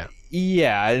entirely.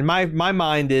 And my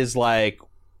mind is like,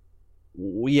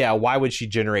 why would she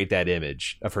generate that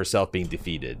image of herself being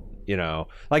defeated? You know,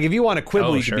 like if you want to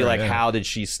quibble, you could be like, how did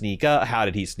she sneak up? How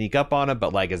did he sneak up on him?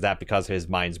 But like, is that because his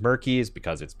mind's murky? Is it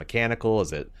because it's mechanical?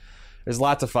 Is it? There's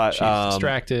lots of she's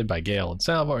distracted by Gale and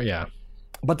Salvor. Yeah.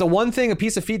 But the one thing, a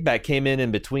piece of feedback came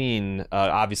in between.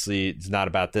 Obviously, it's not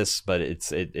about this, but I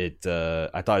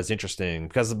thought it's interesting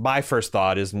because my first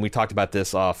thought is, and we talked about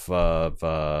this off of,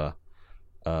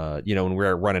 when we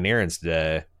were running errands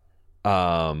today.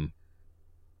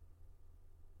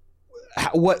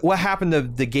 What happened to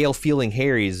the Gale feeling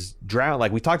Harry's drown?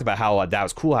 Like we talked about how that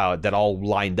was cool, how that all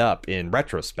lined up in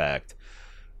retrospect.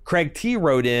 Craig T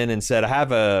wrote in and said, I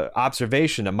have a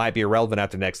observation that might be irrelevant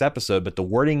after the next episode, but the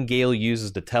wording Gale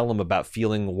uses to tell him about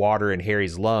feeling water in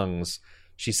Harry's lungs,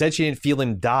 she said she didn't feel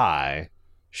him die.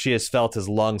 She has felt his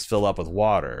lungs fill up with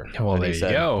water. Well, there you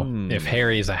go. If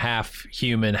Harry is a half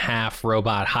human, half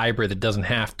robot hybrid that doesn't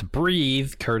have to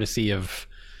breathe, courtesy of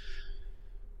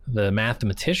the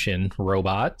mathematician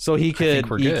robot, so he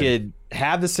could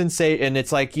have the sensation. And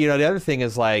it's like, the other thing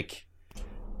is like,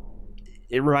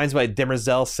 it reminds me of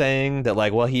Demerzel saying that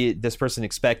like, well, this person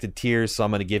expected tears, so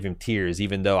I'm going to give him tears,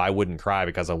 even though I wouldn't cry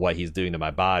because of what he's doing to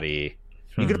my body.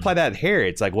 You could apply that in Harry.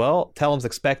 It's like, well, Tellum's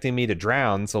expecting me to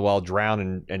drown, so I'll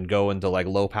drown and go into like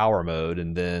low power mode,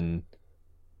 and then.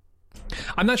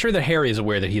 I'm not sure that Harry is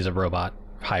aware that he's a robot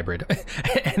hybrid.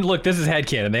 And look, this is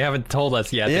headcanon. They haven't told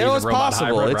us yet that he's a robot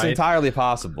possible. hybrid, It's right? entirely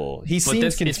possible. He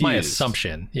seems confused. It's my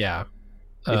assumption, yeah.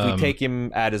 If we take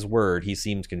him at his word, he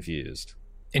seems confused.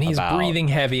 And he's breathing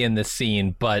heavy in this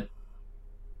scene, but,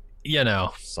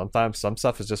 sometimes some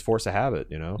stuff is just force of habit,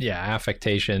 Yeah,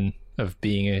 affectation of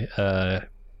being a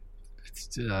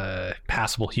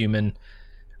passable human.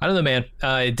 I don't know, man.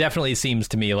 It definitely seems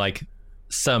to me like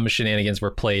some shenanigans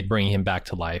were played bringing him back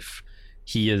to life.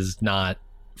 He is not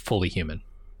fully human.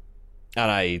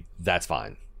 And that's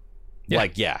fine.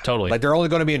 Yeah, totally. Like they're only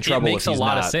going to be in trouble if he's not. It makes a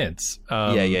lot of sense.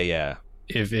 Yeah.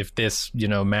 If this,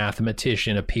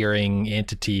 mathematician appearing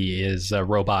entity is a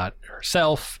robot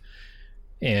herself,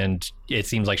 and it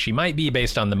seems like she might be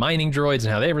based on the mining droids and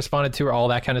how they responded to her, all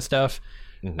that kind of stuff.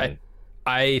 Mm-hmm.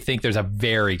 I think there's a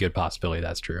very good possibility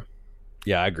that's true.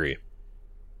 Yeah, I agree.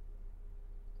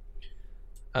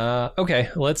 Okay,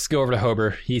 let's go over to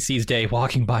Hober. He sees Day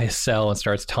walking by his cell and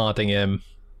starts taunting him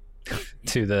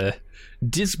to the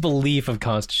disbelief of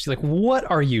Constance. She's like, what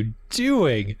are you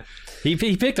doing? He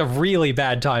picked a really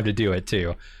bad time to do it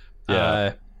too.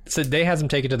 Yeah. So Day has him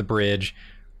taken to the bridge.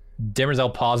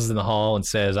 Demerzel pauses in the hall and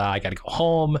says, I gotta go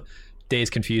home.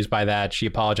 Day's confused by that. She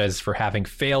apologizes for having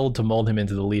failed to mold him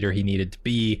into the leader he needed to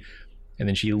be, and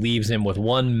then she leaves him with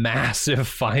one massive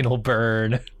final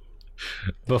burn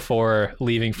before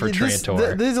leaving for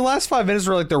Trantor. The last 5 minutes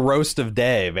were like the roast of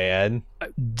Day, man.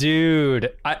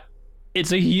 Dude,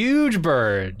 it's a huge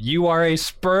burn. You are a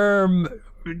sperm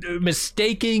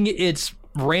mistaking its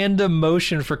random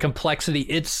motion for complexity.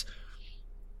 It's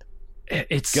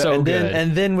so good.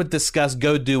 And then with disgust,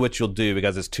 go do what you'll do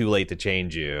because it's too late to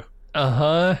change you.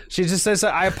 Uh-huh. She just says,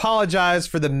 I apologize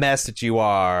for the mess that you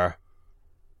are.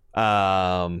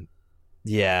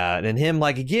 Yeah, and him,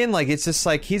 like, again, like, it's just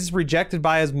like he's rejected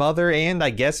by his mother and I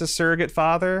guess his surrogate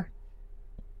father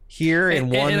here in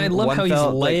one. And I love how he's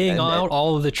laying out like,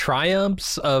 all of the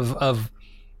triumphs of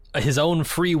his own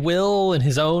free will and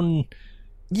his own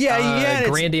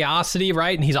grandiosity,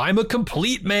 right? And I'm a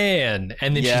complete man,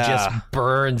 and then she just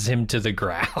burns him to the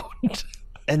ground.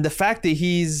 And the fact that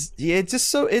it's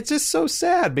just so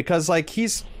sad because like he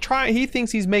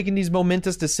thinks he's making these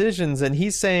momentous decisions, and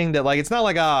he's saying that like it's not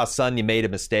like, son, you made a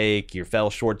mistake, you fell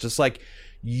short, just like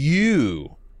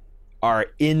you are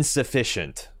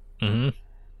insufficient. Mm-hmm.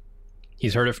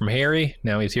 He's heard it from Harry,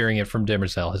 now he's hearing it from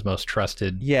Demerzel, his most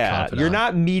trusted confidant. You're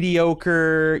not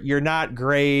mediocre, you're not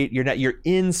great, you're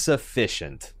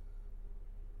insufficient.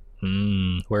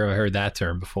 Where have I heard that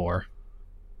term before?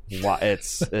 like I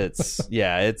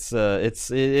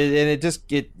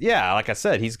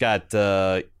said, he's got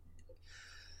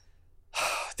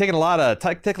taking a lot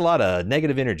of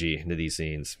negative energy into these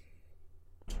scenes.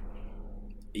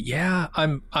 Yeah,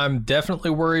 I'm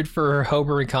definitely worried for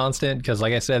Hober and Constant because,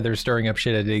 like I said, they're stirring up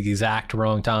shit at the exact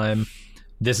wrong time.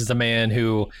 This is a man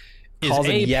who calls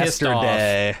it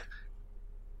yesterday.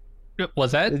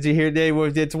 Was that? Did you hear?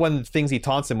 It's one of the things he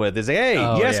taunts him with. Is hey,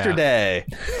 yesterday.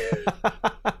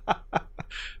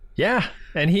 Yeah,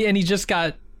 and he just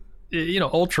got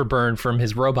ultra burn from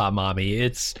his robot mommy.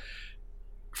 It's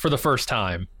for the first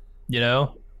time.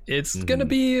 It's gonna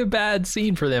be a bad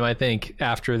scene for them, I think,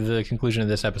 after the conclusion of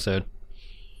this episode.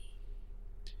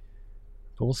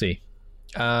 But we'll see.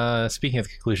 Speaking of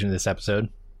the conclusion of this episode,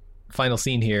 final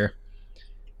scene here.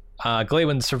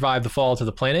 Glaywin survived the fall to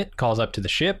the planet, calls up to the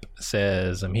ship,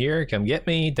 says, "I'm here, come get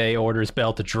me." Day orders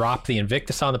Bell to drop the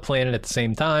Invictus on the planet at the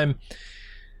same time.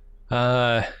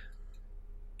 And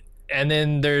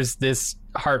then there's this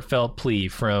heartfelt plea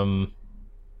from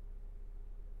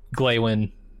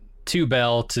Glaywin to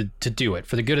Bell to do it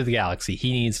for the good of the galaxy.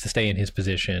 He needs to stay in his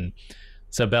position.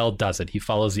 So Bell does it. He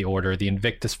follows the order. The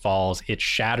Invictus falls. It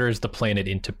shatters the planet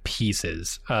into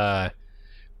pieces.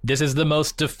 This is the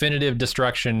most definitive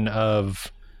destruction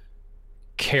of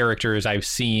characters I've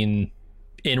seen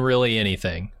in really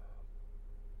anything.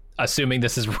 Assuming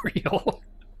this is real.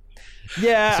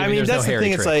 Yeah, I mean, that's the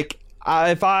thing. It's like,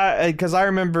 because I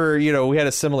remember, we had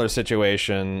a similar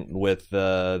situation with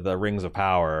the Rings of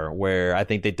Power where I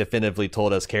think they definitively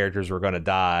told us characters were going to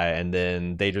die, and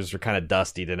then they just were kind of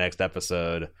dusty the next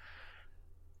episode.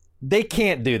 They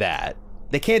can't do that.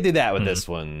 They can't do that with this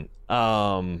one.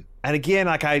 And again,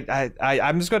 like I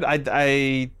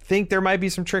think there might be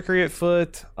some trickery at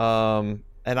foot.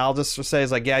 And I'll just say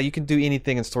it's like, yeah, you can do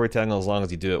anything in storytelling as long as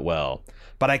you do it well.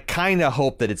 But I kind of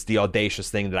hope that it's the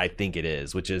audacious thing that I think it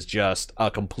is, which is just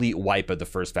a complete wipe of the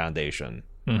first Foundation.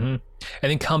 Mm-hmm. And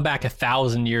then come back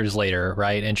 1,000 years later,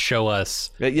 right, and show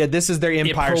us. Yeah, this is their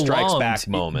Empire Strikes Back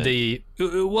moment.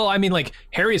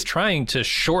 Harry is trying to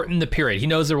shorten the period. He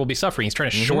knows there will be suffering. He's trying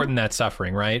to shorten that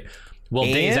suffering, right? Well,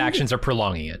 Day's actions are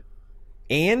prolonging it.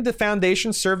 And the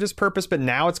Foundation served its purpose, but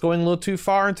now it's going a little too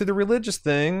far into the religious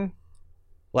thing.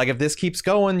 Like, if this keeps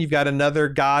going, you've got another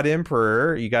God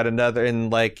Emperor. You got another,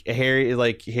 and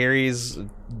Harry's,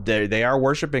 they are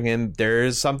worshiping him. There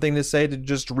is something to say to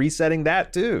just resetting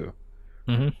that too.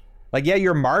 Mm-hmm. Like, yeah,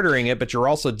 you're martyring it, but you're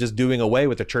also just doing away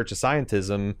with the Church of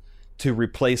Scientism to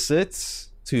replace it,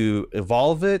 to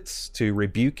evolve it, to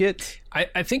rebuke it.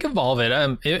 I think evolve it.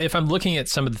 If I'm looking at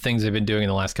some of the things they've been doing in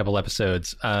the last couple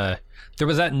episodes, there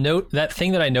was that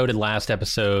thing that I noted last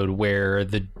episode where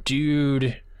the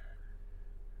dude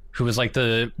who was like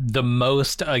the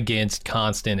most against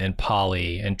Constant and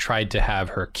Polly and tried to have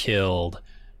her killed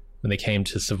when they came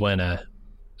to Savannah.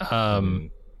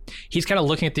 He's kind of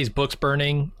looking at these books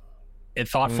burning it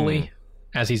thoughtfully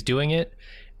as he's doing it.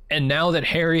 And now that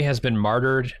Harry has been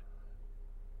martyred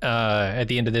at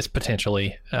the end of this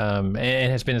potentially, and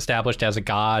has been established as a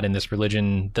god in this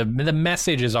religion, the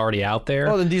message is already out there.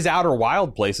 Well, then these outer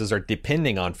wild places are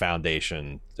depending on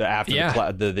Foundation after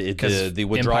the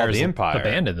withdrawal of the Empire.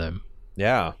 Abandoned them.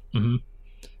 Yeah. Mm-hmm.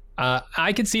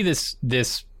 I could see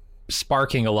this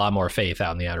sparking a lot more faith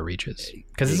out in the outer reaches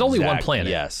because there's only one planet.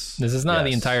 Yes. This is not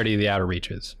the entirety of the outer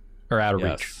reaches or outer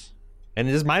reach. And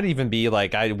this might even be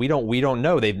like we don't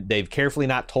know. They've carefully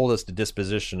not told us the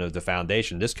disposition of the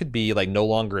Foundation. This could be like no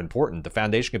longer important. The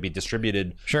Foundation could be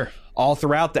distributed all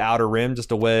throughout the Outer Rim,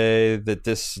 just a way that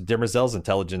this Demerzel's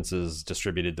intelligence is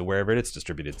distributed to wherever it's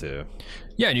distributed to.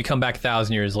 Yeah, and you come back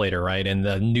 1,000 years later, right? And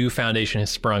the new Foundation has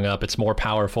sprung up. It's more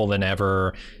powerful than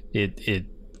ever.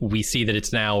 We see that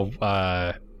it's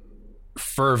now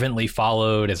fervently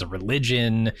followed as a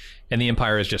religion, and the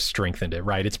Empire has just strengthened it,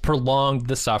 right? It's prolonged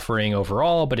the suffering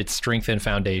overall, but it's strengthened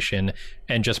Foundation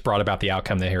and just brought about the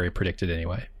outcome that Harry predicted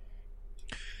anyway.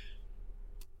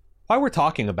 While we're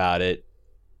talking about it,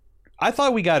 I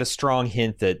thought we got a strong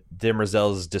hint that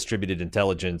Demerzel's distributed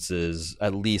intelligence is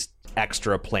at least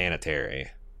extra-planetary.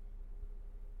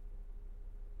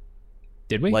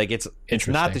 Did we? Like, it's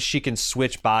not that she can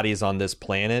switch bodies on this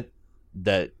planet,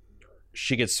 that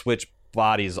she could switch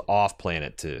bodies off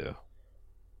planet too.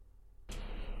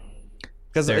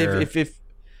 Because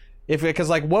because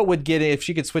like, what would get if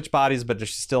she could switch bodies but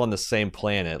she's still on the same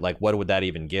planet? Like, what would that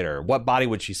even get her? What body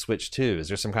would she switch to? Is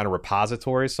there some kind of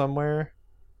repository somewhere?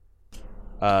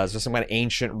 Is there some kind of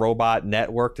ancient robot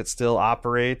network that still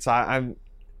operates? I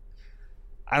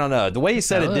don't know. The way you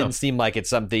said it didn't seem like it's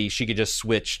something she could just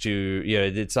switch to.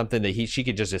 It's something that she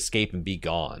could just escape and be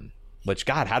gone. Which,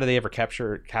 God, how did they ever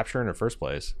capture her in the first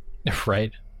place?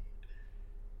 Right.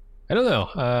 I don't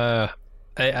know.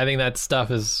 I think that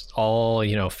stuff is all,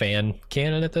 fan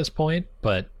canon at this point,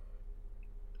 but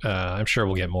I'm sure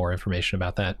we'll get more information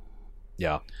about that.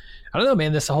 Yeah. I don't know,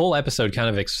 man. This whole episode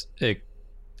kind of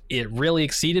it really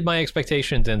exceeded my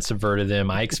expectations and subverted them.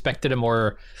 I expected a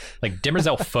more like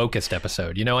Demerzel focused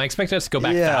episode. I expected us to go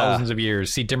back thousands of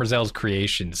years, see Demerzel's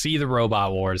creation, see the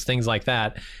robot wars, things like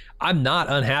that. I'm not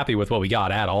unhappy with what we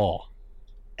got at all.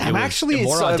 I'm actually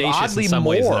more audacious in some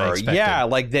ways than I expected. Yeah,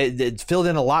 like it filled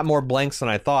in a lot more blanks than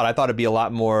I thought. I thought it'd be a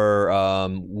lot more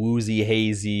woozy,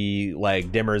 hazy,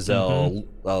 like Demerzel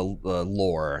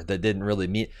lore that didn't really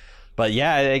mean. But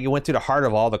yeah, it went through the heart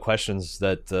of all the questions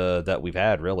that we've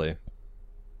had, really.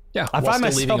 Yeah, I find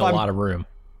myself leaving a lot of room.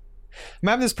 I'm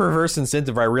having this perverse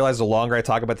incentive where I realize the longer I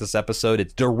talk about this episode,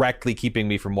 it's directly keeping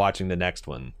me from watching the next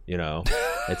one.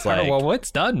 It's like, well, what's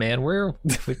done, man?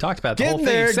 We've talked about the whole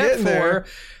thing except for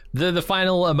the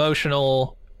final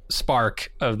emotional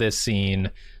spark of this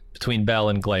scene between Belle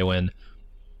and Glaywin.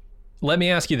 Let me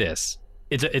ask you this: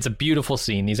 it's a beautiful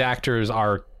scene. These actors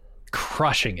are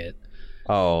crushing it.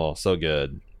 Oh, so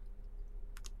good.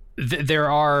 There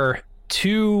are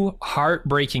two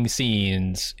heartbreaking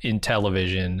scenes in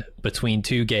television between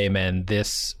two gay men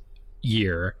this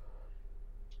year.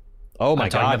 Oh my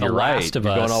God, you're right. You're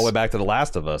going all the way back to The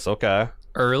Last of Us. Okay.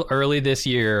 Early this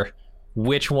year,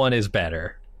 which one is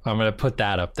better? I'm going to put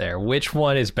that up there. Which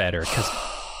one is better? Because,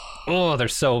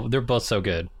 they're both so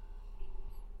good.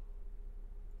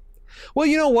 Well,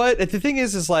 you know what? The thing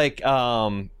is like,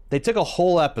 they took a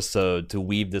whole episode to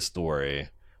weave this story.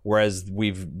 Whereas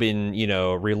we've been,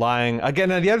 relying again.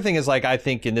 The other thing is like, I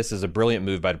think, and this is a brilliant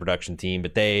move by the production team,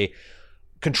 but they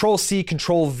Control-C,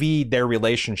 Control-V their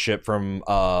relationship from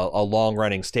a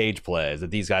long-running stage play that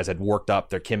these guys had worked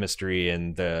up their chemistry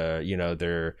and their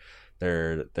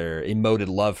emoted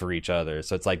love for each other.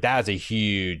 So it's like that's a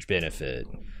huge benefit.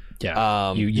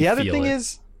 Yeah. The other thing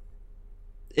is,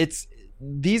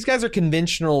 these guys are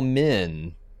conventional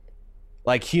men.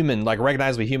 Like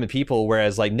recognizably human people,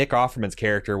 whereas like Nick Offerman's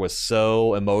character was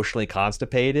so emotionally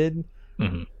constipated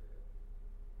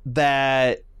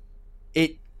that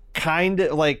it kind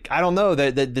of like, I don't know,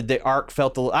 the arc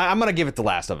felt I'm gonna give it The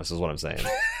Last of Us is what I'm saying.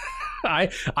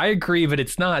 I agree, but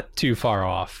it's not too far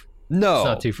off. No, it's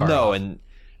not too far off. And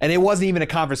it wasn't even a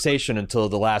conversation until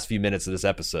the last few minutes of this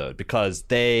episode, because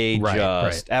they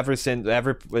ever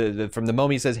from the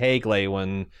moment he says, "Hey,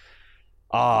 Glaywin,"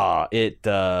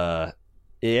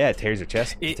 it tears your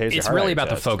chest. It's really about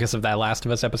the focus of that Last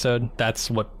of Us episode.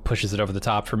 That's what pushes it over the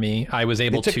top for me. I was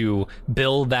able to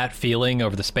build that feeling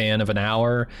over the span of an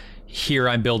hour. Here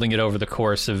I'm building it over the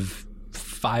course of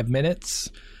 5 minutes.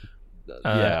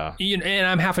 And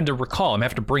I'm having to recall. I'm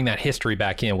having to bring that history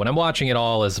back in. When I'm watching it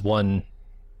all as one,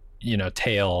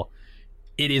 tale,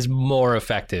 it is more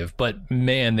effective. But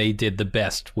man, they did the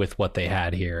best with what they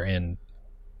had here. And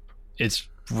it's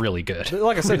really good.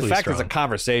 Like I said, really the fact strong. that it's a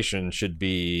conversation should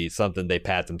be something they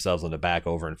pat themselves on the back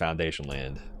over in Foundation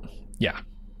Land. Yeah,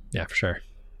 for sure.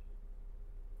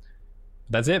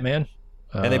 That's it, man.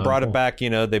 And they brought it back.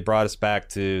 They brought us back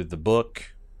to the book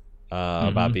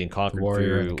about being conquered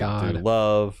through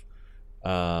love.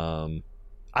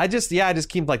 I just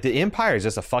keep like, the Empire is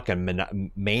just a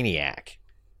fucking maniac.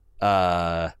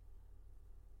 But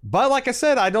like I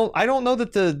said, I don't know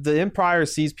that the Empire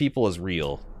sees people as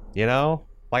real.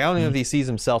 Like, I don't even know if he sees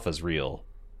himself as real.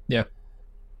 Yeah.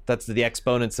 That's the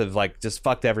exponents of, like, just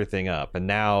fucked everything up. And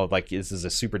now, like, this is a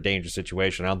super dangerous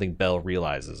situation. I don't think Belle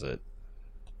realizes it.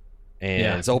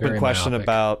 And it's an open question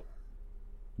about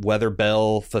whether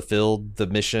Belle fulfilled the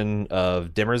mission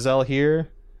of Demerzel here.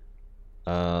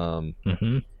 How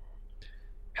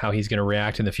he's going to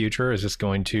react in the future. Is this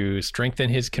going to strengthen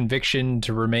his conviction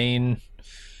to remain,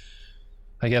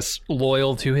 I guess,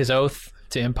 loyal to his oath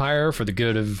to Empire for the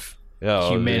good of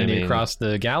humanity across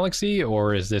the galaxy,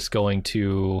 or is this going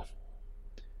to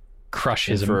crush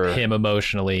him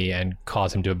emotionally and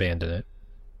cause him to abandon it?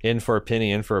 In for a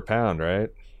penny, in for a pound,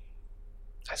 right?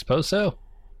 I suppose so.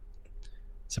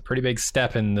 It's a pretty big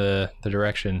step in the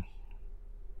direction.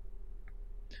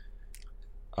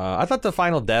 I thought the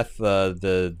final death,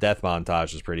 the death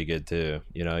montage was pretty good too.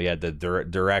 You had the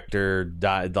director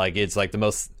die, like, it's like the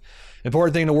most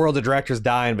important thing in the world. The director's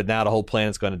dying, but now the whole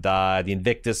planet's going to die. The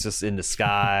Invictus is in the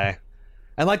sky.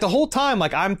 And like the whole time,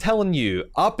 like, I'm telling you,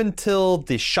 up until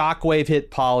the shockwave hit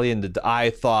Polly, and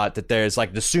I thought that there's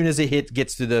like, as soon as it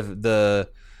gets to the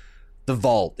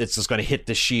vault, it's just going to hit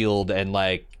the shield, and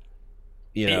like,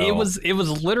 it was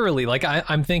literally like,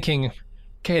 I'm thinking,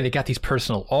 okay, they got these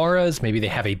personal auras. Maybe they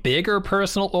have a bigger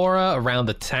personal aura around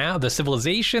the town, the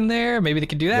civilization there. Maybe they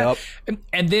can do that. Yep.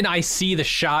 And then I see the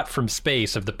shot from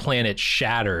space of the planet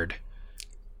shattered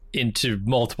into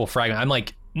multiple fragments. I'm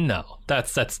like, no,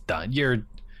 that's done.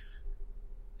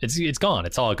 It's gone.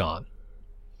 It's all gone.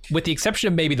 With the exception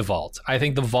of maybe the vault. I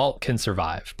think the vault can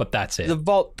survive, but that's it. The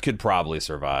vault could probably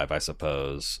survive, I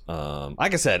suppose.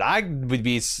 Like I said, I would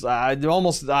be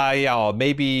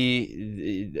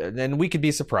maybe, and we could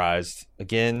be surprised.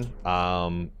 Again,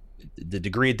 the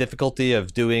degree of difficulty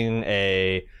of doing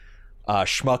a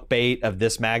schmuck bait of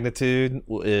this magnitude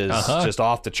is just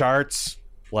off the charts.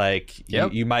 Like,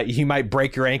 you might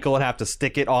break your ankle and have to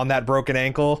stick it on that broken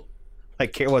ankle.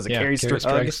 Like, was it Carrie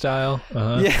Strug style?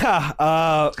 Yeah,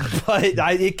 but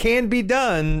it can be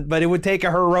done, but it would take a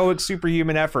heroic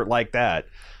superhuman effort like that.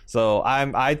 So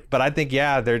but I think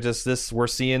they're just this. We're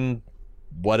seeing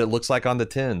what it looks like on the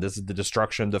tin. This is the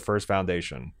destruction of the first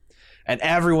foundation, and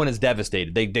everyone is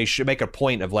devastated. They should make a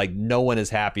point of like no one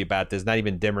is happy about this, not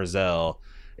even Demerzel,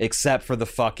 except for the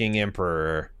fucking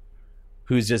Emperor,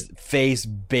 who's just face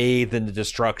bathed in the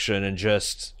destruction and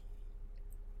just.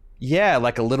 Yeah,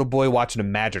 like a little boy watching a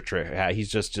magic trick. He's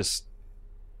just.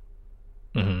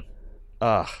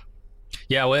 Ugh.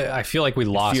 Yeah, I feel like we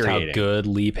lost how good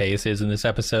Lee Pace is in this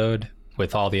episode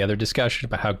with all the other discussion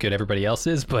about how good everybody else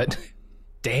is, but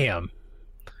damn.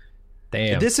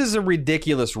 This is a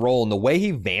ridiculous role, and the way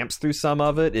he vamps through some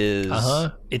of it is...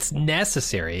 It's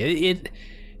necessary.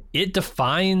 It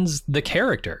defines the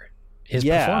character, his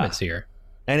performance here.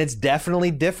 And it's definitely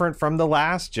different from the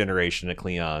last generation of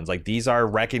Cleons. Like, these are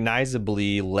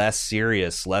recognizably less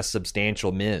serious, less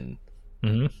substantial men.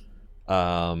 These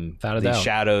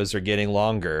shadows are getting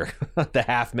longer. The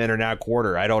half men are now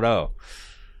quarter. I don't know.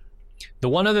 The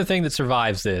one other thing that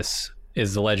survives this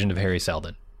is the legend of Harry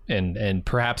Seldon and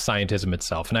perhaps scientism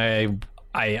itself. And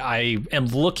I am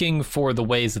looking for the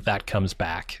ways that comes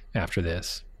back after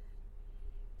this.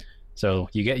 So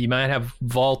you might have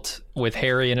Vault with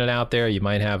Harry in it out there. You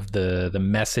might have the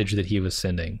message that he was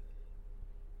sending.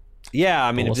 Yeah,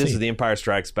 I mean, if this is The Empire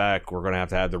Strikes Back, we're going to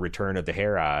have the return of the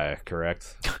Hair Eye,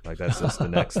 correct? Like, that's just the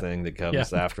next thing that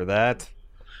comes after that.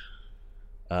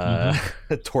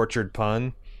 Tortured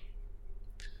pun.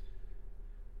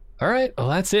 All right, well,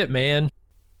 that's it, man.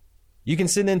 You can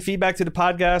send in feedback to the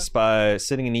podcast by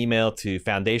sending an email to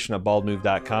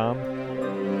foundation@baldmove.com.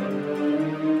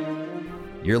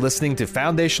 You're listening to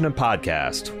Foundation and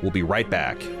Podcast. We'll be right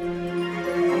back.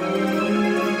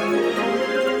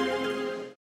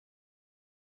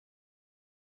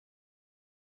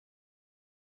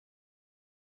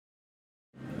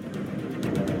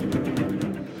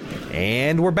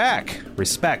 And we're back.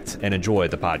 Respect and enjoy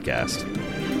the podcast.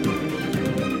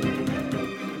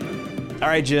 All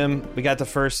right, Jim, we got the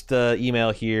first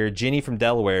email here. Jenny from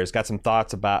Delaware has got some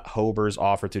thoughts about Hober's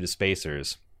offer to the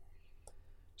Spacers.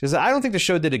 She says, I don't think the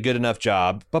show did a good enough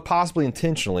job, but possibly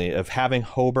intentionally, of having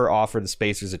Hober offer the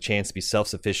Spacers a chance to be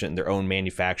self-sufficient in their own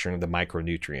manufacturing of the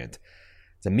micronutrient.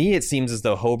 To me, it seems as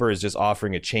though Hober is just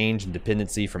offering a change in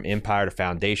dependency from Empire to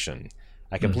Foundation.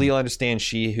 I completely understand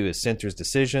she who is Center's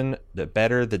decision, the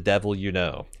better the devil you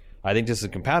know. I think this is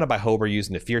compounded by Hober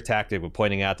using the fear tactic of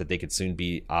pointing out that they could soon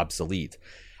be obsolete.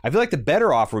 I feel like the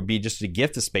better offer would be just to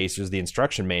gift the Spacers the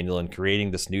instruction manual in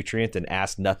creating this nutrient and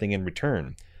ask nothing in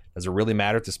return. Does it really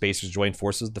matter if the Spacers join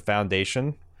forces with the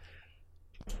Foundation?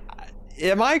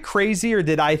 Am I crazy, or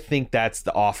did I think that's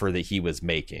the offer that he was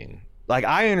making? Like,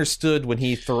 I understood when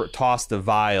he tossed the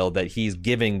vial that he's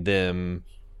giving them...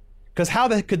 Because how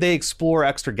could they explore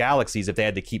extra galaxies if they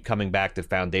had to keep coming back to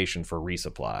Foundation for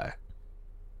resupply?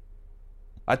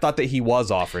 I thought that he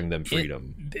was offering them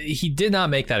freedom. He did not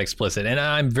make that explicit, and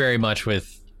I'm very much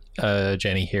with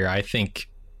Jenny here. I think...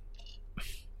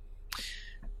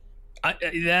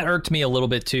 that irked me a little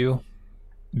bit too,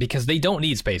 because they don't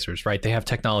need Spacers, right? They have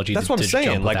technology. That's what I'm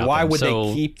saying. Like, why would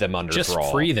they keep them under just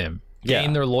thrall? Free them,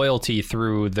 gain their loyalty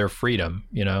through their freedom,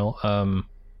 you know,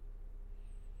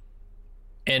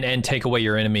 and take away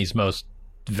your enemy's most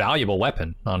valuable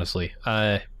weapon. Honestly,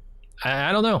 I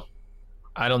don't know.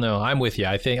 I'm with you.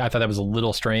 I thought that was a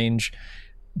little strange,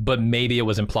 but maybe it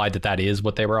was implied that is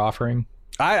what they were offering.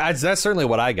 That's certainly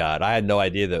what I got. I had no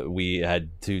idea that we had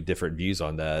two different views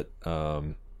on that.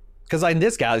 Because in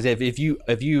this galaxy, if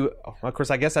you, of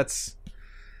course, I guess that's.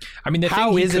 I mean,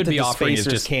 how is it that the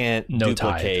Spacers can't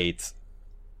duplicate?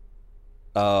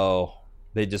 Oh,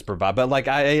 they just provide. But like,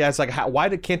 it's like, why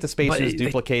can't the Spacers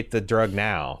duplicate the drug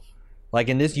now? Like,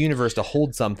 in this universe, to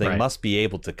hold something must be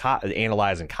able to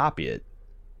analyze and copy it.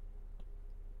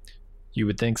 You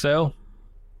would think so.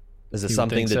 Is it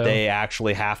something that they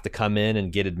actually have to come in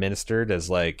and get administered as,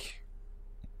 like...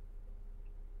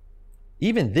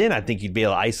 even then, I think you'd be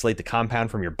able to isolate the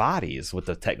compound from your bodies with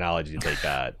the technology that they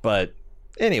got. But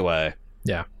anyway.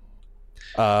 Yeah.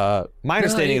 My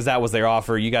understanding is that was their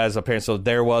offer. You guys apparently, so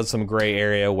there was some gray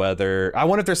area whether, I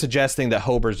wonder if they're suggesting that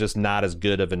Hober's just not as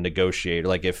good of a negotiator.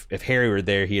 Like if Harry were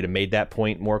there, he'd have made that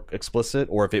point more explicit,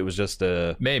 or if it was just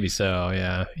a... Maybe so,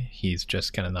 yeah. He's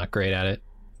just kind of not great at it.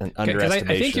 An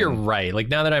underestimation. I think you're right. Like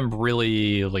now that I'm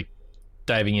really like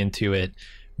diving into it,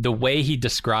 the way he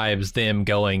describes them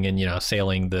going and,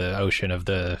 sailing the ocean of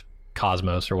the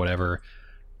cosmos or whatever,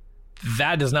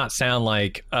 that does not sound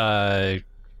like a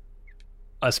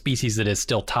species that is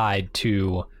still tied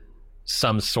to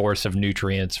some source of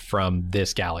nutrients from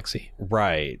this galaxy.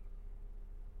 Right.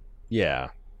 Yeah.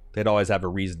 They'd always have a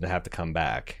reason to have to come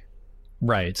back.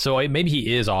 Right. So maybe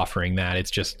he is offering that.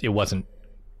 It's just, it was a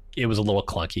little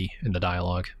clunky in the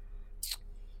dialogue.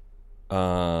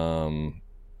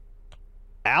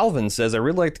 Alvin says, I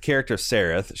really like the character of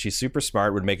Sereth. She's super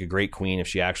smart, would make a great queen if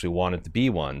she actually wanted to be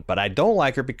one. But I don't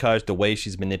like her because the way she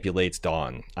manipulates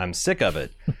Dawn. I'm sick of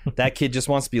it. That kid just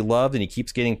wants to be loved and he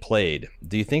keeps getting played.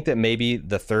 Do you think that maybe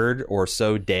the third or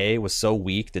so day was so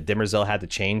weak that Demerzel had to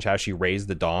change how she raised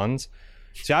the Dawns?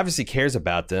 She obviously cares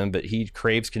about them, but he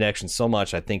craves connection so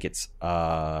much. I think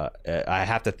I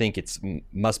have to think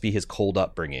must be his cold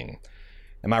upbringing.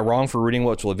 Am I wrong for rooting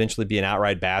what will eventually be an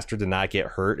outright bastard to not get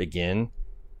hurt again?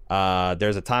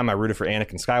 There's a time I rooted for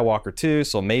Anakin Skywalker too,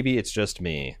 so maybe it's just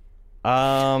me.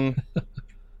 I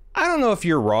don't know if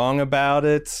you're wrong about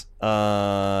it.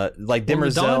 Like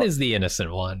Demerzel, Dawn is the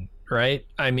innocent one, right?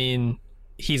 I mean,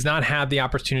 he's not had the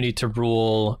opportunity to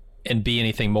rule and be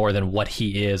anything more than what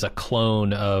he is, a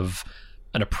clone of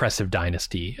an oppressive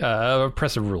dynasty,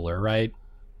 oppressive ruler, right?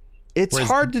 It's Whereas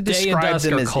hard to Day and describe Dusk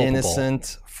them are as culpable.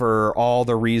 innocent for all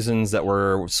the reasons that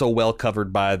were so well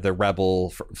covered by the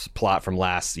Rebel plot from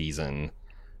last season.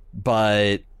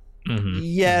 But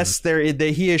yes,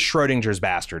 he is Schrodinger's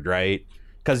bastard, right?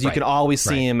 Because you can always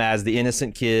see him as the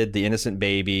innocent kid, the innocent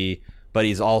baby, but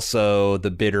he's also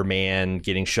the bitter man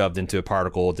getting shoved into a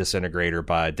particle disintegrator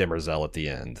by Demerzel at the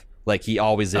end. Like, he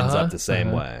always ends up the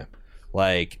same way.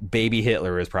 Like, baby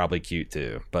Hitler is probably cute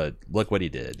too, but look what he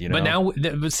did, But now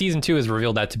season 2 has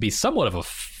revealed that to be somewhat of a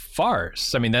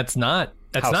farce. I mean, that's not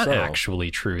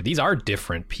actually true. These are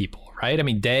different people, right? I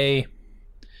mean, Day,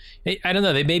 I don't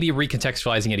know, they may be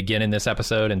recontextualizing it again in this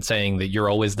episode and saying that you're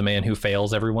always the man who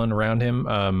fails everyone around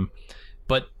him.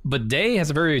 But Day has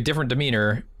a very different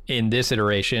demeanor in this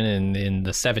iteration and in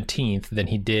the 17th than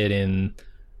he did in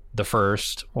the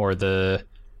first or the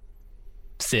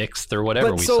 6th or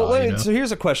whatever saw. So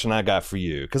here's a question I got for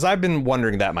you, because I've been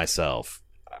wondering that myself.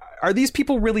 Are these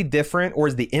people really different, or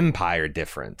is the Empire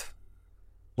different?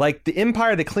 Like, the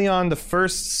Empire that Cleon the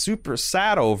First super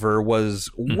sat over was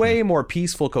way more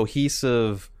peaceful,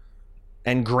 cohesive,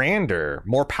 and grander,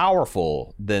 more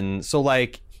powerful than... So,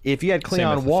 like, if you had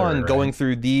Cleon 1 going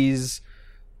through these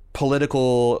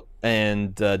political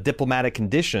and diplomatic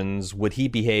conditions, would he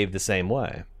behave the same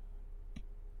way?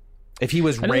 If he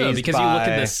was raised because by you look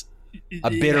at this,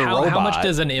 a bitter robot. How much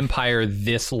does an empire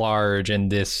this large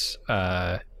and this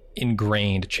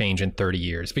ingrained change in 30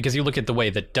 years? Because you look at the way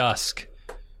that Dusk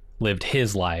lived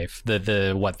his life,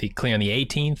 the Cleon the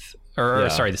 18th, the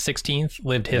 16th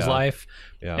lived his life.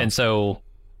 Yeah. And so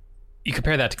you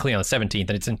compare that to Cleon the 17th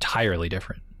and it's entirely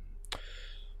different.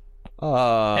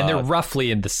 And they're roughly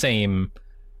in the same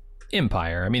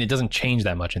empire. I mean, it doesn't change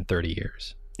that much in 30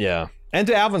 years. Yeah. And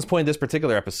to Alvin's point, this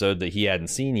particular episode that he hadn't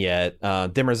seen yet,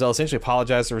 Demerzel essentially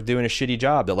apologized for doing a shitty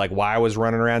job. That, like, while I was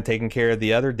running around taking care of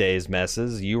the other day's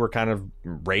messes, you were kind of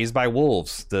raised by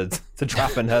wolves to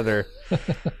drop another.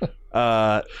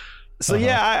 I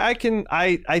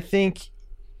think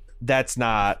that's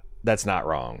not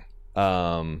wrong.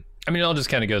 I mean, it all just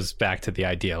kind of goes back to the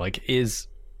idea, like, is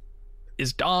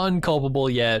Dawn culpable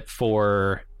yet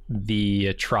for the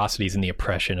atrocities and the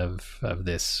oppression of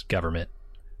this government?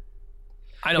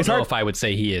 I don't know if I would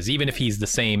say he is, even if he's the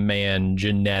same man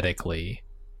genetically.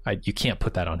 You can't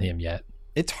put that on him yet.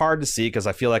 It's hard to see because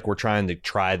I feel like we're trying to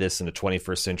try this in a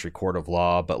 21st century court of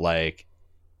law, but like,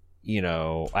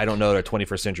 I don't know that a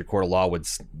 21st century court of law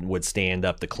would stand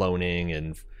up the cloning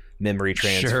and memory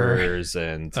transfers,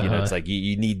 and it's like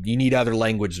you need other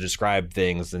language to describe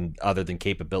things and other than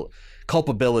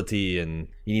culpability, and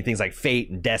you need things like fate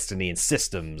and destiny and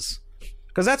systems.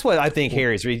 Because that's what I think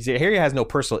Harry's. Harry has no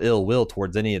personal ill will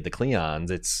towards any of the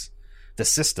Cleons. It's the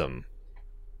system.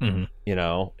 Mm-hmm.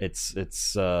 It's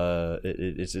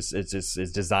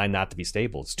designed not to be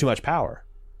stable. It's too much power.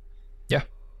 Yeah.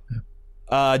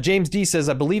 James D says,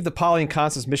 I believe the Polly and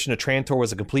Constance mission to Trantor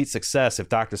was a complete success if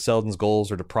Dr. Selden's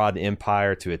goals were to prod the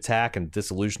Empire to attack and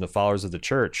disillusion the followers of the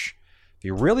Church. If he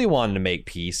really wanted to make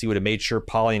peace, he would have made sure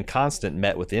Polly and Constant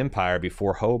met with the Empire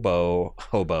before Hober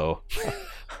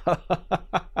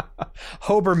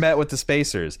met with the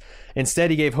Spacers. Instead,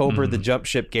 he gave Hober the jump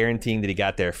ship, guaranteeing that he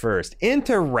got there first.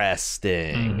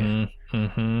 Interesting.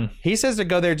 He says to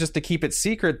go there just to keep it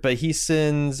secret, but he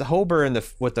sends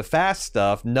Hober with the fast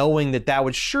stuff, knowing that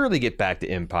would surely get back to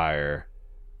Empire.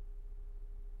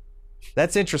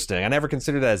 That's interesting. I never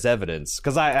considered that as evidence,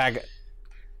 because I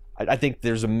think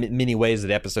there's many ways that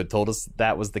the episode told us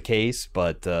that was the case,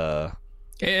 but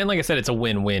and like I said, it's a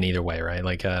win-win either way, right?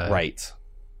 Like right.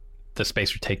 The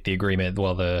Spacer take the agreement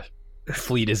while the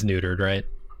fleet is neutered, right?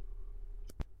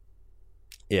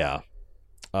 Yeah.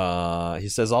 He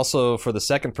says also, for the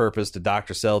second purpose,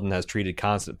 Dr. Selden has treated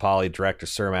Constant, Polly, Director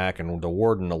Cermak, and the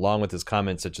Warden, along with his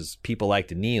comments such as people like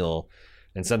to kneel,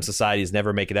 and some societies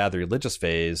never make it out of the religious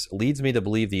phase, leads me to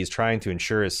believe that he's trying to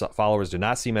ensure his followers do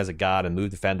not see him as a god and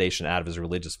move the Foundation out of his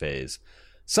religious phase.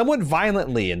 Somewhat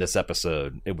violently in this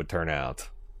episode, it would turn out.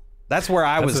 That's where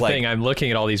I was like... I'm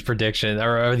looking at all these predictions,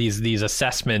 or these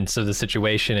assessments of the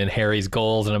situation and Harry's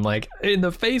goals, and I'm like, in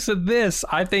the face of this,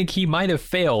 I think he might have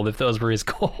failed if those were his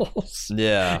goals.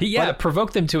 Yeah. But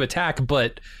provoke them to attack,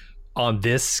 but on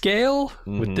this scale,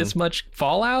 with this much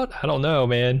fallout, I don't know,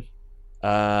 man.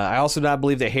 I also do not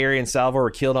believe that Harry and Salvor were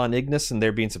killed on Ignis and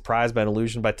they're being surprised by an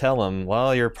illusion by Tellum.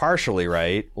 Well, you're partially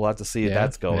right. We'll have to see if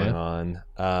that's going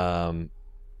on.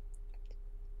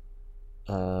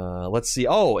 Let's see.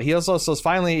 Oh, he also says,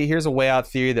 finally, here's a way out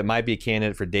theory that might be a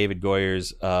candidate for David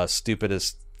Goyer's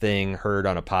stupidest thing heard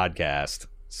on a podcast.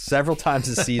 Several times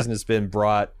this season has been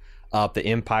brought up the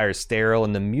Empire is sterile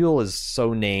and the mule is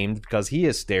so named because he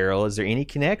is sterile. Is there any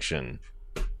connection?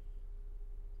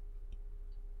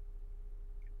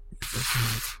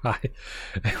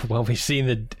 Well,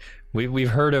 we've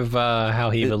heard of how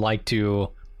he would like to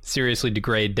seriously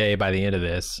degrade Day by the end of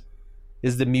this.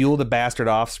 Is the mule the bastard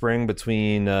offspring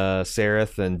between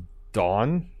Sereth and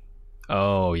Dawn?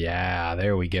 Oh yeah,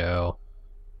 there we go.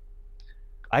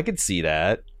 I could see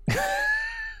that.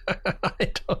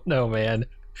 I don't know, man.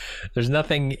 There's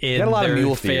nothing in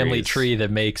their family tree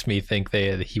that makes me think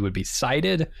that he would be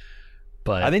sighted.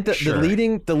 But I think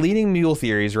the leading mule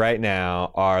theories right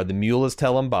now are the mule is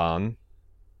Telumban,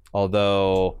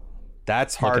 although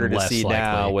that's harder to see likely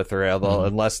now with her,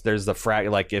 unless there's the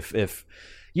like if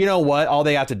you know what, all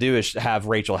they have to do is have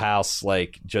Rachel House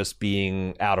like just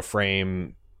being out of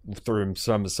frame through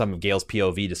some of Gail's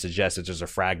POV to suggest that there's a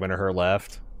fragment of her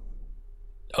left.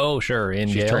 Oh sure,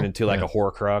 she's turned into like a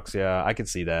Horcrux. Yeah, I could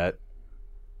see that.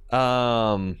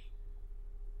 So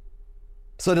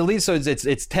the lead, so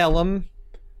it's Tellum.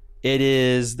 It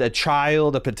is the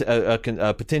child,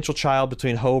 a potential child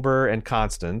between Hober and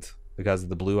Constant because of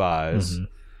the blue eyes,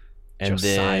 and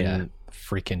Josiah, then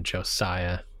freaking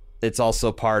Josiah. It's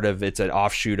also it's an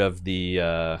offshoot of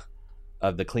the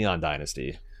Cleon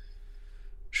dynasty.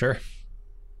 Sure.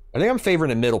 I think I'm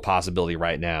favoring a middle possibility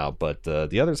right now, but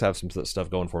the others have some stuff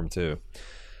going for them too.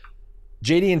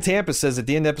 JD in Tampa says at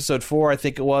the end of episode 4, I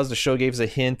think it was, the show gave us a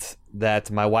hint that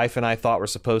my wife and I thought were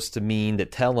supposed to mean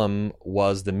that Tellum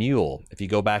was the mule. If you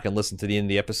go back and listen to the end of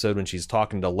the episode when she's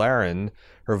talking to Laren,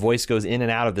 her voice goes in and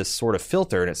out of this sort of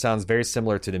filter, and it sounds very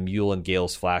similar to the mule in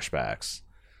Gale's flashbacks.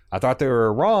 I thought they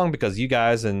were wrong because you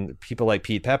guys and people like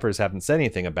Pete Peppers haven't said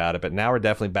anything about it, but now we're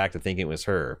definitely back to thinking it was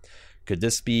her. Could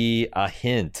this be a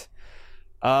hint?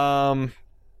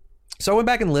 So I went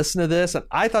back and listened to this, and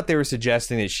I thought they were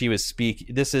suggesting that she was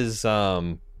this is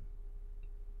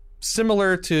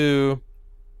similar to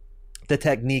the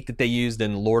technique that they used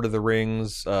in Lord of the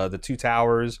Rings, the Two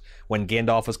Towers, when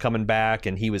Gandalf was coming back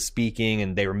and he was speaking,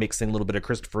 and they were mixing a little bit of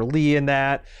Christopher Lee in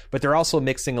that, but they're also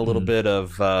mixing a little bit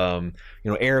of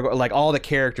Aragorn, like all the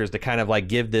characters to kind of like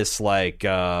give this like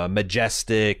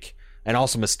majestic and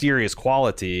also mysterious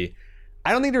quality.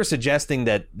 I don't think they were suggesting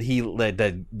that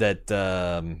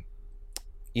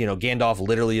Gandalf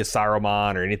literally is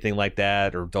Saruman or anything like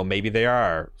that, or though maybe they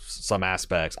are some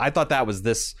aspects. I thought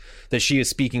that she is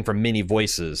speaking from many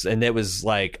voices, and it was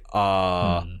like,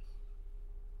 what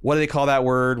do they call that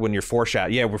word when you're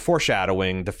foreshadowing? Yeah, we're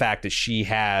foreshadowing the fact that she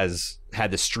has had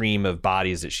the stream of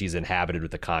bodies that she's inhabited with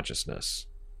the consciousness.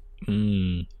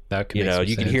 That could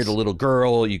you could hear the little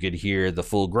girl, you could hear the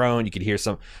full grown, you could hear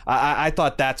some. I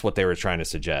thought that's what they were trying to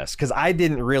suggest, because I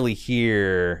didn't really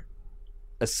hear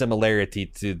a similarity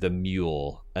to the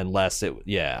mule, unless it.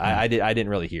 Yeah, I didn't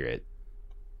really hear it.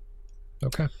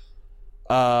 Okay.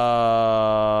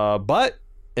 But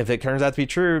if it turns out to be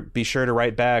true, be sure to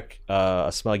write back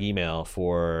a smug email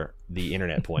for the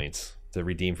internet points to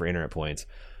redeem for internet points.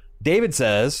 David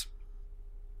says,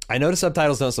 I know the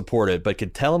subtitles don't support it, but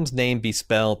could Tellum's name be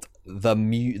spelt the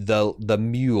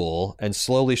mule and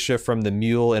slowly shift from the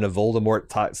mule in a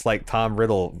Voldemort it's like Tom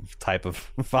Riddle type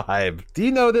of vibe. Do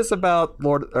you know this about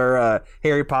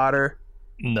Harry Potter?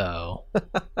 No.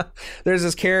 There's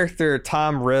this character,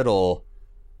 Tom Riddle,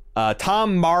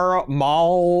 Tom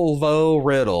Malvo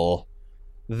Riddle,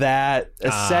 that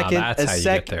a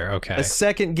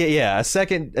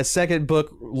second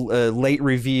book late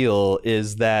reveal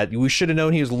is that we should have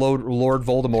known he was Lord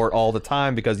Voldemort all the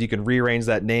time, because you can rearrange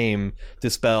that name to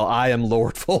spell I am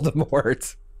Lord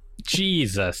Voldemort.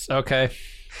 Jesus. Okay.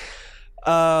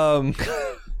 So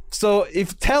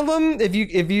if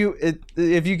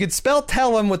you could spell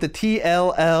Tellum with the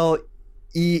TLLEUM,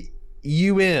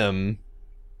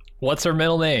 what's her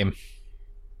middle name?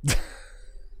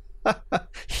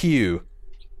 Hugh.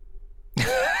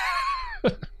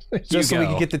 Just so we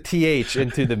can get the TH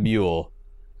into the mule.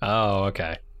 Oh,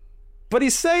 okay. But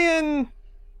he's saying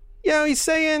you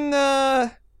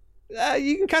can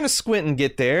kind of squint and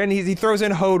get there, and he throws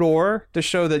in Hodor to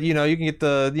show that you can get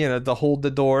the hold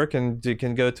the door can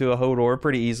go to a Hodor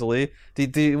pretty easily.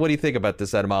 What do you think about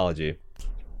this etymology?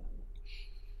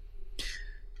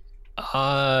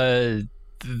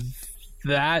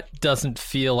 That doesn't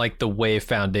feel like the way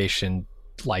Foundation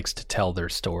likes to tell their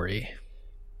story.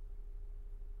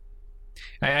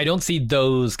 I don't see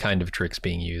those kind of tricks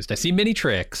being used. I see many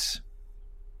tricks,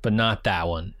 but not that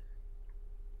one.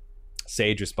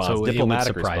 Sage response. So diplomatic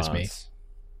it would surprise response.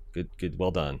 Me. Good.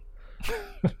 Well done.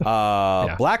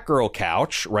 Yeah. Black Girl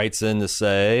Couch writes in to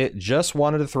say, just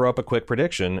wanted to throw up a quick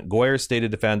prediction. Goyer stated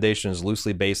the Foundation is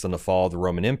loosely based on the fall of the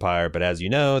Roman Empire, but as you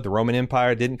know, the Roman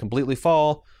Empire didn't completely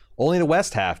fall. Only the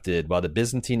west half did, while the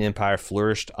Byzantine Empire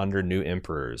flourished under new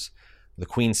emperors. The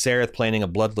Queen Sereth planning a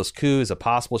bloodless coup, is it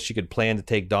possible she could plan to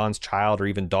take Dawn's child or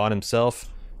even Dawn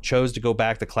himself? Chose to go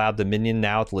back to Cloud Dominion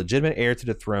now with the legitimate heir to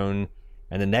the throne,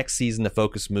 and the next season the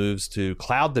focus moves to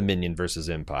Cloud Dominion versus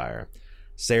Empire.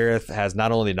 Sereth has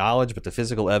not only the knowledge but the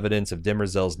physical evidence of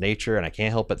Demerzel's nature, and I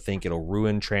can't help but think it'll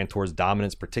ruin Trantor's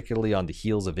dominance, particularly on the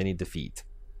heels of any defeat.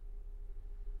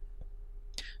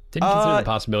 Didn't consider the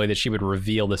possibility that she would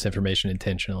reveal this information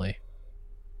intentionally.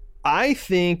 I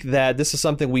think that this is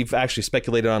something we've actually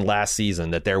speculated on last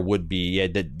season, that there would be I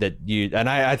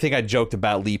think I joked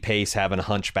about Lee Pace having a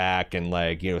hunchback and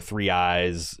three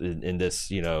eyes in this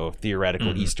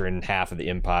theoretical eastern half of the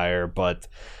empire, but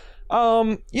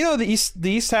the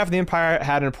east half of the empire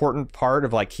had an important part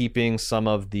of keeping some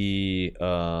of the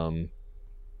knowledge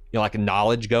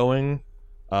going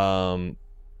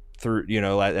through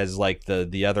as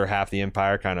the other half of the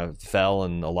empire kind of fell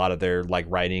and a lot of their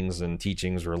writings and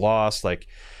teachings were lost. That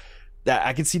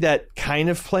I could see that kind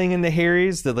of playing into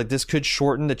Harry's, that this could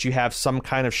shorten, that you have some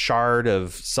kind of shard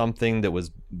of something that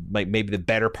was maybe the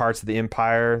better parts of the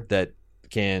empire that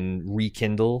can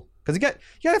rekindle, because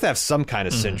you have to have some kind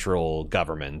of central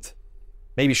government.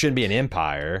 Maybe it shouldn't be an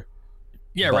empire.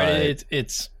 Yeah, right.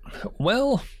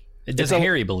 Does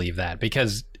Harry believe that?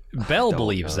 Because Bell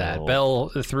believes that. Bell,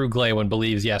 through Glaywin,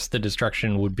 believes, yes, the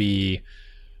destruction would be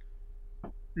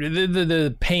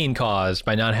the pain caused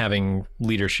by not having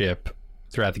leadership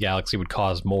throughout the galaxy would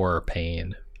cause more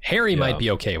pain. Harry might be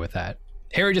okay with that.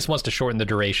 Harry just wants to shorten the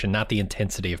duration, not the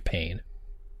intensity of pain.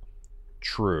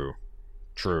 True.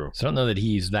 So I don't know that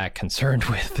he's that concerned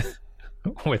with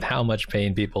how much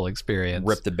pain people experience.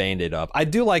 Rip the Band-Aid up. I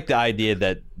do like the idea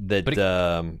that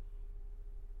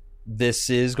this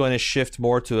is going to shift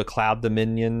more to a Cloud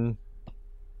Dominion.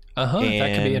 That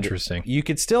could be interesting. You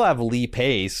could still have Lee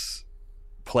Pace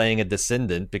playing a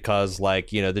descendant, because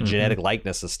the genetic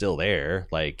likeness is still there.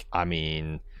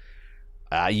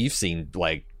 You've seen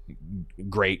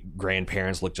great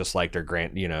grandparents look just like their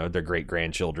great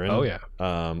grandchildren. Oh yeah.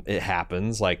 It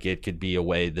happens. It could be a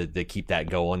way that they keep that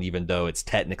going, even though it's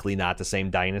technically not the same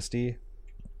dynasty.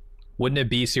 Wouldn't it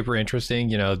be super interesting?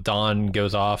 Don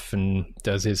goes off and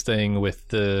does his thing with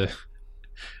the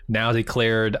now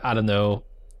declared,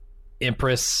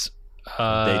 Empress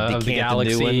of the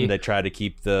galaxy. They try to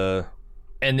keep the...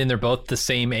 And then they're both the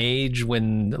same age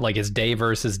when, it's day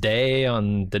versus day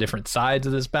on the different sides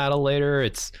of this battle later.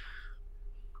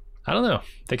 I don't know.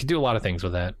 They could do a lot of things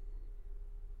with that.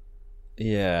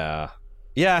 Yeah.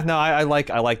 Yeah, no, I like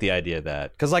the idea of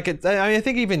that. Because, I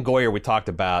think even Goyer, we talked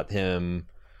about him...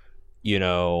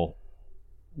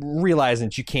 realizing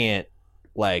that you can't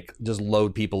just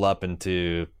load people up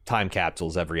into time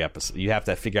capsules every episode. You have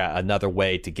to figure out another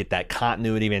way to get that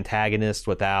continuity of antagonist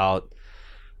without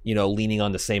leaning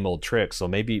on the same old tricks. So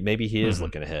maybe he is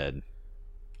looking ahead,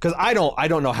 because I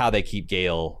don't know how they keep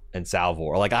Gale and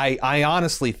Salvor. I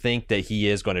honestly think that he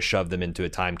is going to shove them into a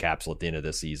time capsule at the end of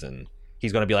this season,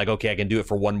 he's going to be like, okay, I can do it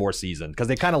for one more season, because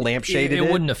they kind of lampshaded it. It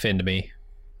wouldn't offend me.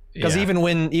 Because even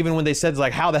when they said,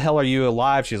 like, how the hell are you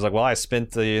alive? She's like, well, I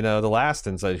spent the last.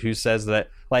 And so who says that?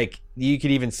 Like, you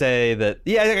could even say that,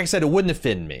 yeah, like I said, it wouldn't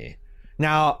offend me.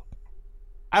 Now,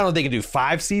 I don't think they can do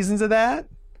 5 seasons of that,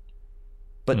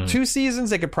 but 2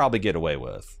 seasons they could probably get away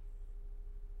with.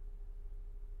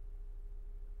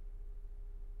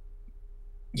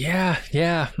 Yeah.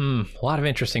 A lot of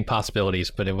interesting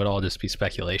possibilities, but it would all just be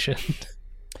speculation.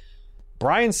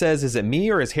 Brian says, is it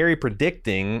me or is Harry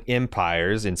predicting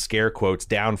Empire's, in scare quotes,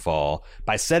 downfall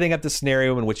by setting up the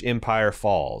scenario in which Empire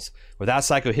falls? Without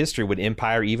psychohistory, would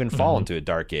Empire even fall into a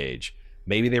dark age?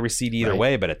 Maybe they recede either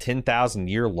way, but a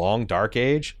 10,000-year long dark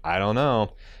age? I don't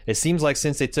know. It seems like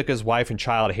since they took his wife and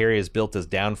child, Harry has built his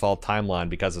downfall timeline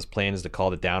because his plan is to call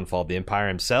the downfall of the Empire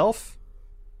himself?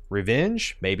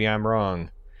 Revenge? Maybe I'm wrong.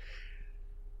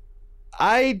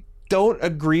 I don't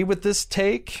agree with this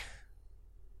take,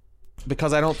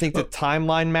 because I don't think the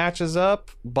timeline matches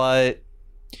up, but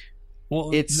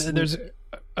it's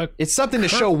something the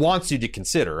show wants you to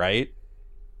consider, right?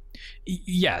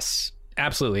 Yes,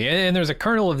 absolutely. And there's a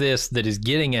kernel of this that is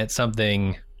getting at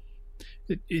something.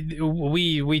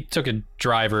 We took a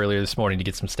drive earlier this morning to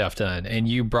get some stuff done, and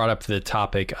you brought up the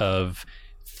topic of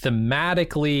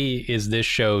thematically, is this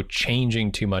show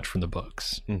changing too much from the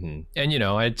books? Mm-hmm. And,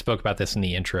 I spoke about this in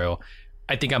the intro.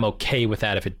 I think I'm okay with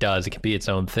that if it does. It can be its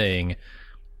own thing.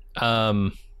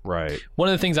 Right. One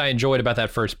of the things I enjoyed about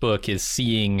that first book is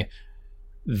seeing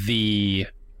the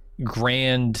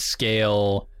grand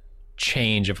scale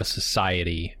change of a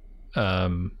society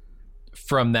from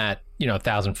that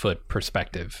 1,000-foot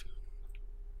perspective.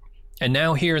 And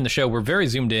now here in the show, we're very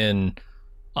zoomed in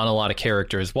on a lot of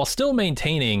characters while still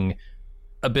maintaining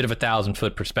a bit of a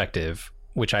 1,000-foot perspective,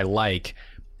 which I like.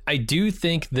 I do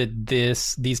think that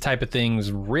these type of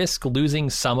things risk losing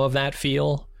some of that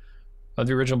feel of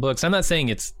the original books. I'm not saying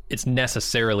it's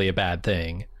necessarily a bad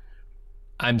thing.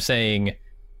 I'm saying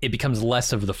it becomes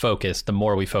less of the focus the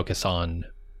more we focus on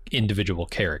individual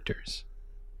characters.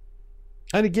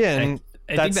 And again,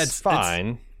 I think that's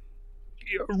fine.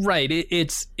 Right.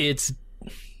 It's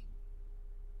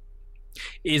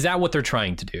is that what they're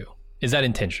trying to do? Is that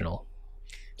intentional?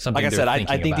 Something like I said,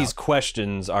 I think these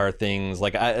questions are things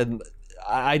like I'm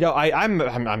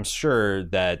sure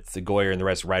that the Goyer and the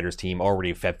rest of the writers team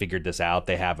already have figured this out.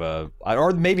 They have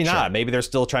or maybe not. Sure. Maybe they're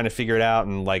still trying to figure it out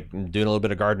and like doing a little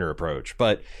bit of Gardner approach.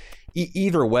 But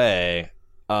either way,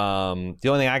 the only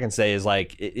thing I can say is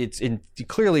like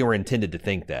clearly we're intended to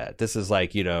think that this is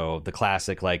like the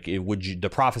classic like the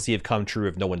prophecy have come true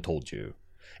if no one told you.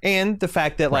 And the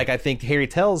fact that, like, I think Harry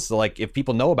tells, like, if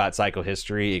people know about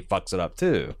psychohistory, it fucks it up,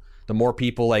 too. The more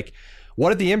people, like,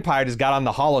 what if the Empire just got on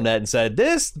the HoloNet and said,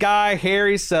 this guy,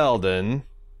 Harry Seldon,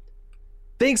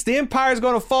 thinks the Empire is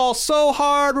going to fall so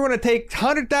hard, we're going to take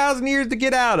 100,000 years to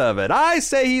get out of it. I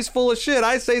say he's full of shit.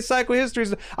 I say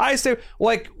psychohistory. I say,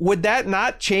 like, would that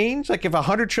not change? Like, if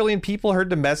 100 trillion people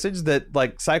heard the message that,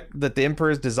 like, that the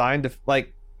Emperor is designed to,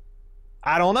 like,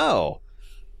 I don't know.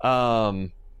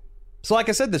 So like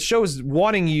I said, the show is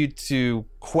wanting you to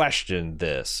question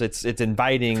this. It's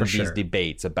inviting these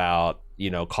debates about,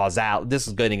 this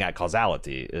is getting at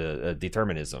causality,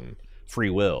 determinism,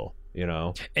 free will,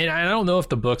 And I don't know if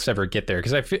the books ever get there,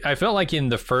 because I felt like in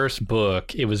the first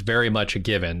book, it was very much a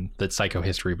given that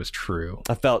psychohistory was true.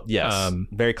 I felt, yes,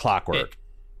 very clockwork.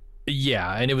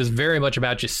 And it was very much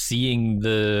about just seeing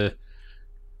the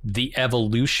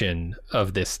evolution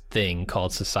of this thing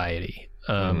called society.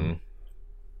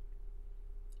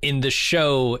 In the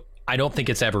show, I don't think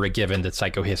it's ever a given that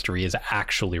psychohistory is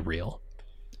actually real.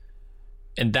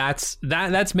 And that's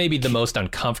maybe the most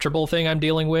uncomfortable thing I'm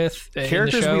dealing with.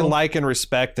 Characters we like and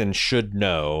respect and should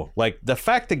know. Like, the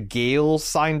fact that Gale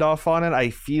signed off on it,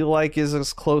 I feel like is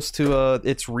as close to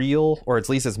it's real, or at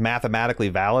least as mathematically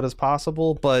valid as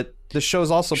possible. But the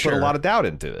show's also put a lot of doubt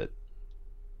into it.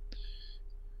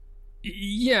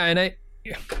 Yeah, and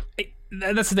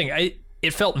that's the thing.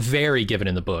 It felt very given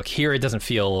in the book. Here, it doesn't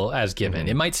feel as given.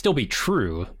 It might still be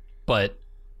true, but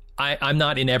I'm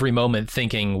not in every moment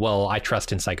thinking, well, I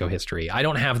trust in psychohistory. I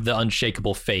don't have the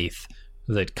unshakable faith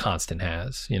that Constant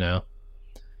has,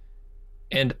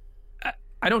 And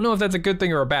I don't know if that's a good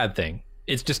thing or a bad thing.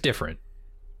 It's just different.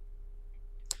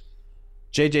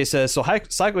 JJ says, so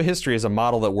psychohistory is a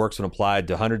model that works when applied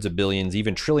to hundreds of billions,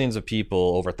 even trillions of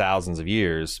people over thousands of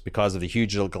years. Because of the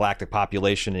huge galactic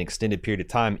population and extended period of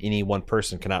time, any one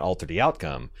person cannot alter the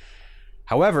outcome.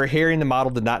 However, Harry and the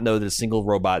model did not know that a single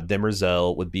robot,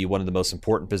 Demerzel, would be one of the most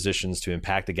important positions to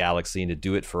impact the galaxy and to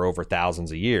do it for over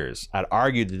thousands of years. I'd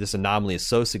argue that this anomaly is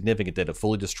so significant that it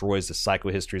fully destroys the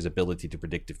psychohistory's ability to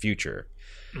predict the future.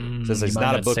 Says he's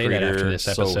not a book reader,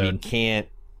 so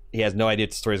he has no idea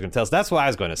what the story is going to tell us. That's what I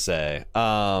was going to say.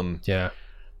 Yeah.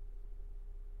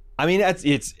 I mean,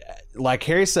 it's like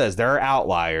Harry says, there are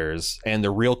outliers, and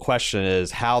the real question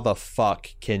is, how the fuck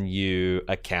can you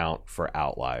account for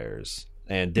outliers?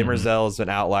 And Demerzel is an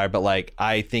outlier, but like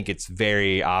I think it's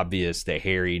very obvious that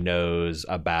Harry knows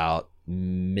about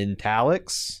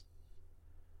Mentalics.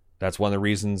 That's one of the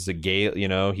reasons that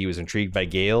Gale, he was intrigued by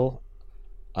Gale.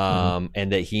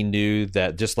 And that he knew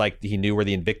that, just like he knew where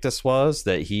the Invictus was,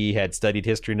 that he had studied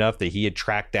history enough that he had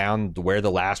tracked down where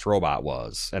the last robot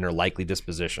was and her likely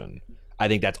disposition. I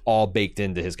think that's all baked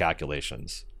into his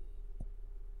calculations.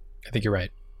 I think you're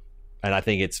right. And I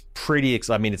think it's pretty,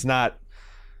 I mean,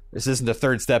 this isn't the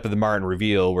third step of the Martin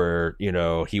reveal where,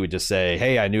 he would just say,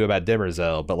 hey, I knew about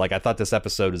Demerzel. But like, I thought this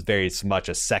episode was very much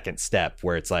a second step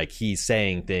where it's like he's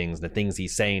saying things, the things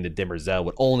he's saying to Demerzel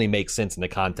would only make sense in the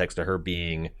context of her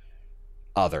being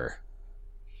other.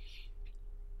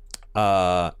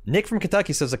 Nick from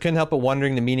Kentucky says, I couldn't help but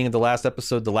wondering the meaning of the last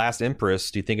episode, The Last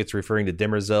Empress. Do you think it's referring to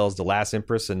Demerzel as the last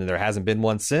Empress and there hasn't been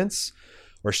one since?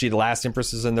 Or is she the last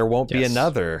Empress and there won't be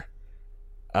another?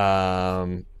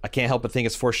 I can't help but think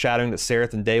it's foreshadowing that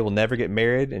Sareth and Day will never get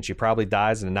married, and she probably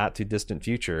dies in a not too distant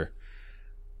future.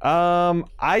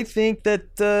 I think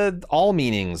that all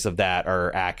meanings of that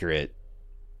are accurate.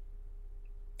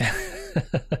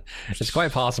 It's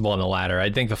quite possible in the latter. I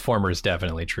think the former is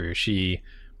definitely true. She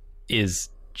has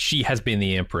been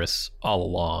the Empress all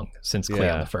along since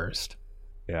Cleon the First.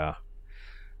 Yeah.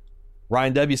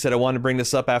 Ryan W. said, I wanted to bring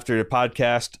this up after the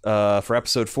podcast for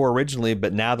episode 4 originally,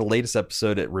 but now the latest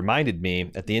episode, it reminded me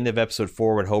at the end of episode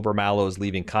 4 when Hober Mallow is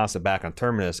leaving Constant back on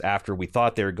Terminus after we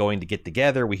thought they were going to get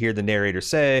together, we hear the narrator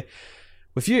say,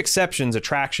 with few exceptions,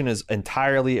 attraction is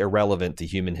entirely irrelevant to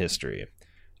human history.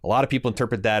 A lot of people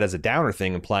interpret that as a downer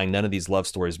thing, implying none of these love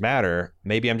stories matter.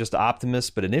 Maybe I'm just an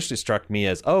optimist, but initially struck me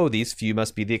as, oh, these few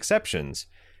must be the exceptions.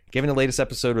 Given the latest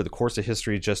episode where the course of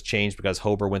history just changed because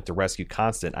Hober went to rescue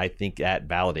Constant, I think that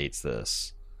validates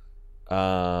this.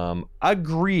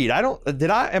 Agreed. Did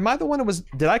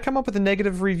I come up with a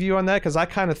negative review on that? Because I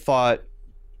kind of thought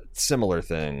similar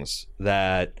things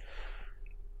that.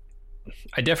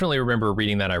 I definitely remember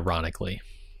reading that ironically.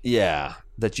 Yeah.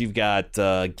 That you've got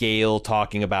Gale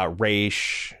talking about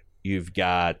Raish. You've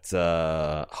got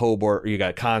Hober. You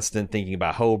got Constant thinking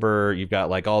about Hober. You've got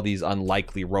like all these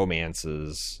unlikely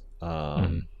romances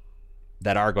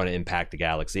that are going to impact the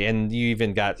galaxy, and you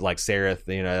even got like Sareth.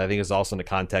 I think it's also in the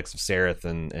context of Sareth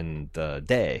and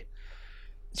Day.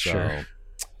 Sure.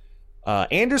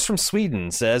 Anders from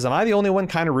Sweden says, "Am I the only one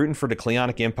kind of rooting for the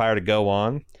Cleonic Empire to go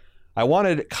on? I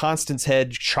wanted Constant's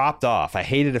head chopped off. I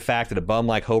hated the fact that a bum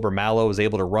like Hober Mallow was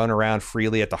able to run around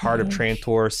freely at the heart of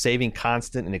Trantor, saving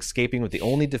Constant and escaping with the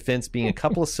only defense being a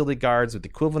couple of silly guards with the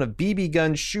equivalent of BB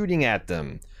guns shooting at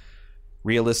them.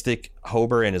 Realistic,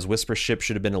 Hober and his Whisper ship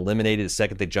should have been eliminated the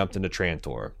second they jumped into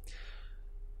Trantor.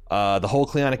 The whole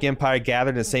Cleonic Empire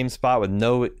gathered in the same spot with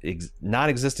no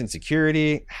non-existent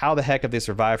security. How the heck have they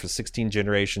survived for 16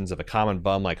 generations if a common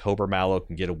bum like Hober Mallow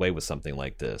can get away with something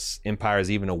like this? Empire is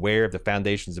even aware of the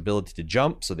Foundation's ability to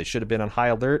jump, so they should have been on high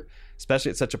alert, especially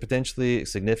at such a potentially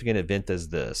significant event as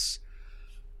this."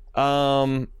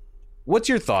 What's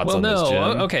your thoughts on this,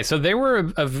 Jim? Okay, so they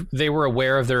were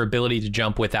aware of their ability to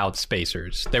jump without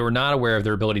spacers. They were not aware of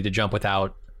their ability to jump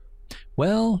without.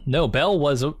 Well, no, Bell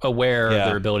was aware of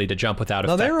their ability to jump without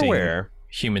affecting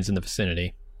humans in the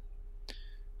vicinity.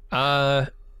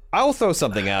 I'll throw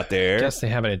something out there. I guess they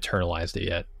haven't internalized it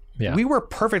yet. Yeah. We were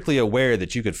perfectly aware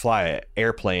that you could fly an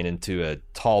airplane into a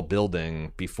tall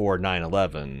building before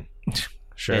 9/11.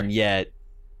 Sure. And yet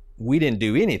we didn't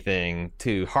do anything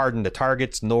to harden the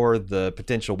targets nor the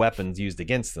potential weapons used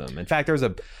against them. In fact, there was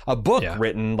a book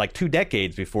written like 2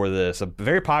 decades before this, a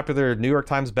very popular New York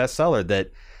Times bestseller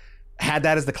that had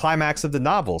that as the climax of the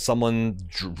novel. Someone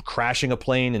crashing a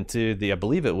plane into I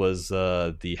believe it was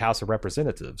the House of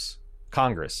Representatives,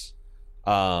 Congress.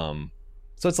 So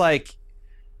it's like,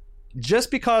 just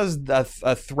because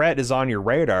a threat is on your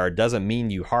radar doesn't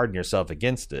mean you harden yourself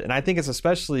against it. And I think it's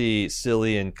especially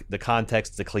silly in the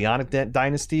context of the Cleonic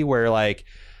dynasty, where like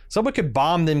someone could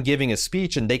bomb them giving a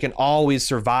speech and they can always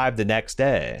survive the next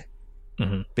day.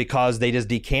 Because they just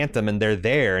decant them and they're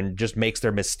there, and just makes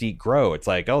their mystique grow. It's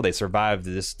like, oh, they survived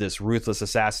this ruthless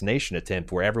assassination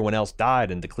attempt where everyone else died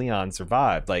and the Cleon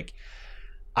survived. Like,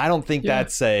 I don't think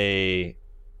that's a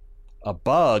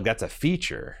bug. That's a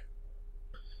feature.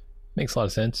 Makes a lot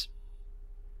of sense.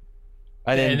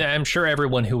 And I'm sure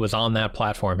everyone who was on that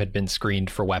platform had been screened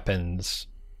for weapons.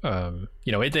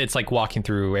 It's like walking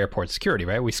through airport security,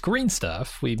 right? We screen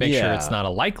stuff. We make sure it's not a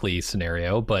likely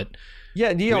scenario, but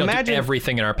yeah, we don't do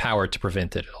everything in our power to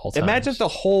prevent it at all times. Imagine if the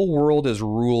whole world is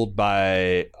ruled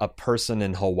by a person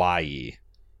in Hawaii,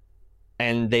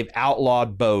 and they've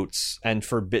outlawed boats and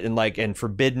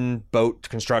forbidden boat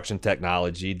construction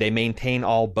technology. They maintain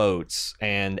all boats,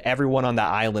 and everyone on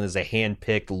that island is a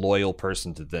hand-picked, loyal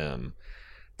person to them.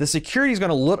 The security is going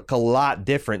to look a lot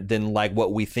different than like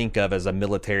what we think of as a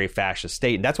military fascist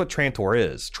state. And that's what Trantor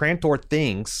is. Trantor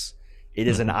thinks it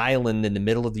is an island in the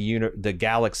middle of the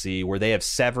galaxy where they have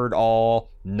severed all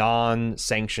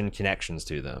non-sanctioned connections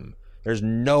to them. There's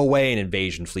no way an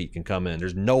invasion fleet can come in.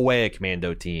 There's no way a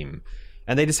commando team.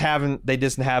 And they just haven't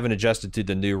adjusted to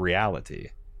the new reality.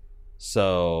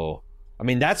 So, I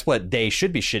mean, that's what Day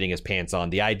should be shitting his pants on.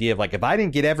 The idea of like, if I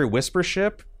didn't get every Whisper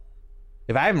ship,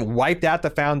 if I haven't wiped out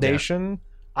the Foundation,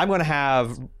 I'm going to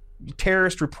have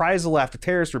terrorist reprisal after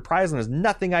terrorist reprisal, and there's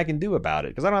nothing I can do about it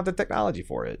because I don't have the technology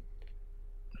for it.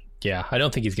 Yeah, I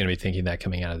don't think he's going to be thinking that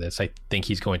coming out of this. I think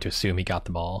he's going to assume he got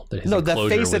them all. That the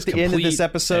face at the end of this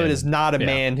episode is not a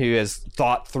man who has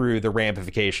thought through the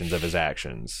ramifications of his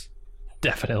actions.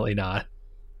 Definitely not.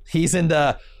 He's in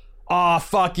the, oh,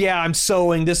 fuck yeah, I'm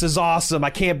sewing. This is awesome.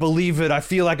 I can't believe it. I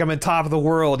feel like I'm on top of the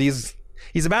world. He's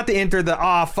about to enter the,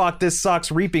 oh, fuck, this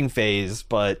sucks reaping phase,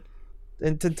 but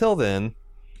until then.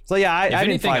 So, yeah, I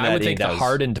didn't find that. I would think the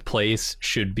hardened place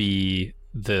should be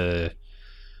the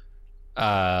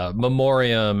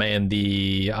Memoriam and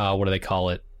the, what do they call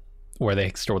it, where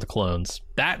they store the clones.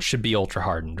 That should be ultra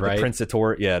hardened, right? The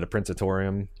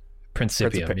Principium.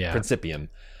 Principium.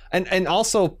 And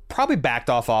also probably backed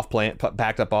up off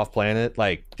planet.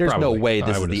 Like, there's no way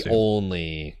this is the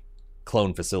only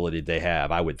clone facility they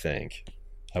have, I would think.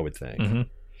 Mm-hmm.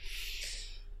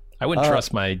 I wouldn't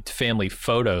trust my family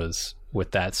photos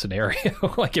with that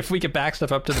scenario. Like, if we could back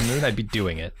stuff up to the moon, I'd be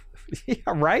doing it. Yeah,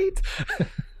 right?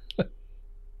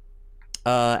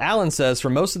 Alan says, for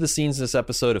most of the scenes in this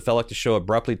episode, it felt like the show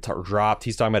abruptly dropped.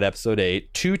 He's talking about episode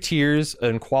 8. 2 tiers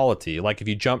in quality, like if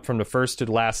you jump from the first to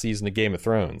the last season of Game of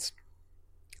Thrones.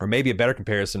 Or maybe a better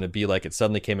comparison would be like it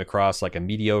suddenly came across like a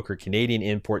mediocre Canadian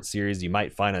import series you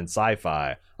might find on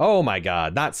Sci-Fi. Oh my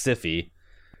god, not Syfy.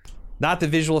 Not the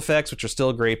visual effects, which are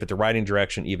still great, but the writing,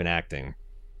 direction, even acting.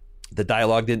 The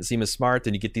dialogue didn't seem as smart,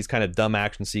 and you get these kind of dumb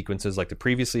action sequences like the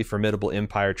previously formidable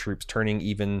Empire troops turning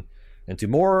even into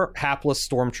more hapless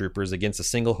stormtroopers against a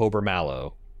single Hober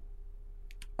Mallow.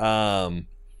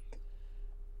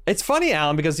 It's funny,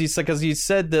 Alan, because he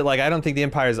said that, like, I don't think the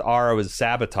Empire's aura was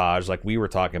sabotaged like we were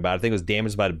talking about. I think it was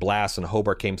damaged by the blast when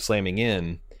Hobart came slamming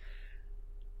in.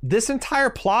 This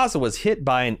entire plaza was hit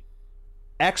by an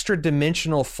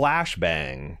extra-dimensional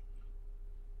flashbang.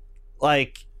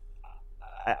 Like,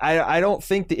 I don't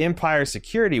think the Empire's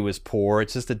security was poor.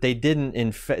 It's just that they didn't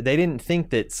think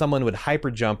that someone would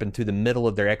hyperjump into the middle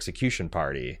of their execution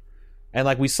party. And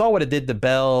like we saw what it did to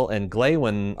Bell and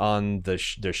Glawen on the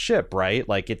ship, right?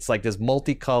 Like it's like this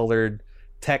multicolored,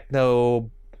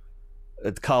 techno-colored,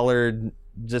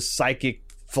 just psychic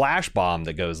flash bomb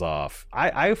that goes off.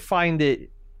 I find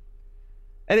it,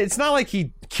 and it's not like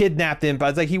he kidnapped him, but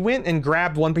it's like he went and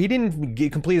grabbed one, but he didn't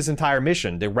complete his entire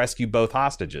mission to rescue both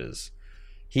hostages.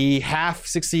 He half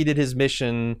succeeded his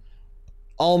mission,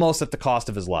 almost at the cost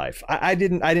of his life. I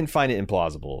didn't find it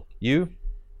implausible. You?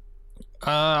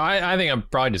 I think I'm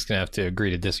probably just gonna have to agree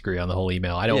to disagree on the whole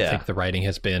email. I don't think the writing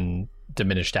has been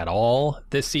diminished at all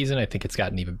this season. I think it's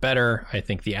gotten even better. I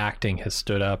think the acting has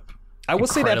stood up. I will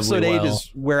say that episode 8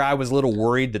 is where I was a little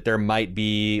worried that there might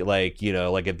be like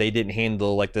if they didn't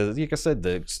handle like I said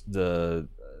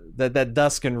that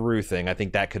Dusk and Rue thing. I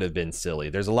think that could have been silly.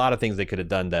 There's a lot of things they could have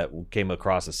done that came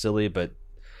across as silly, but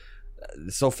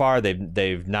so far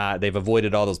they've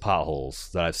avoided all those potholes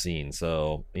that I've seen.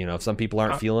 So if some people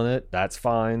aren't feeling it, that's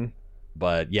fine.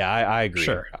 But yeah, I agree.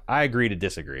 Sure. I agree to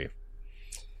disagree.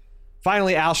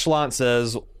 Finally, Al Schlant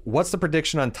says, what's the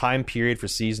prediction on time period for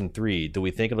season 3? Do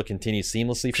we think it'll continue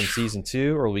seamlessly from season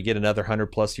 2, or will we get another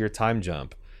 100+ year time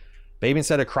jump? Maybe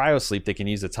instead of cryosleep, they can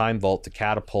use a time vault to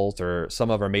catapult or some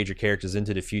of our major characters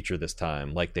into the future this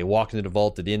time. Like they walk into the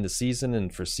vault at the end of the season,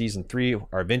 and for season 3,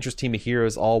 our Avengers team of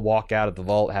heroes all walk out of the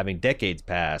vault having decades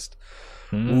passed.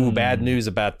 Ooh, bad news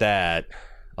about that.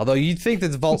 Although you'd think that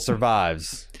the vault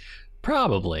survives.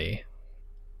 Probably.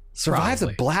 Survives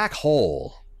a black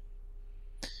hole.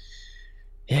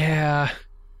 Yeah.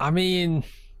 I mean,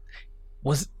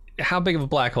 how big of a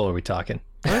black hole are we talking?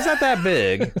 It's not that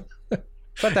big.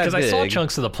 Because I saw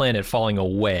chunks of the planet falling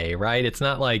away, right? It's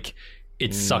not like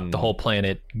it sucked the whole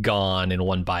planet gone in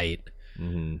one bite.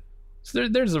 Mm-hmm. So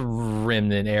there's a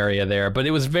remnant area there, but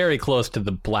it was very close to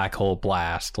the black hole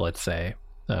blast, let's say.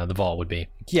 The vault would be.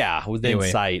 Yeah, within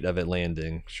sight of it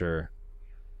landing, sure.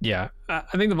 Yeah, I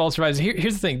think the vault survives.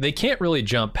 Here's the thing: they can't really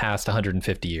jump past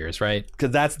 150 years, right?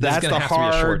 Because that's the hard, to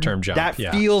be a short-term jump. That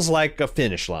feels like a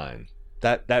finish line.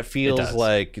 That feels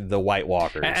like the White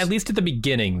Walkers. At least at the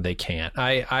beginning, they can't.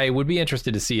 I would be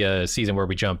interested to see a season where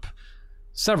we jump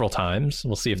several times.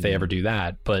 We'll see if they ever do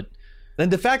that. But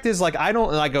and the fact is, like, I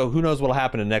don't like. Who knows what'll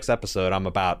happen in the next episode? I'm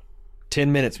about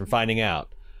 10 minutes from finding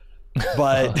out.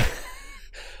 But.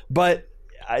 But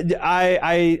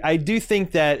I do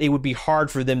think that it would be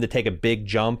hard for them to take a big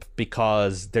jump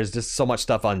because there's just so much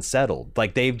stuff unsettled.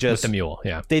 Like they've just with the mule,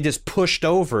 they just pushed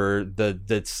over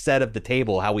the set of the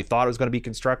table how we thought it was going to be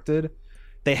constructed.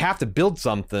 They have to build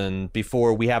something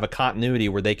before we have a continuity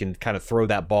where they can kind of throw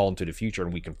that ball into the future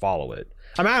and we can follow it.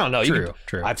 I mean, I don't know.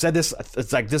 True. I've said this.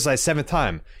 It's like this is my 7th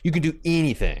time. You can do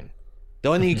anything. The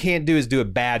only thing you can't do is do a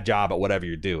bad job at whatever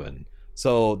you're doing.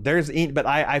 So but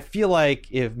I feel like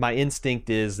if my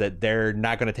instinct is that they're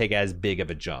not going to take as big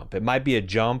of a jump. It might be a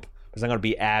jump, but it's not going to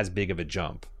be as big of a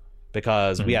jump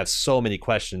because we have so many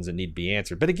questions that need to be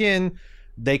answered. But again,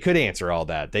 they could answer all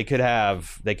that. They could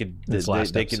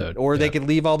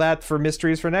leave all that for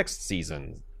mysteries for next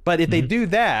season. But if they do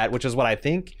that, which is what I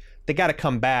think, they got to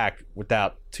come back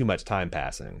without too much time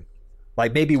passing.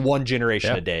 Like maybe one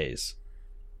generation of days.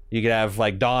 You could have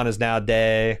like dawn is now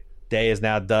day. Day is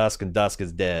now dusk, and dusk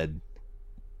is dead.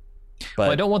 But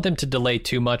I don't want them to delay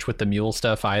too much with the mule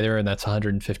stuff either, and that's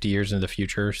 150 years into the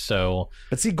future. So,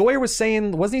 but see, Goyer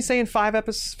wasn't he saying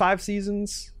 5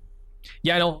 seasons?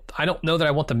 Yeah, I don't know that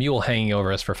I want the mule hanging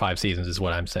over us for 5 seasons. Is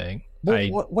what I'm saying.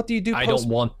 Well, what do you do? I don't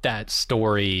want that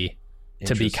story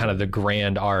to be kind of the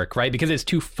grand arc, right? Because it's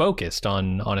too focused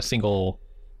on a single.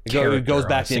 It goes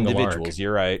back to individuals. Arc.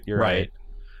 You're right. You're right.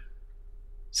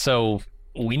 So.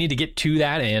 We need to get to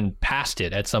that and past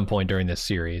it at some point during this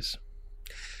series.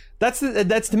 That's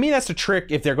to me that's the trick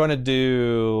if they're going to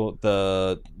do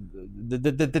the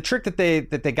trick that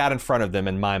they got in front of them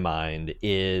in my mind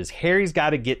is Harry's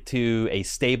got to get to a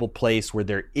stable place where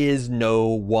there is no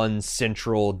one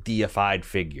central deified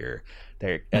figure.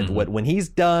 When he's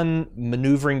done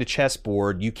maneuvering the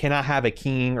chessboard, you cannot have a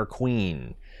king or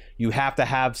queen. You have to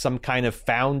have some kind of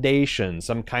foundation,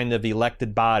 some kind of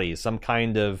elected body, some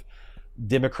kind of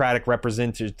democratic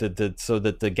representative so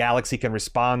that the galaxy can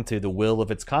respond to the will of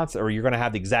its constant, or you're going to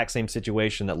have the exact same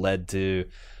situation that led to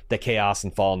the chaos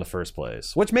and fall in the first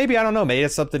place. Which maybe, I don't know, maybe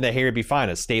it's something that Harry would be fine,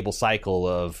 a stable cycle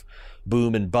of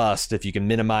boom and bust if you can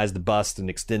minimize the bust and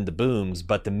extend the booms.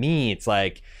 But to me, it's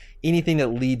like anything that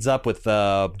leads up with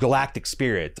a galactic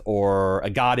spirit or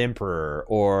a god emperor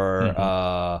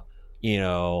or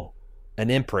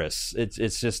an empress,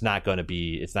 it's just not going to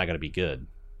be good.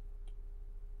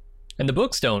 And the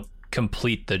books don't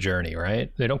complete the journey,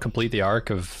 right? They don't complete the arc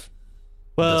of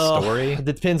the story. It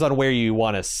depends on where you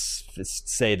want to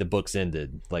say the books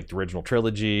ended. Like the original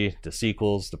trilogy, the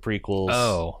sequels, the prequels.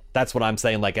 Oh. That's what I'm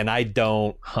saying. Like, and I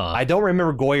don't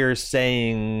remember Goyer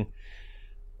saying,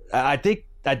 I think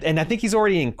he's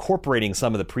already incorporating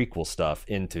some of the prequel stuff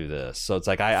into this. So it's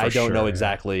like, I don't know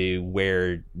exactly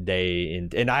where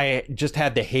and I just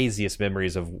have the haziest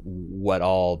memories of what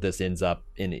all this ends up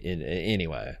in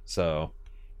anyway. So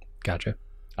gotcha.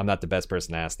 I'm not the best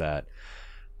person to ask that.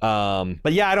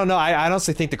 But yeah, I don't know. I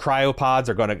honestly think the cryopods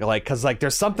are going to because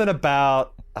there's something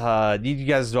about, you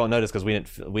guys don't notice because we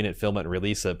didn't film it and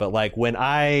release it. But like when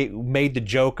I made the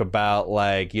joke about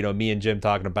me and Jim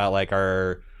talking about like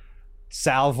our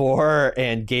Salvor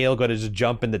and Gale going to just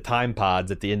jump into time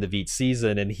pods at the end of each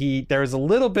season, and there was a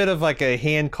little bit of like a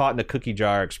hand caught in a cookie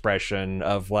jar expression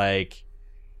of like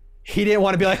he didn't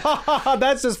want to be like, ha,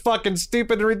 that's just fucking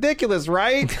stupid and ridiculous,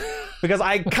 right? Because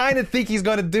I kind of think he's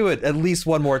going to do it at least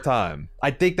one more time.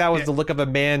 I think that was the look of a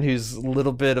man who's a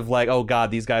little bit of like, oh god,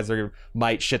 these guys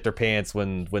might shit their pants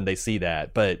when they see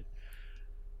that. But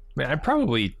man, I'd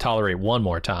probably tolerate one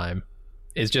more time.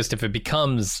 Is just if it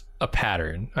becomes a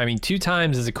pattern. I mean, 2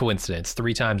 times is a coincidence,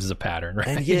 3 times is a pattern, right?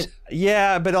 And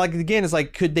yeah, but like again, it's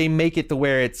like, could they make it to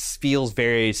where it feels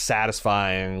very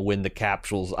satisfying when the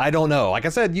capsules? I don't know. Like I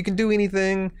said, you can do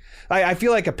anything. I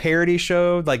feel like a parody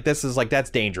show like this is like that's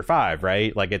Danger 5,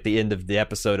 right? Like at the end of the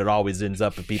episode, it always ends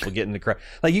up with people getting the crowd.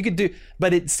 Like you could do,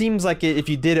 but it seems like if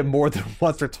you did it more than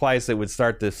once or twice, it would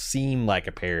start to seem like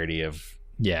a parody of.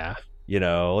 Yeah.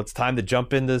 It's time to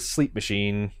jump into Sleep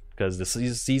Machine. Because the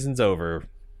season's over.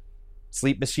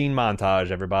 Sleep Machine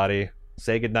montage, everybody.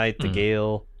 Say goodnight to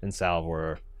Gale and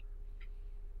Salvor.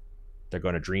 They're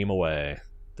going to dream away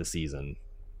the season.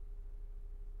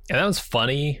 And that was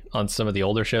funny on some of the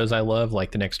older shows I love,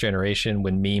 like The Next Generation,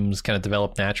 when memes kind of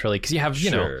develop naturally. Because you have,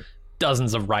 you know,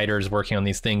 dozens of writers working on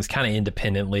these things kind of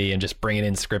independently and just bringing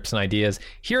in scripts and ideas.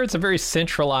 Here it's a very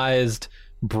centralized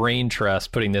brain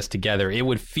trust putting this together. It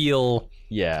would feel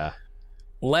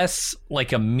less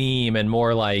like a meme and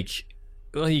more like,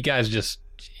 well, you guys just...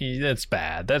 That's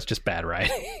bad. That's just bad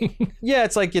writing. Yeah,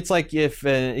 it's like if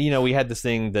you know, we had this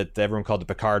thing that everyone called the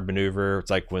Picard maneuver. It's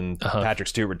like when Patrick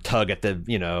Stewart would tug at the,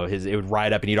 you know, it would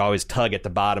ride up and he'd always tug at the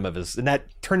bottom of his, and that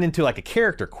turned into like a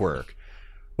character quirk.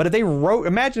 But if they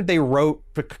imagine if they wrote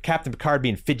Captain Picard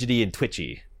being fidgety and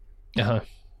twitchy.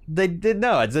 They did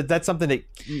no. That's something that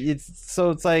it's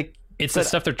like it's the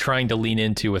stuff they're trying to lean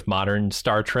into with modern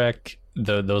Star Trek.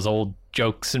 Those old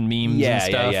jokes and memes and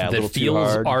stuff that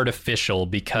feels artificial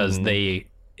because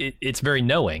it's very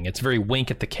knowing. It's very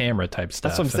wink at the camera type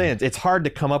stuff. That's what I'm saying. It's hard to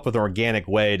come up with an organic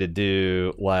way to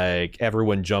do like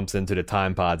everyone jumps into the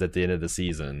time pods at the end of the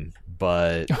season,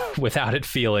 but without it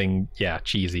feeling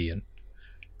cheesy. And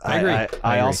I agree.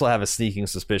 I also have a sneaking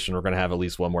suspicion we're going to have at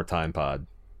least one more time pod.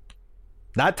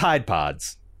 Not Tide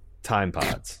Pods, time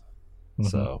pods.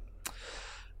 So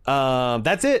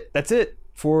that's it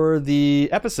for the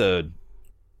episode.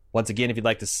 Once again, if you'd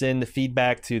like to send the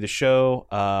feedback to the show,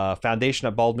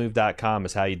 foundation@baldmove.com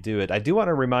is how you do it. I do want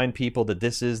to remind people that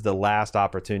this is the last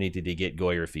opportunity to get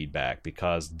Goyer feedback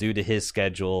because due to his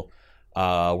schedule,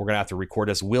 we're going to have to record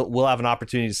this. We'll have an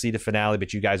opportunity to see the finale,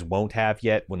 but you guys won't have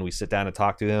yet when we sit down and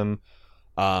talk to him.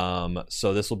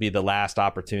 So this will be the last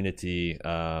opportunity.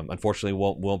 Unfortunately,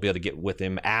 won't be able to get with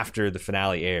him after the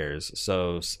finale airs.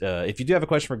 So if you do have a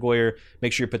question for Goyer,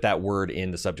 make sure you put that word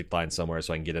in the subject line somewhere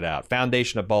so I can get it out.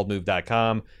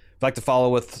 Foundation@baldmove.com. If you'd like to follow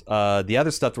with the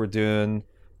other stuff we're doing,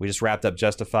 we just wrapped up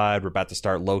Justified. We're about to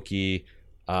start Loki.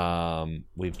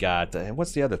 We've got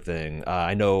what's the other thing?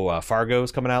 I know Fargo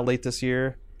is coming out late this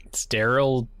year. It's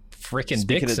Daryl frickin'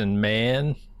 Dixon,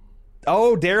 man.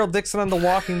 Oh, Daryl Dixon on The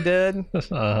Walking Dead.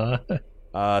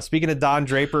 Speaking of Don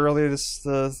Draper earlier this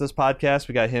podcast,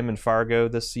 we got him in Fargo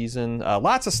this season.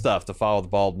 Lots of stuff to follow the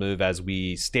Bald Move as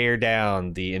we stare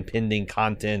down the impending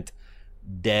content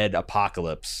dead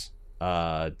apocalypse.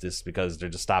 Just because they're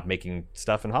just stopped making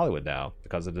stuff in Hollywood now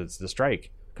because of the strike,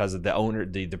 because of the owner,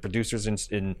 the producers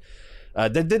in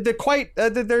they're quite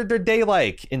their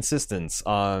day-like insistence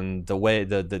on the way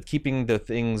the keeping the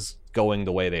things going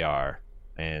the way they are.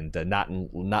 And not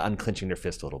unclenching their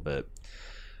fist a little bit.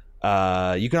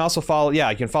 You can also follow. Yeah,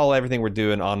 you can follow everything we're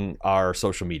doing on our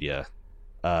social media.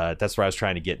 That's where I was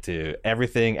trying to get to.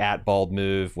 Everything at Bald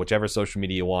Move, whichever social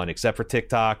media you want, except for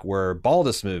TikTok, we're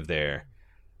Baldest Move there.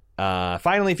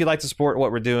 Finally, if you like to support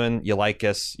what we're doing, you like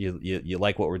us, you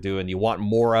like what we're doing, you want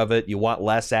more of it, you want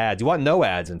less ads, you want no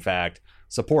ads. In fact,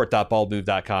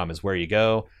 support.baldmove.com is where you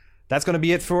go. That's going to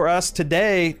be it for us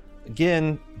today.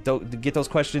 Again, get those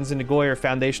questions into Goyer,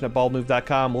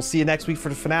 foundation@baldmove.com. We'll see you next week for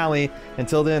the finale.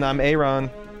 Until then, I'm Aaron.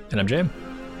 And I'm Jim.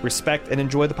 Respect and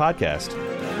enjoy the podcast.